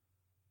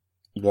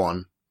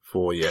one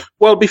for you.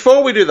 Well,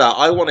 before we do that,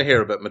 I want to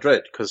hear about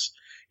Madrid, because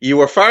you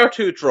were far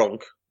too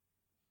drunk.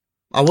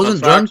 I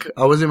wasn't drunk.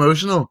 I was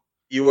emotional.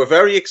 You were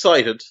very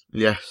excited.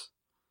 Yes.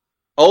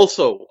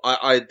 Also,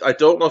 I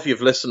don't know if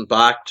you've listened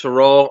back to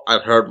Raw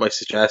and heard my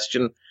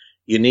suggestion.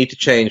 You need to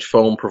change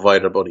phone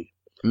provider, buddy.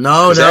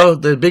 No,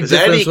 the big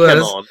difference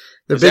was...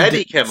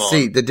 Eddie came on.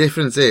 See, the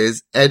difference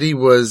is Eddie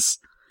was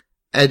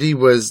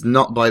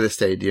not by the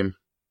stadium.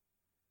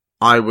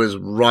 I was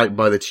right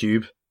by the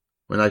tube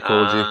when I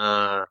called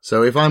you.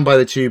 So if I'm by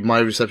the tube, my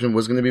reception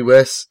was going to be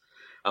worse.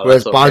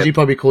 Whereas Baji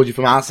probably called you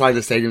from outside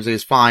the stadium, so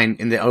it's fine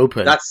in the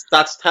open.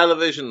 That's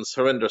television's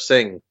Harinder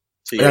Singh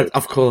to you.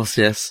 Of course,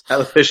 yes.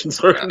 Television's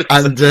Harinder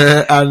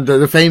Singh. And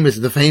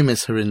the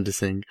famous Harinder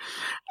Singh.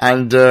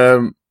 And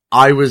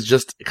I was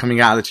just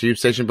coming out of the tube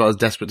station, but I was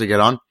desperate to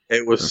get on.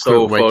 It was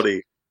so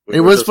funny.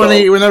 It was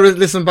funny. When I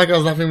listened back, I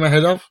was laughing my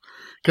head off.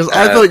 Because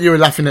I thought you were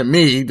laughing at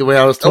me, the way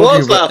I was talking. I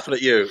was laughing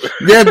at you.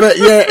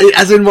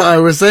 As in what I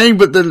was saying,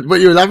 but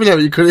what you were laughing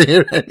at, you couldn't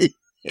hear any.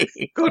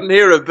 Couldn't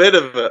hear a bit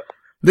of it.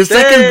 The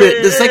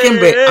second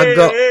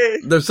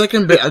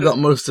bit, I got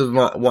most of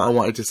what I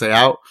wanted to say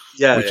out,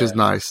 which was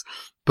nice.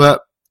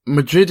 But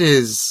Madrid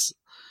was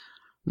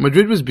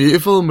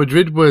beautiful.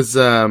 Madrid was,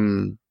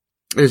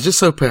 it was just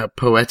so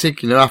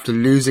poetic, after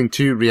losing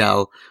to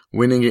Real,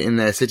 winning it in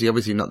their city,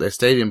 obviously not their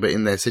stadium, but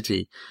in their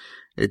city.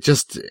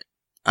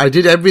 I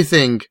did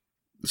everything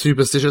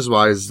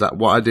superstitious-wise that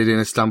what I did in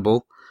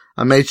Istanbul.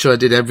 I made sure I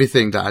did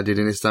everything that I did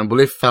in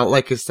Istanbul. It felt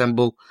like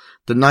Istanbul.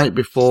 The night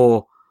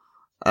before,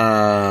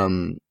 felt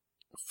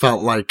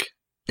like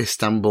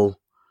Istanbul.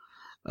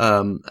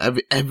 And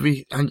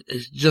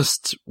it's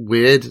just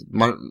weird.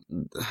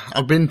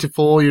 I've been to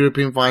 4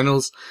 European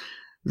finals.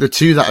 The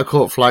 2 that I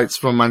caught flights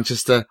from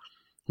Manchester,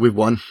 we've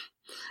won.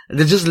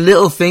 There's just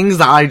little things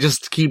that I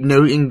just keep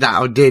noting that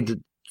I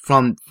did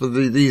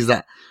these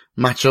that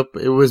match up.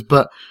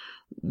 But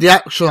the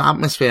actual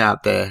atmosphere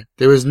out there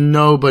was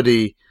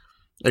nobody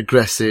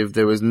aggressive.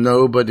 There was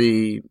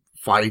nobody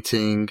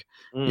fighting.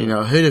 You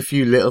know, I heard a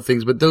few little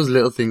things, but those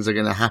little things are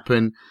going to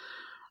happen.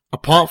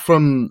 Apart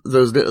from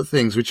those little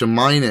things, which are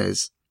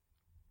minors,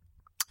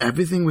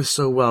 everything was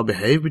so well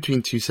behaved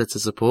between two sets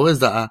of supporters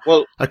that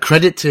a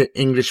credit to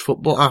English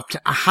football.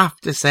 I have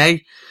to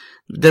say,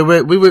 they were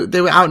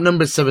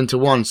outnumbered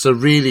 7-1. So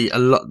really,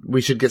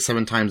 we should get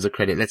 7 times the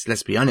credit.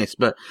 Let's be honest.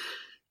 But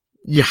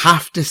you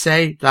have to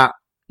say that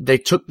they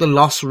took the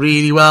loss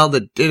really well.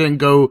 They didn't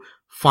go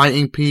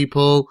fighting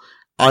people.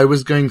 I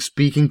was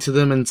speaking to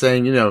them and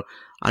saying, you know,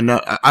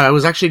 I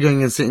was actually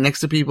going and sitting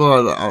next to people,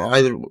 or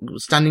either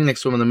standing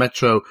next to them on the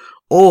metro,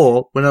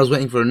 or when I was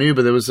waiting for an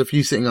Uber, there was a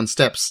few sitting on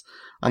steps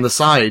on the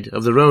side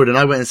of the road, and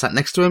I went and sat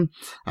next to him.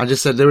 I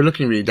just said, they were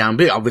looking really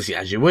downbeat, obviously,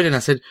 as you would, and I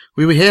said,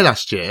 we were here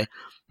last year.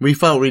 We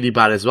felt really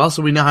bad as well,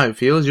 so we know how it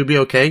feels. You'll be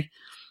okay.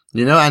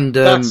 You know, and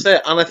that's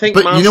it. And I think,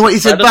 but you know what he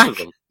said back,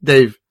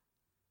 Dave?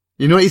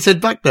 You know what he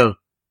said back, though?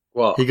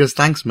 What? He goes,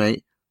 thanks,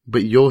 mate,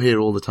 but you're here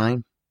all the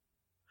time.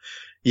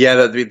 Yeah,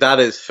 that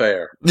is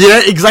fair.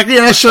 Yeah, exactly.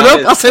 And I shut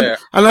up.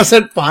 I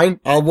said,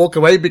 fine, I'll walk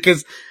away,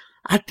 because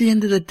at the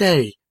end of the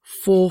day,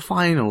 4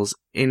 finals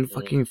in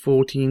fucking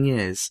 14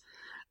 years,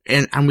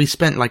 and we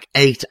spent like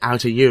 8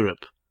 out of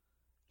Europe.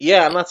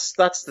 Yeah, and that's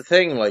the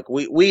thing. Like,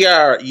 we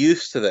are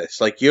used to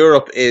this. Like,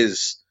 Europe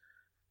is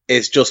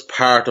just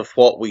part of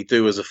what we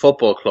do as a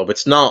football club.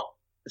 It's not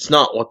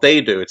what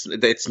they do.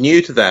 It's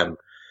new to them.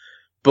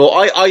 But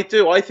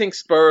I think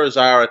Spurs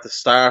are at the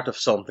start of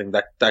something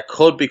that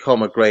could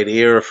become a great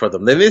era for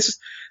them. This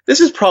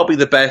is probably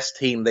the best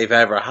team they've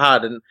ever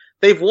had, and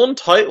they've won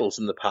titles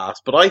in the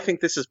past, but I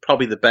think this is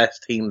probably the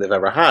best team they've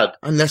ever had.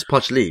 Unless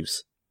Poch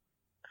leaves.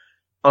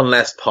 And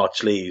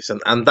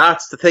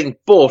that's the thing.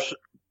 But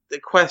the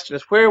question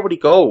is, where would he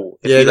go?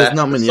 Yeah, there's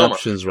not many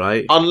options,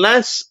 right?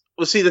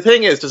 The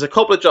thing is, there's a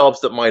couple of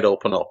jobs that might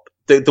open up.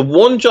 The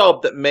one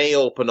job that may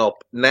open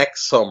up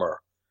next summer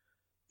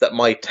that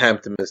might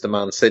tempt him is the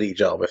Man City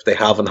job, if they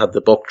haven't had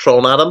the book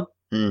thrown at them.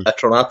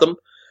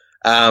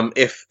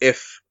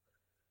 If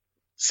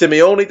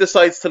Simeone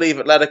decides to leave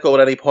Atletico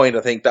at any point, I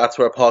think that's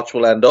where Poch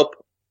will end up.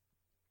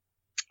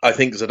 I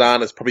think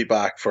Zidane is probably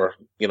back for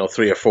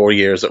 3 or 4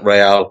 years at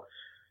Real.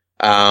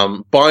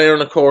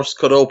 Bayern, of course,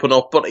 could open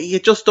up, but you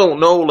just don't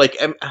know. Like,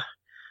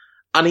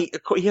 and he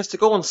has to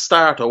go and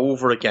start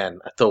over again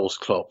at those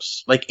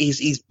clubs. Like,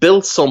 he's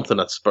built something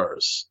at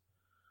Spurs,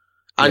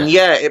 and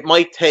it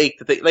might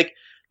take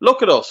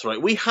look at us,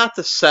 right? We had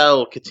to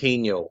sell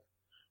Coutinho,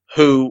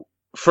 who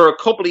for a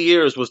couple of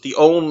years was the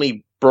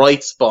only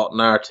bright spot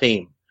in our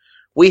team.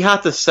 We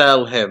had to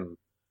sell him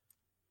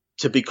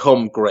to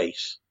become great.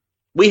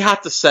 We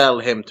had to sell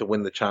him to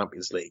win the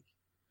Champions League.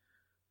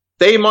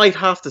 They might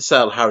have to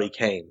sell Harry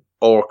Kane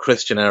or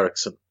Christian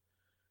Eriksen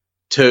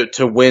to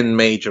win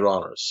major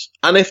honours.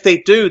 And if they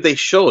do, they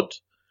should.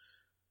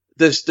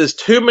 There's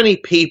too many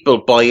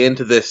people buy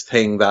into this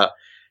thing that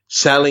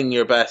selling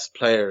your best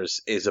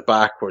players is a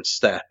backward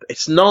step.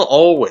 It's not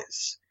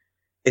always.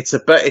 It's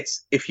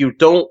if you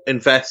don't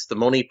invest the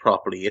money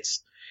properly.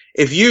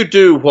 If you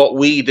do what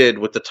we did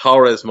with the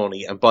Torres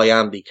money and buy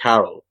Andy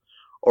Carroll,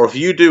 or if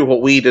you do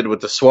what we did with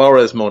the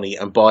Suarez money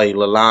and buy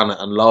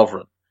Lallana and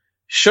Lovren,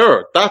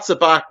 sure, that's a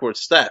backward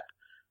step.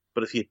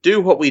 But if you do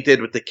what we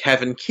did with the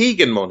Kevin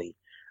Keegan money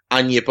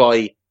and you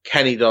buy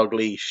Kenny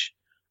Dalglish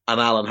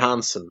and Alan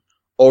Hansen,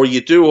 or you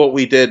do what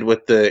we did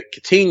with the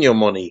Coutinho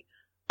money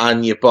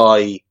and you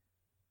buy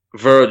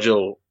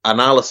Virgil and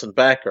Alisson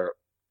Becker,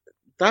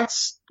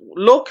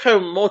 look how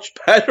much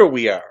better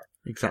we are.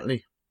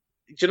 Exactly.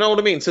 Do you know what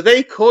I mean? So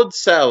they could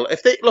sell,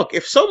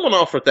 if someone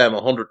offered them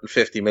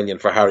 150 million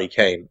for Harry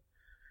Kane,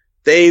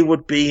 they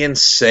would be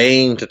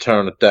insane to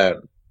turn it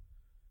down.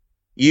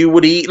 They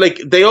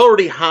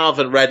already have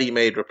a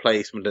ready-made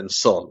replacement in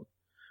Son.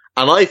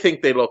 And I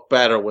think they look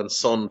better when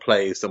Son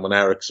plays than when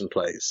Eriksen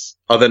plays,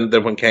 or than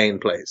when Kane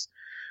plays.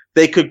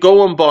 They could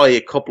go and buy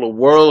a couple of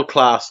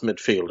world-class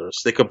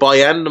midfielders. They could buy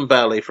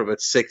Ndombele for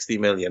about 60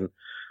 million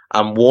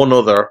and one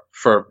other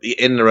for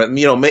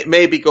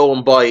maybe go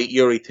and buy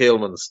Yuri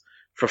Tillmans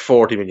for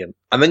 40 million.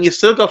 And then you've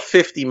still got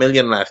 50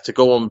 million left to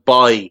go and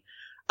buy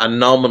a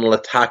nominal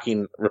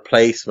attacking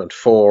replacement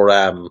for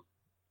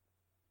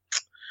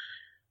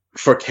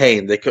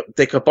Kane. They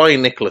could buy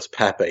Nicolas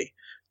Pepe.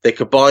 They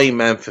could buy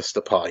Memphis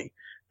Depay.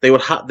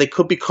 They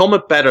could become a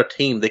better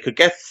team. They could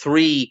get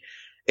 3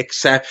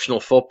 exceptional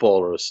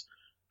footballers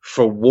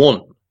for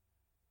 1.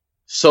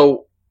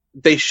 So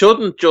they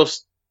shouldn't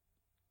just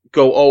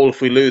go,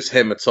 if we lose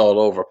him, it's all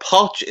over.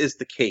 Poch is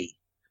the key.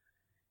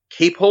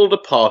 Keep hold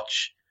of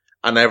Poch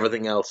and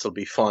everything else will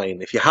be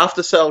fine. If you have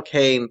to sell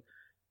Kane,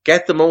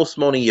 get the most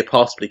money you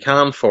possibly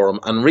can for him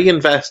and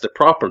reinvest it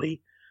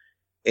properly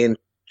in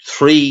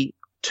 2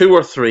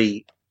 or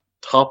 3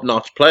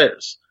 top-notch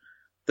players.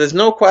 There's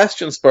no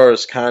question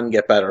Spurs can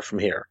get better from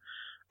here.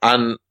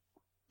 And,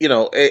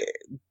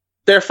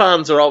 their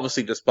fans are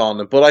obviously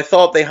despondent, but I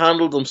thought they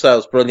handled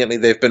themselves brilliantly.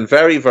 They've been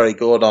very, very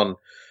good on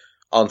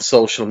on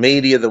social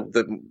media.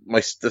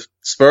 The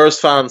Spurs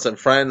fans and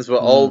friends,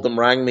 all of them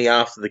rang me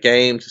after the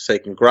game to say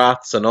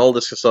congrats and all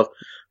this stuff.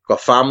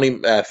 Got family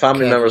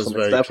members. Was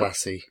very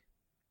classy.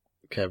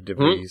 Kev De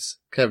Vries.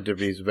 Kev De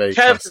Vries, very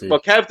classy. Well,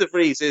 Kev De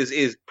Vries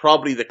is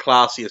probably the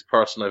classiest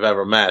person I've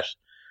ever met.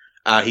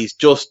 He's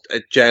just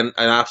an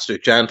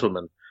absolute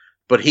gentleman.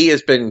 But he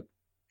has been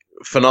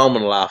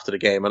phenomenal after the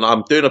game. And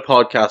I'm doing a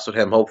podcast with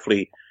him,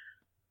 hopefully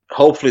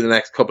the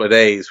next couple of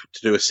days,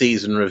 to do a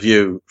season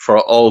review for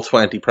all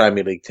 20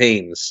 Premier League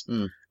teams.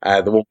 The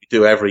one we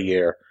do every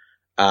year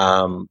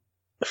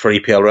for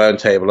EPL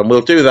Roundtable. And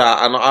we'll do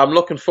that. And I'm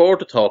looking forward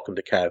to talking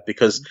to Kev,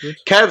 because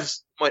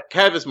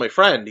Kev is my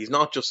friend. He's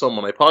not just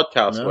someone I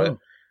podcast with.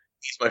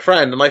 He's my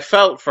friend, and I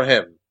felt for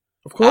him.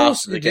 Of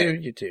course, you do.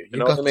 You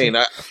know what I mean?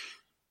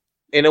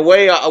 In a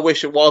way, I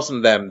wish it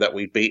wasn't them that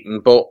we'd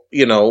beaten, but,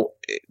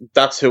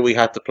 that's who we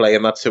had to play,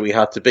 and that's who we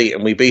had to beat,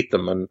 and we beat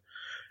them. And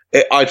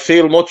I'd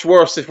feel much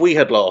worse if we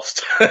had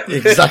lost.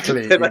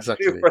 Exactly. than I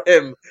feel for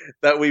him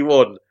that we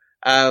won.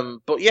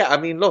 But yeah, I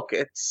mean, look,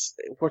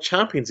 we're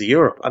champions of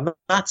Europe, and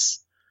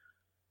that's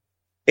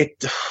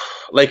it.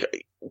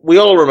 Like, we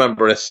all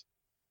remember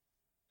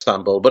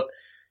Istanbul, but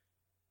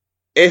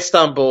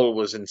Istanbul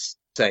was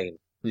insane.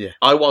 Yeah.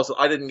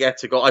 I didn't get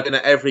to go. I've been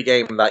at every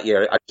game that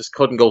year. I just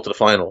couldn't go to the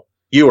final.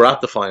 You were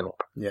at the final.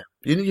 Yeah.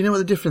 You know what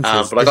the difference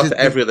is? But I got to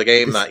every other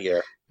game that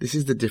year. This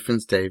is the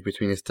difference, Dave,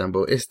 between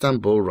Istanbul.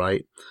 Istanbul,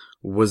 right,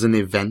 was an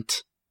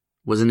event.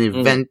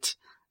 And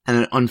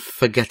an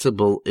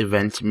unforgettable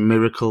event,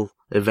 miracle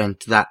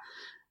event that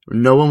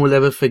no one will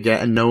ever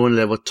forget and no one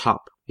will ever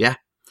top. Yeah.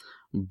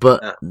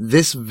 But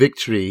this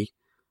victory,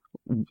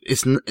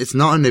 it's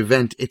not an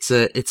event.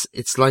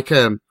 It's like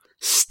a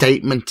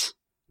statement.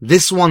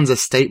 This one's a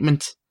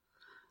statement.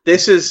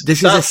 This is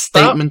a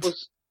statement.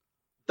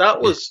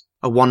 That was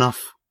a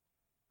one-off.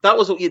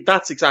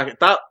 That's exactly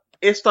that.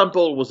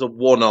 Istanbul was a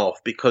one-off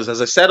because, as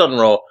I said on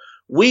Raw,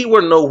 we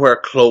were nowhere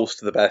close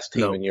to the best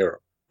team in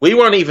Europe. We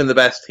weren't even the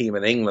best team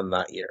in England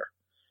that year.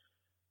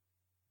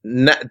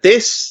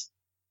 This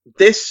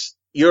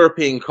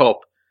European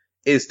Cup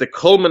is the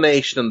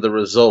culmination and the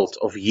result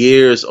of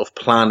years of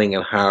planning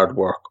and hard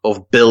work,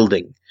 of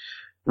building.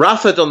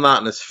 Rafa done that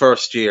in his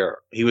first year.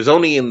 He was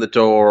only in the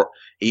door.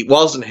 He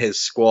wasn't his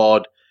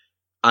squad.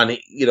 And,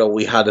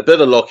 we had a bit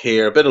of luck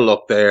here, a bit of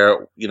luck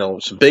there,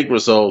 some big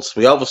results.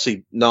 We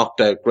obviously knocked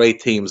out great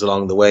teams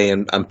along the way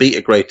and beat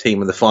a great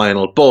team in the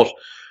final. But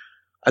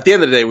at the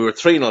end of the day, we were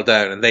 3-0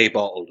 down and they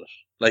bottled it.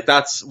 Like,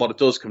 that's what it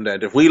does come down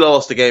to. If we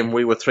lost the game and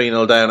we were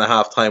 3-0 down at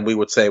half time, we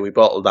would say we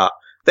bottled that.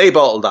 They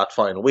bottled that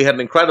final. We had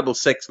an incredible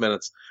 6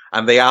 minutes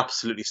and they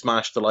absolutely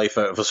smashed the life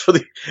out of us for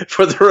the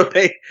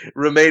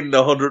remaining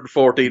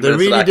 114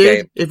 minutes of that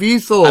game. If you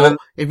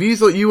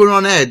thought you were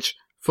on edge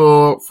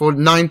for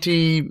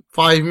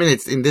 95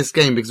 minutes in this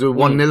game because we were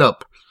 1-0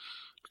 up,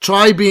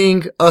 try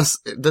being us.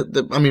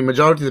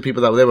 Majority of the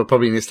people that were there were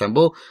probably in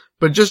Istanbul,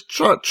 but just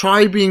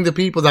try being the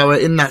people that were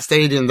in that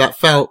stadium that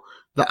felt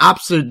the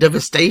absolute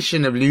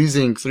devastation of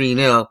losing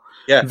 3-0.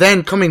 Yeah.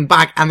 Then coming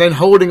back and then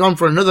holding on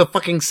for another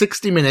fucking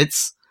 60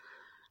 minutes.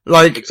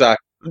 Like,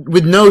 exactly.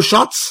 With no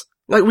shots.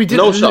 Like, we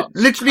didn't,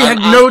 literally had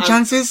no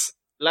chances.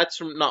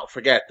 Let's not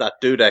forget that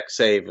Dudek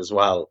save as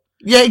well.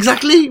 Yeah,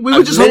 exactly. We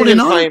were just holding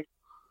on.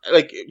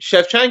 Like,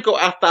 Shevchenko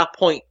at that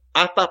point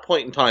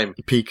in time,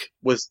 peak,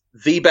 was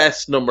the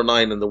best number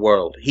 9 in the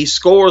world. He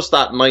scores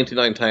that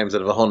 99 times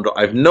out of 100.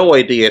 I have no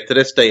idea to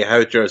this day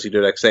how Jerzy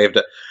Dudek saved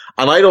it.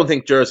 And I don't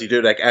think Jerzy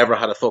Dudek ever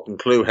had a fucking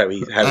clue how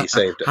he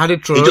saved it. How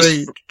did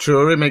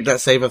Traore make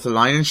that save off the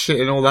line and shit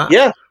and all that?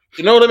 Yeah,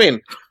 you know what I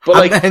mean?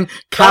 But and then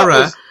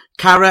Cara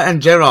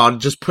and Gerrard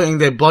just putting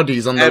their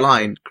bodies on the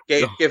line.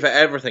 Give it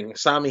everything.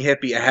 Sammy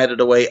Hippie headed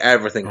away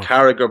everything.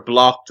 Carragher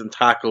blocked and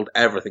tackled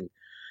everything.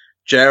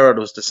 Gerrard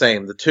was the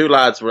same. The two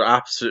lads were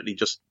absolutely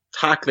just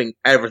tackling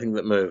everything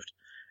that moved.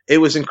 It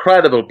was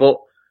incredible, but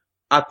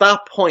at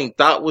that point,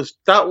 that was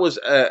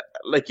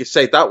like you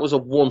say, that was a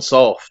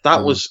once-off.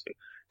 That was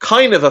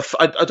kind of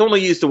I don't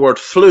want to use the word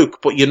fluke,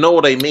 but you know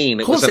what I mean.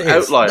 It was an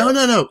outlier.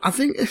 No. I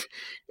think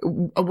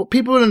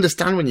people will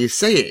understand when you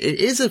say it. It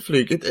is a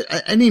fluke.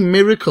 Any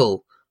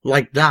miracle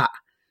like that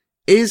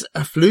is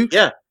a fluke.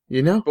 Yeah.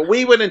 But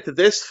we went into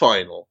this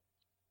final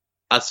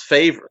as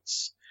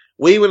favourites.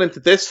 We went into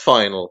this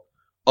final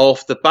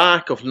off the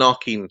back of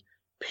knocking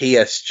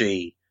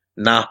PSG,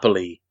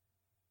 Napoli,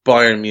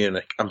 Bayern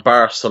Munich and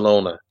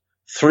Barcelona.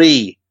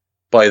 3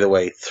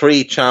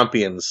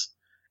 champions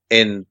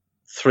in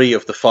 3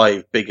 of the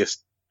 5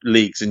 biggest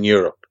leagues in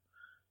Europe.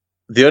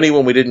 The only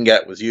one we didn't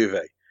get was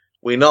Juve.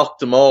 We knocked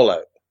them all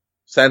out,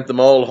 sent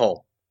them all home.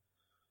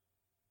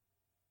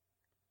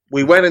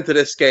 We went into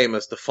this game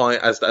as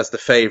the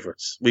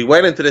favourites. We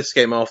went into this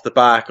game off the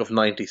back of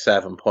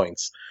 97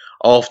 points,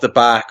 off the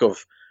back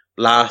of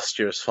last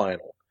year's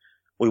final.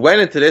 We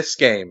went into this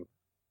game,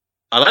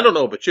 and I don't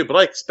know about you, but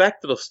I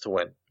expected us to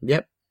win.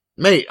 Yep.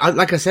 Mate,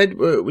 like I said,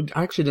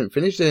 I actually didn't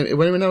finish.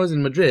 When I was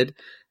in Madrid,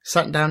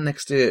 sat down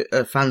next to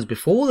fans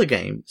before the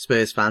game,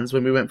 Spurs fans,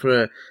 when we went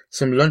for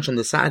some lunch on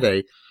the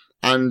Saturday.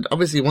 And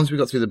obviously, once we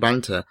got through the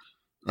banter,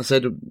 I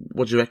said,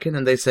 what do you reckon?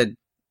 And they said,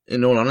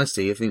 in all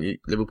honesty, I think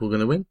Liverpool are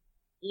going to win.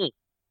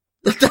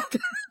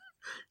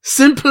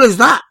 Simple as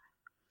that.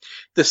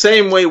 The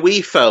same way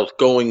we felt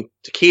going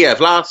to Kiev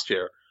last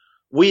year.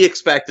 We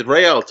expected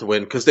Real to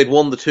win because they'd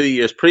won the 2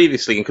 years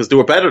previously and because they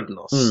were better than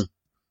us.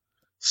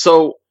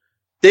 So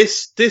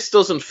this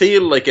doesn't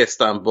feel like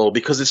Istanbul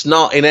because it's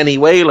not in any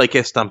way like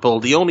Istanbul.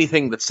 The only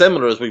thing that's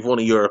similar is we've won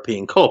a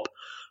European Cup.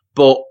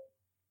 But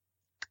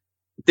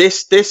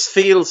this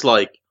feels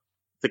like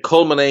the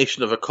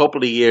culmination of a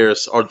couple of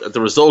years, or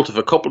the result of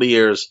a couple of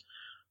years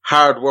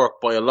hard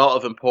work by a lot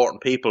of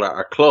important people at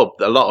our club,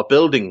 a lot of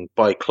building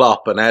by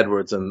Klopp and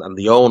Edwards and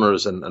the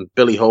owners and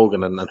Billy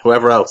Hogan and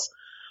whoever else.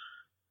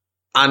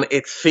 And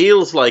it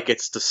feels like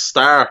it's the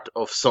start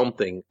of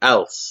something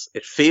else.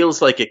 It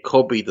feels like it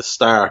could be the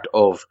start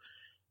of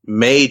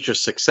major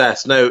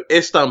success. Now,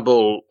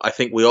 Istanbul, I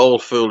think we all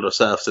fooled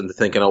ourselves into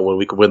thinking, oh, well,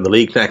 we could win the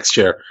league next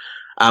year.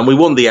 And we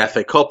won the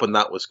FA Cup, and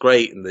that was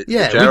great. And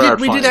the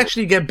we did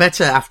actually get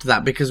better after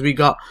that because we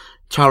got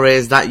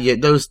Torres that year.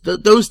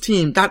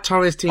 That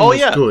Torres team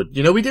was good.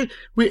 You know,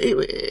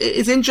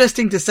 it's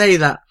interesting to say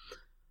that.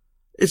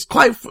 It's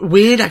quite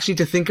weird actually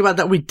to think about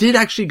that. We did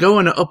actually go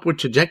on an upward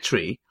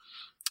trajectory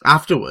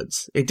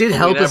afterwards. It did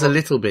help us a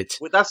little bit.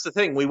 That's the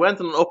thing. We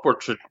went on an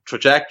upward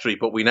trajectory,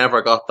 but we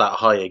never got that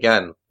high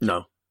again.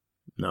 No.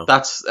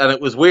 And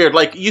it was weird.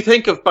 Like, you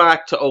think of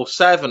back to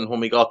 2007 when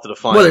we got to the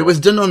final. Well, it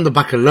was done on the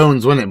back of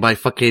loans, wasn't it? By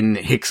fucking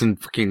Hicks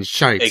and fucking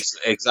shite.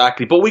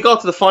 Exactly. But we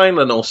got to the final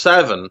in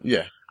 2007.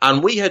 Yeah.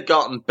 And we had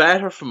gotten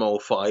better from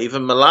 2005,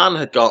 and Milan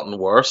had gotten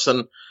worse.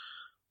 And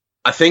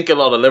I think a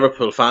lot of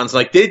Liverpool fans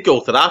did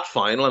go to that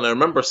final, and I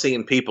remember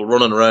seeing people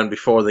running around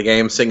before the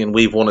game singing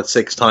 "We've won it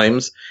 6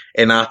 times."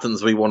 In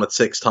Athens, we won it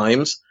 6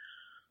 times.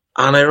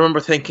 And I remember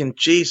thinking,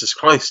 Jesus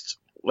Christ,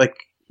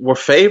 we're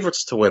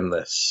favourites to win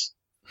this.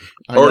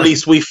 Or at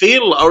least we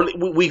feel, I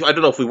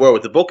don't know if we were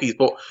with the bookies,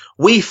 but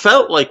we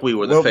felt like we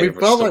were the favourites.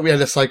 We felt like we had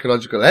a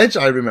psychological edge,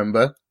 I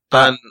remember.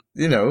 That,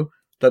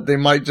 that they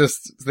might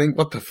just think,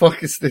 what the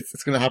fuck is this?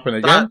 It's going to happen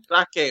again?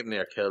 That game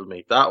near killed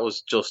me.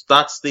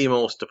 That's the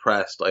most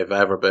depressed I've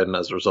ever been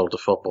as a result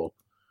of football.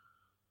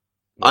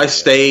 Yeah. I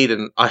stayed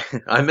and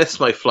I missed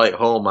my flight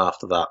home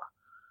after that.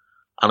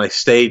 And I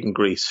stayed in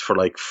Greece for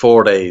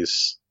 4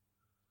 days.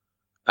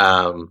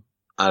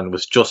 And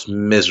was just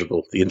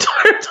miserable the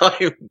entire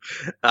time.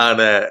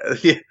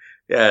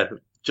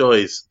 And,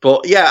 joys.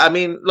 But yeah, I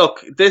mean,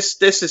 look, this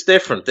is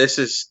different.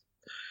 This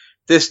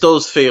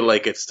does feel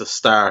like it's the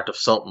start of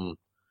something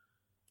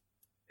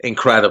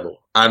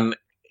incredible. And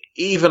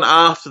even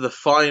after the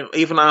final,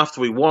 even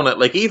after we won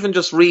it, even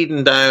just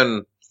reading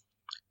down,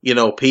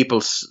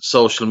 people's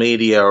social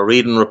media or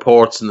reading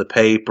reports in the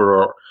paper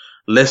or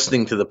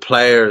listening to the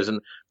players, and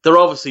they're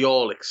obviously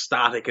all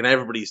ecstatic and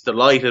everybody's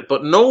delighted,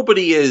 but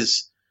nobody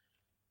is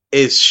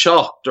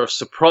shocked or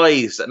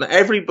surprised, and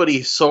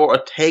everybody's sort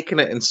of taken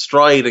it in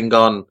stride and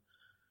gone,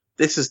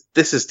 this is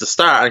the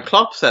start. And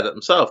Klopp said it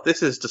himself,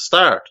 this is the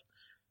start.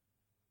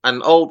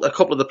 And a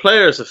couple of the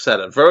players have said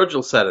it.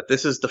 Virgil said it,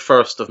 this is the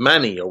first of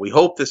many, or we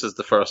hope this is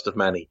the first of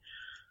many.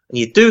 And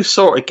you do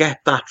sort of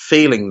get that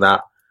feeling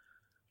that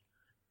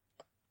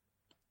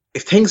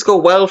if things go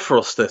well for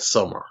us this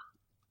summer,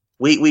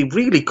 we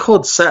really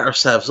could set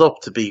ourselves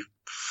up to be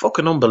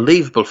fucking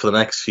unbelievable for the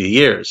next few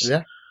years.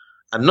 Yeah.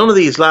 And none of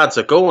these lads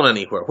are going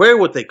anywhere. Where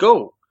would they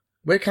go?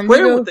 Where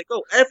would they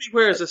go?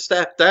 Everywhere is a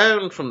step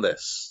down from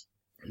this.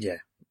 Yeah.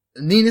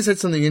 Nina said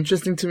something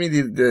interesting to me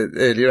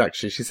earlier,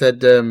 actually. She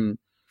said, this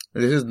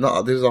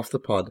is off the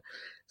pod.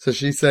 So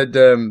she said,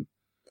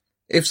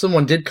 if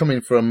someone did come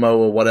in for a Mo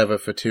or whatever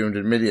for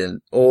 200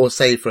 million, or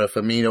say for a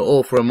Firmino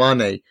or for a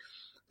Mane,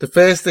 the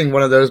first thing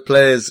one of those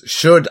players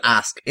should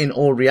ask in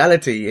all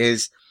reality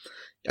is,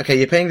 okay,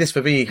 you're paying this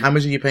for me. How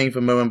much are you paying for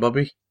Mo and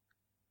Bobby?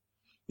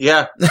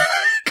 Yeah.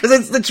 Because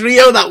it's the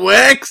trio that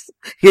works,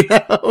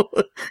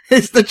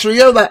 It's the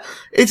trio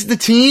it's the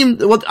team.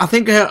 What I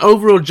think her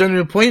overall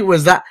general point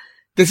was that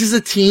this is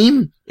a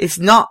team. It's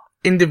not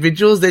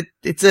individuals.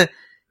 It's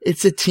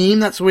a team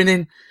that's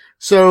winning.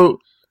 So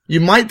you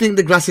might think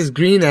the grass is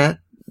greener.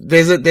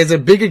 There's a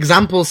big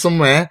example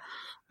somewhere,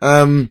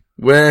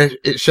 where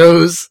it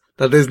shows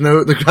that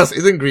the grass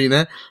isn't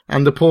greener,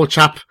 and the poor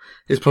chap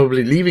is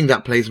probably leaving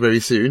that place very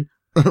soon,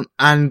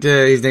 and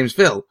his name's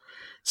Phil.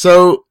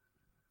 So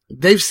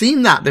they've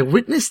seen that. They've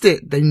witnessed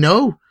it. They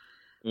know.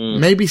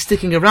 Maybe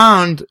sticking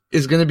around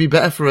is going to be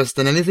better for us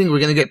than anything. We're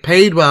going to get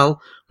paid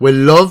well. We're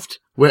loved.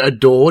 We're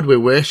adored. We're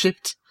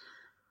worshipped.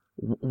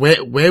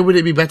 Where would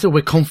it be better?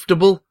 We're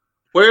comfortable.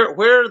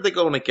 Where are they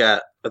going to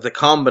get the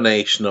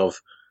combination of,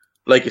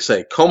 like you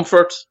say,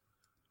 comfort,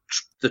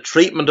 the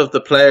treatment of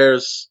the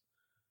players,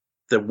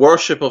 the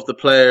worship of the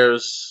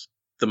players,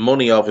 the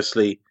money,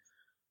 obviously,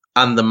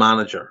 and the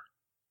manager,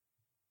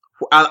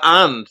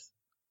 and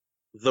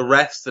the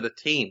rest of the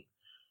team?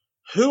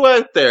 Who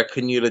out there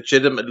can you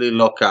legitimately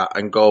look at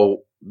and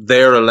go,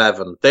 their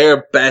 11,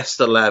 their best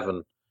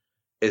 11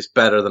 is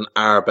better than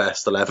our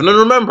best 11? And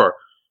remember,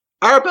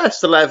 our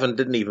best 11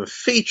 didn't even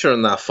feature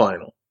in that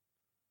final.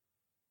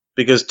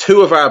 because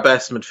two of our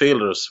best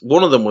midfielders,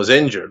 one of them was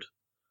injured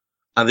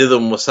and the other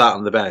one was sat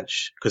on the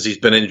bench because he's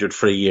been injured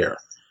for a year.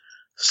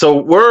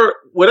 So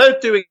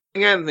without doing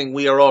anything,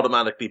 we are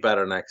automatically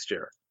better next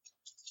year.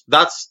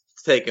 That's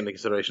taken into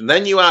consideration.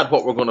 Then you add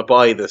what we're going to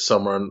buy this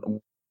summer,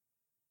 and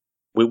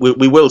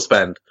we will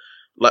spend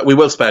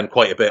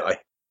quite a bit.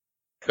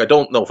 I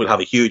don't know if we'll have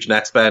a huge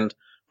net spend,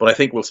 but I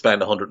think we'll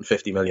spend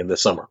 150 million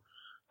this summer.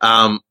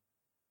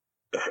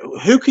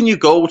 Who can you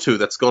go to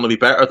that's going to be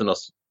better than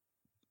us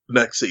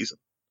next season?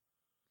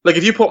 Like,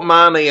 if you put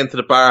Mane into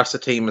the Barca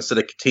team instead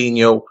of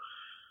Coutinho,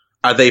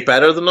 are they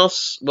better than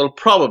us? Well,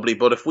 probably,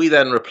 but if we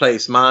then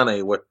replace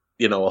Mane with,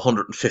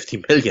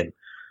 150 million,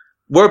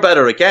 we're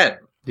better again.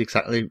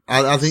 Exactly.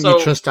 I think you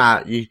trust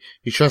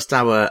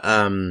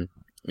our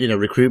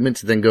recruitment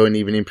to then go and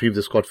even improve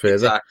the squad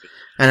further. Exactly.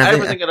 And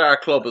everything at our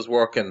club is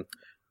working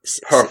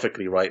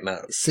perfectly right now.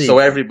 So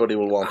everybody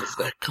will want to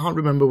stay. I can't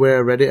remember where I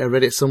read it. I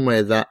read it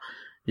somewhere that,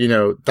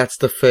 that's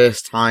the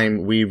first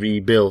time we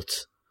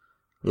rebuilt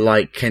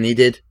like Kenny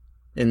did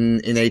in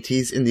the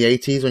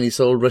 80s when he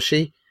sold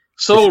Rushy.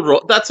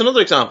 That's another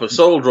example.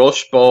 Sold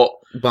Rush, bought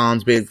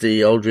Barnes,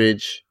 Beardsley,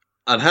 Aldridge.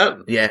 And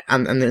Houghton. Yeah,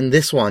 and in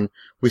this one,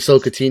 we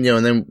sold Coutinho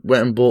and then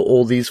went and bought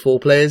all these 4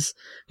 players.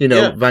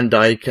 Van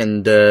Dijk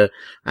and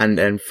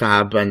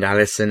Fab and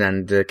Alisson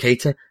and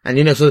Keita. And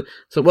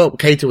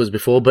Keita was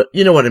before, but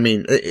you know what I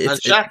mean. And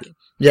Shaq.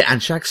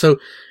 And Shaq. So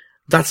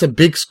that's a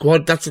big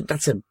squad. That's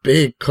a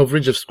big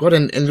coverage of squad.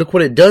 And look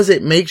what it does.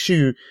 It makes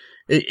you,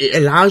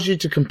 it allows you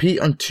to compete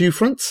on 2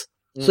 fronts.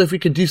 Mm. So if we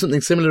could do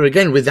something similar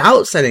again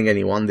without selling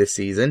anyone this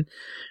season,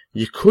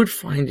 you could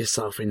find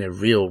yourself in a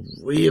real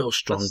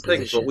strong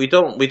position. But we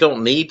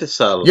don't need to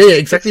sell. Yeah,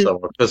 exactly.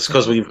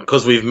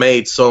 Because we've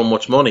made so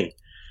much money.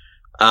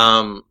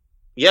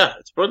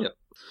 It's brilliant.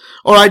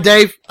 All right,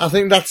 Dave. I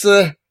think that's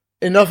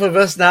enough of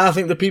us now. I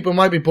think the people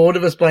might be bored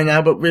of us by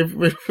now, but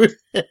we've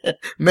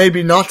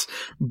maybe not.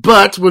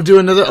 But we'll do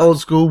another old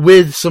school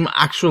with some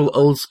actual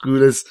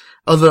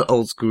other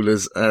old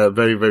schoolers,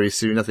 very, very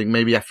soon. I think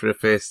maybe after the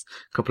first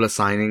couple of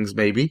signings,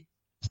 maybe.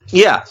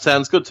 Yeah,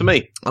 sounds good to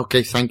me.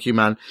 Okay, thank you,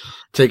 man.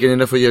 Taking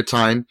enough of your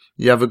time.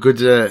 You have a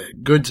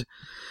good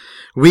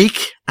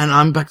week, and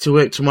I'm back to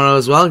work tomorrow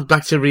as well.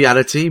 Back to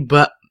reality.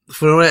 But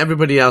for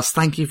everybody else,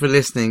 thank you for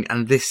listening.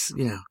 And this,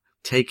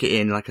 take it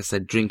in. Like I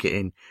said, drink it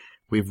in.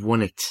 We've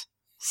won it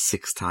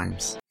 6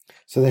 times.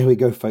 So there we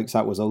go, folks.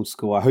 That was old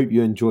school. I hope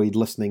you enjoyed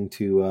listening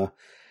to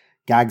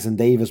Gags and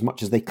Dave as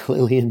much as they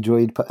clearly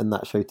enjoyed putting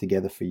that show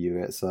together for you.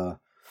 It's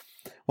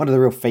one of the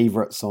real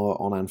favourites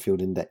on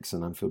Anfield Index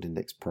and Anfield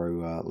Index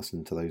Pro,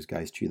 listening to those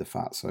guys chew the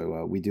fat.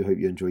 So we do hope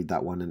you enjoyed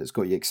that one, and it's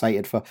got you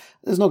excited for...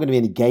 There's not going to be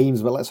any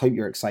games, but let's hope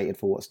you're excited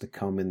for what's to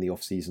come in the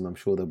off-season. I'm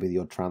sure there'll be the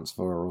odd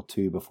transfer or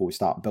 2 before we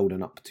start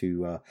building up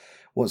to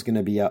what's going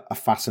to be a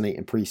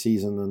fascinating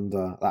pre-season, and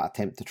that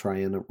attempt to try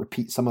and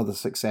repeat some of the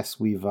success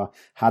we've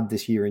had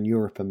this year in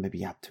Europe, and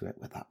maybe add to it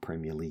with that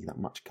Premier League, that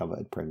much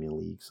coveted Premier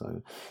League.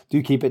 So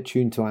do keep it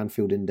tuned to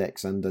Anfield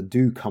Index, and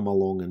do come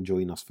along and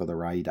join us for the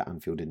ride at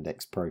Anfield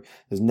Index Pro.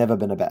 There's never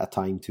been a better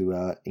time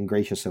to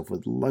ingrace yourself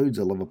with loads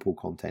of Liverpool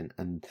content,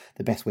 and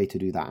the best way to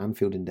do that,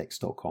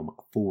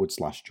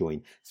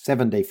 anfieldindex.com/join.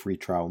 7-day free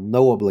trial,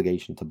 no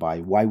obligation to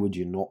buy. Why would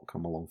you not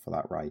come along for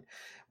that ride?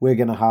 We're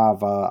going to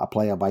have a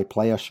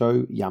player-by-player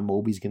show. Jan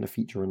Molby's going to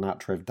feature in that,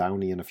 Trev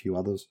Downey and a few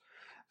others.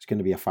 It's going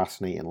to be a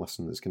fascinating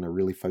listen. It's going to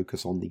really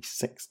focus on these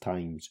 6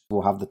 times.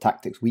 We'll have the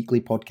Tactics Weekly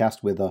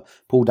podcast with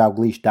Paul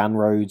Dalglish, Dan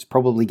Rhodes,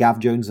 probably Gav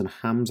Jones and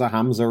Hamza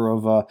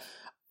of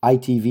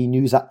ITV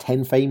News at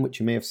 10 fame, which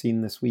you may have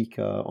seen this week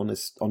on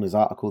his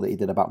article that he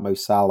did about Mo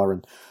Salah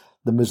and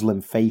the Muslim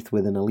faith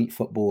within elite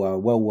football.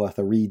 Well worth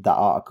a read, that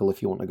article,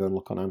 if you want to go and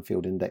look on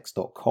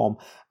AnfieldIndex.com.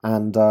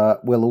 And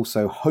we'll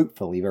also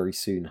hopefully very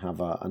soon have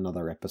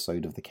another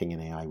episode of The King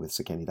and AI with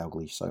Sir Kenny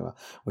Dalglish. So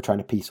we're trying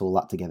to piece all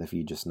that together for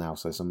you just now.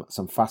 So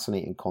some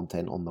fascinating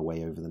content on the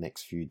way over the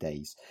next few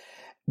days.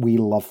 We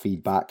love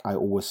feedback. I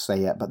always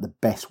say it, but the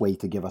best way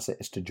to give us it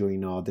is to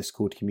join our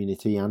Discord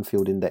community,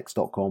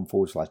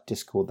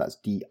 AnfieldIndex.com/Discord. That's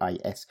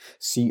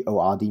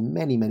DISCORD.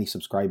 Many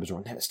subscribers are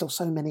on there. Still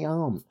so many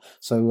aren't.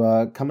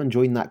 So come and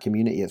join that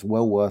community. It's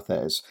well worth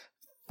it. It's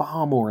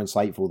far more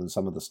insightful than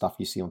some of the stuff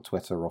you see on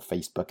Twitter or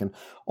Facebook. And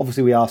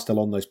obviously we are still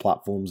on those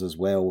platforms as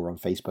well. We're on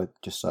Facebook,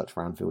 just search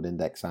for Anfield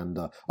Index. And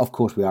of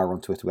course we are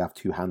on Twitter. We have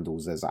 2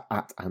 handles. There's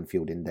at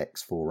Anfield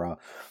Index for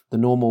the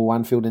normal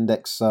Anfield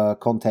Index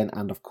content.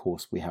 And of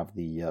course we have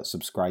the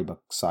subscriber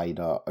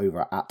side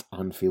over at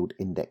Anfield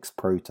Index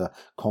Pro to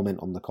comment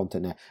on the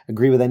content there.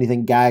 Agree with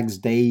anything Gags,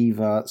 Dave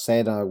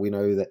said? We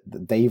know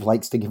that Dave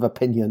likes to give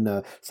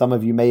opinion. Some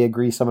of you may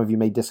agree, some of you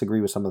may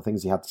disagree with some of the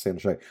things he had to say on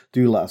the show.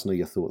 Do let us know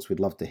your thoughts. We'd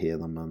love to hear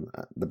them, and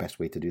the best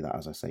way to do that,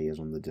 as I say, is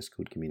on the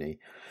Discord community.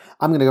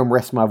 I'm going to go and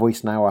rest my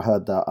voice now. I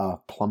heard that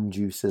plum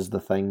juice is the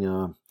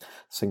thing.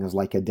 Singers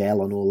like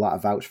Adele and all that, I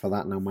vouch for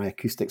that. Now, my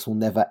acoustics will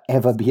never,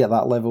 ever be at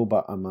that level,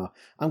 but I'm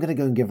going to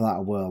go and give that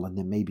a whirl, and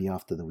then maybe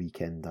after the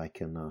weekend I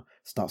can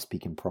start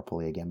speaking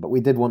properly again. But we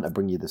did want to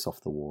bring you this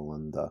off the wall,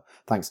 and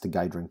thanks to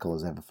Guy Drinkle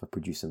as ever for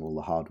producing all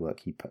the hard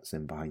work he puts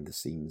in behind the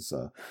scenes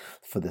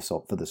for this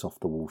off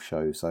the wall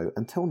show. So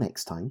until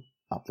next time,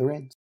 up the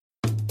Reds.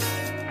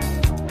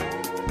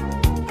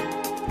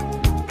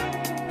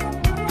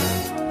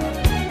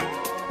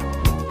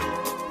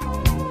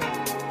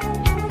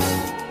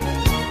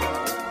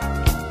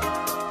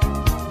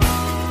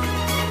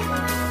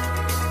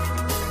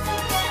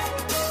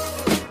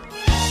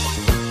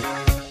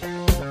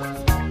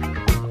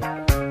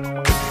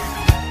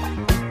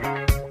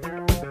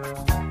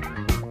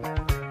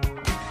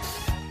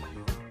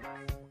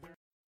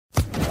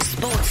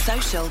 Sports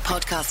Social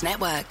Podcast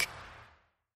Network.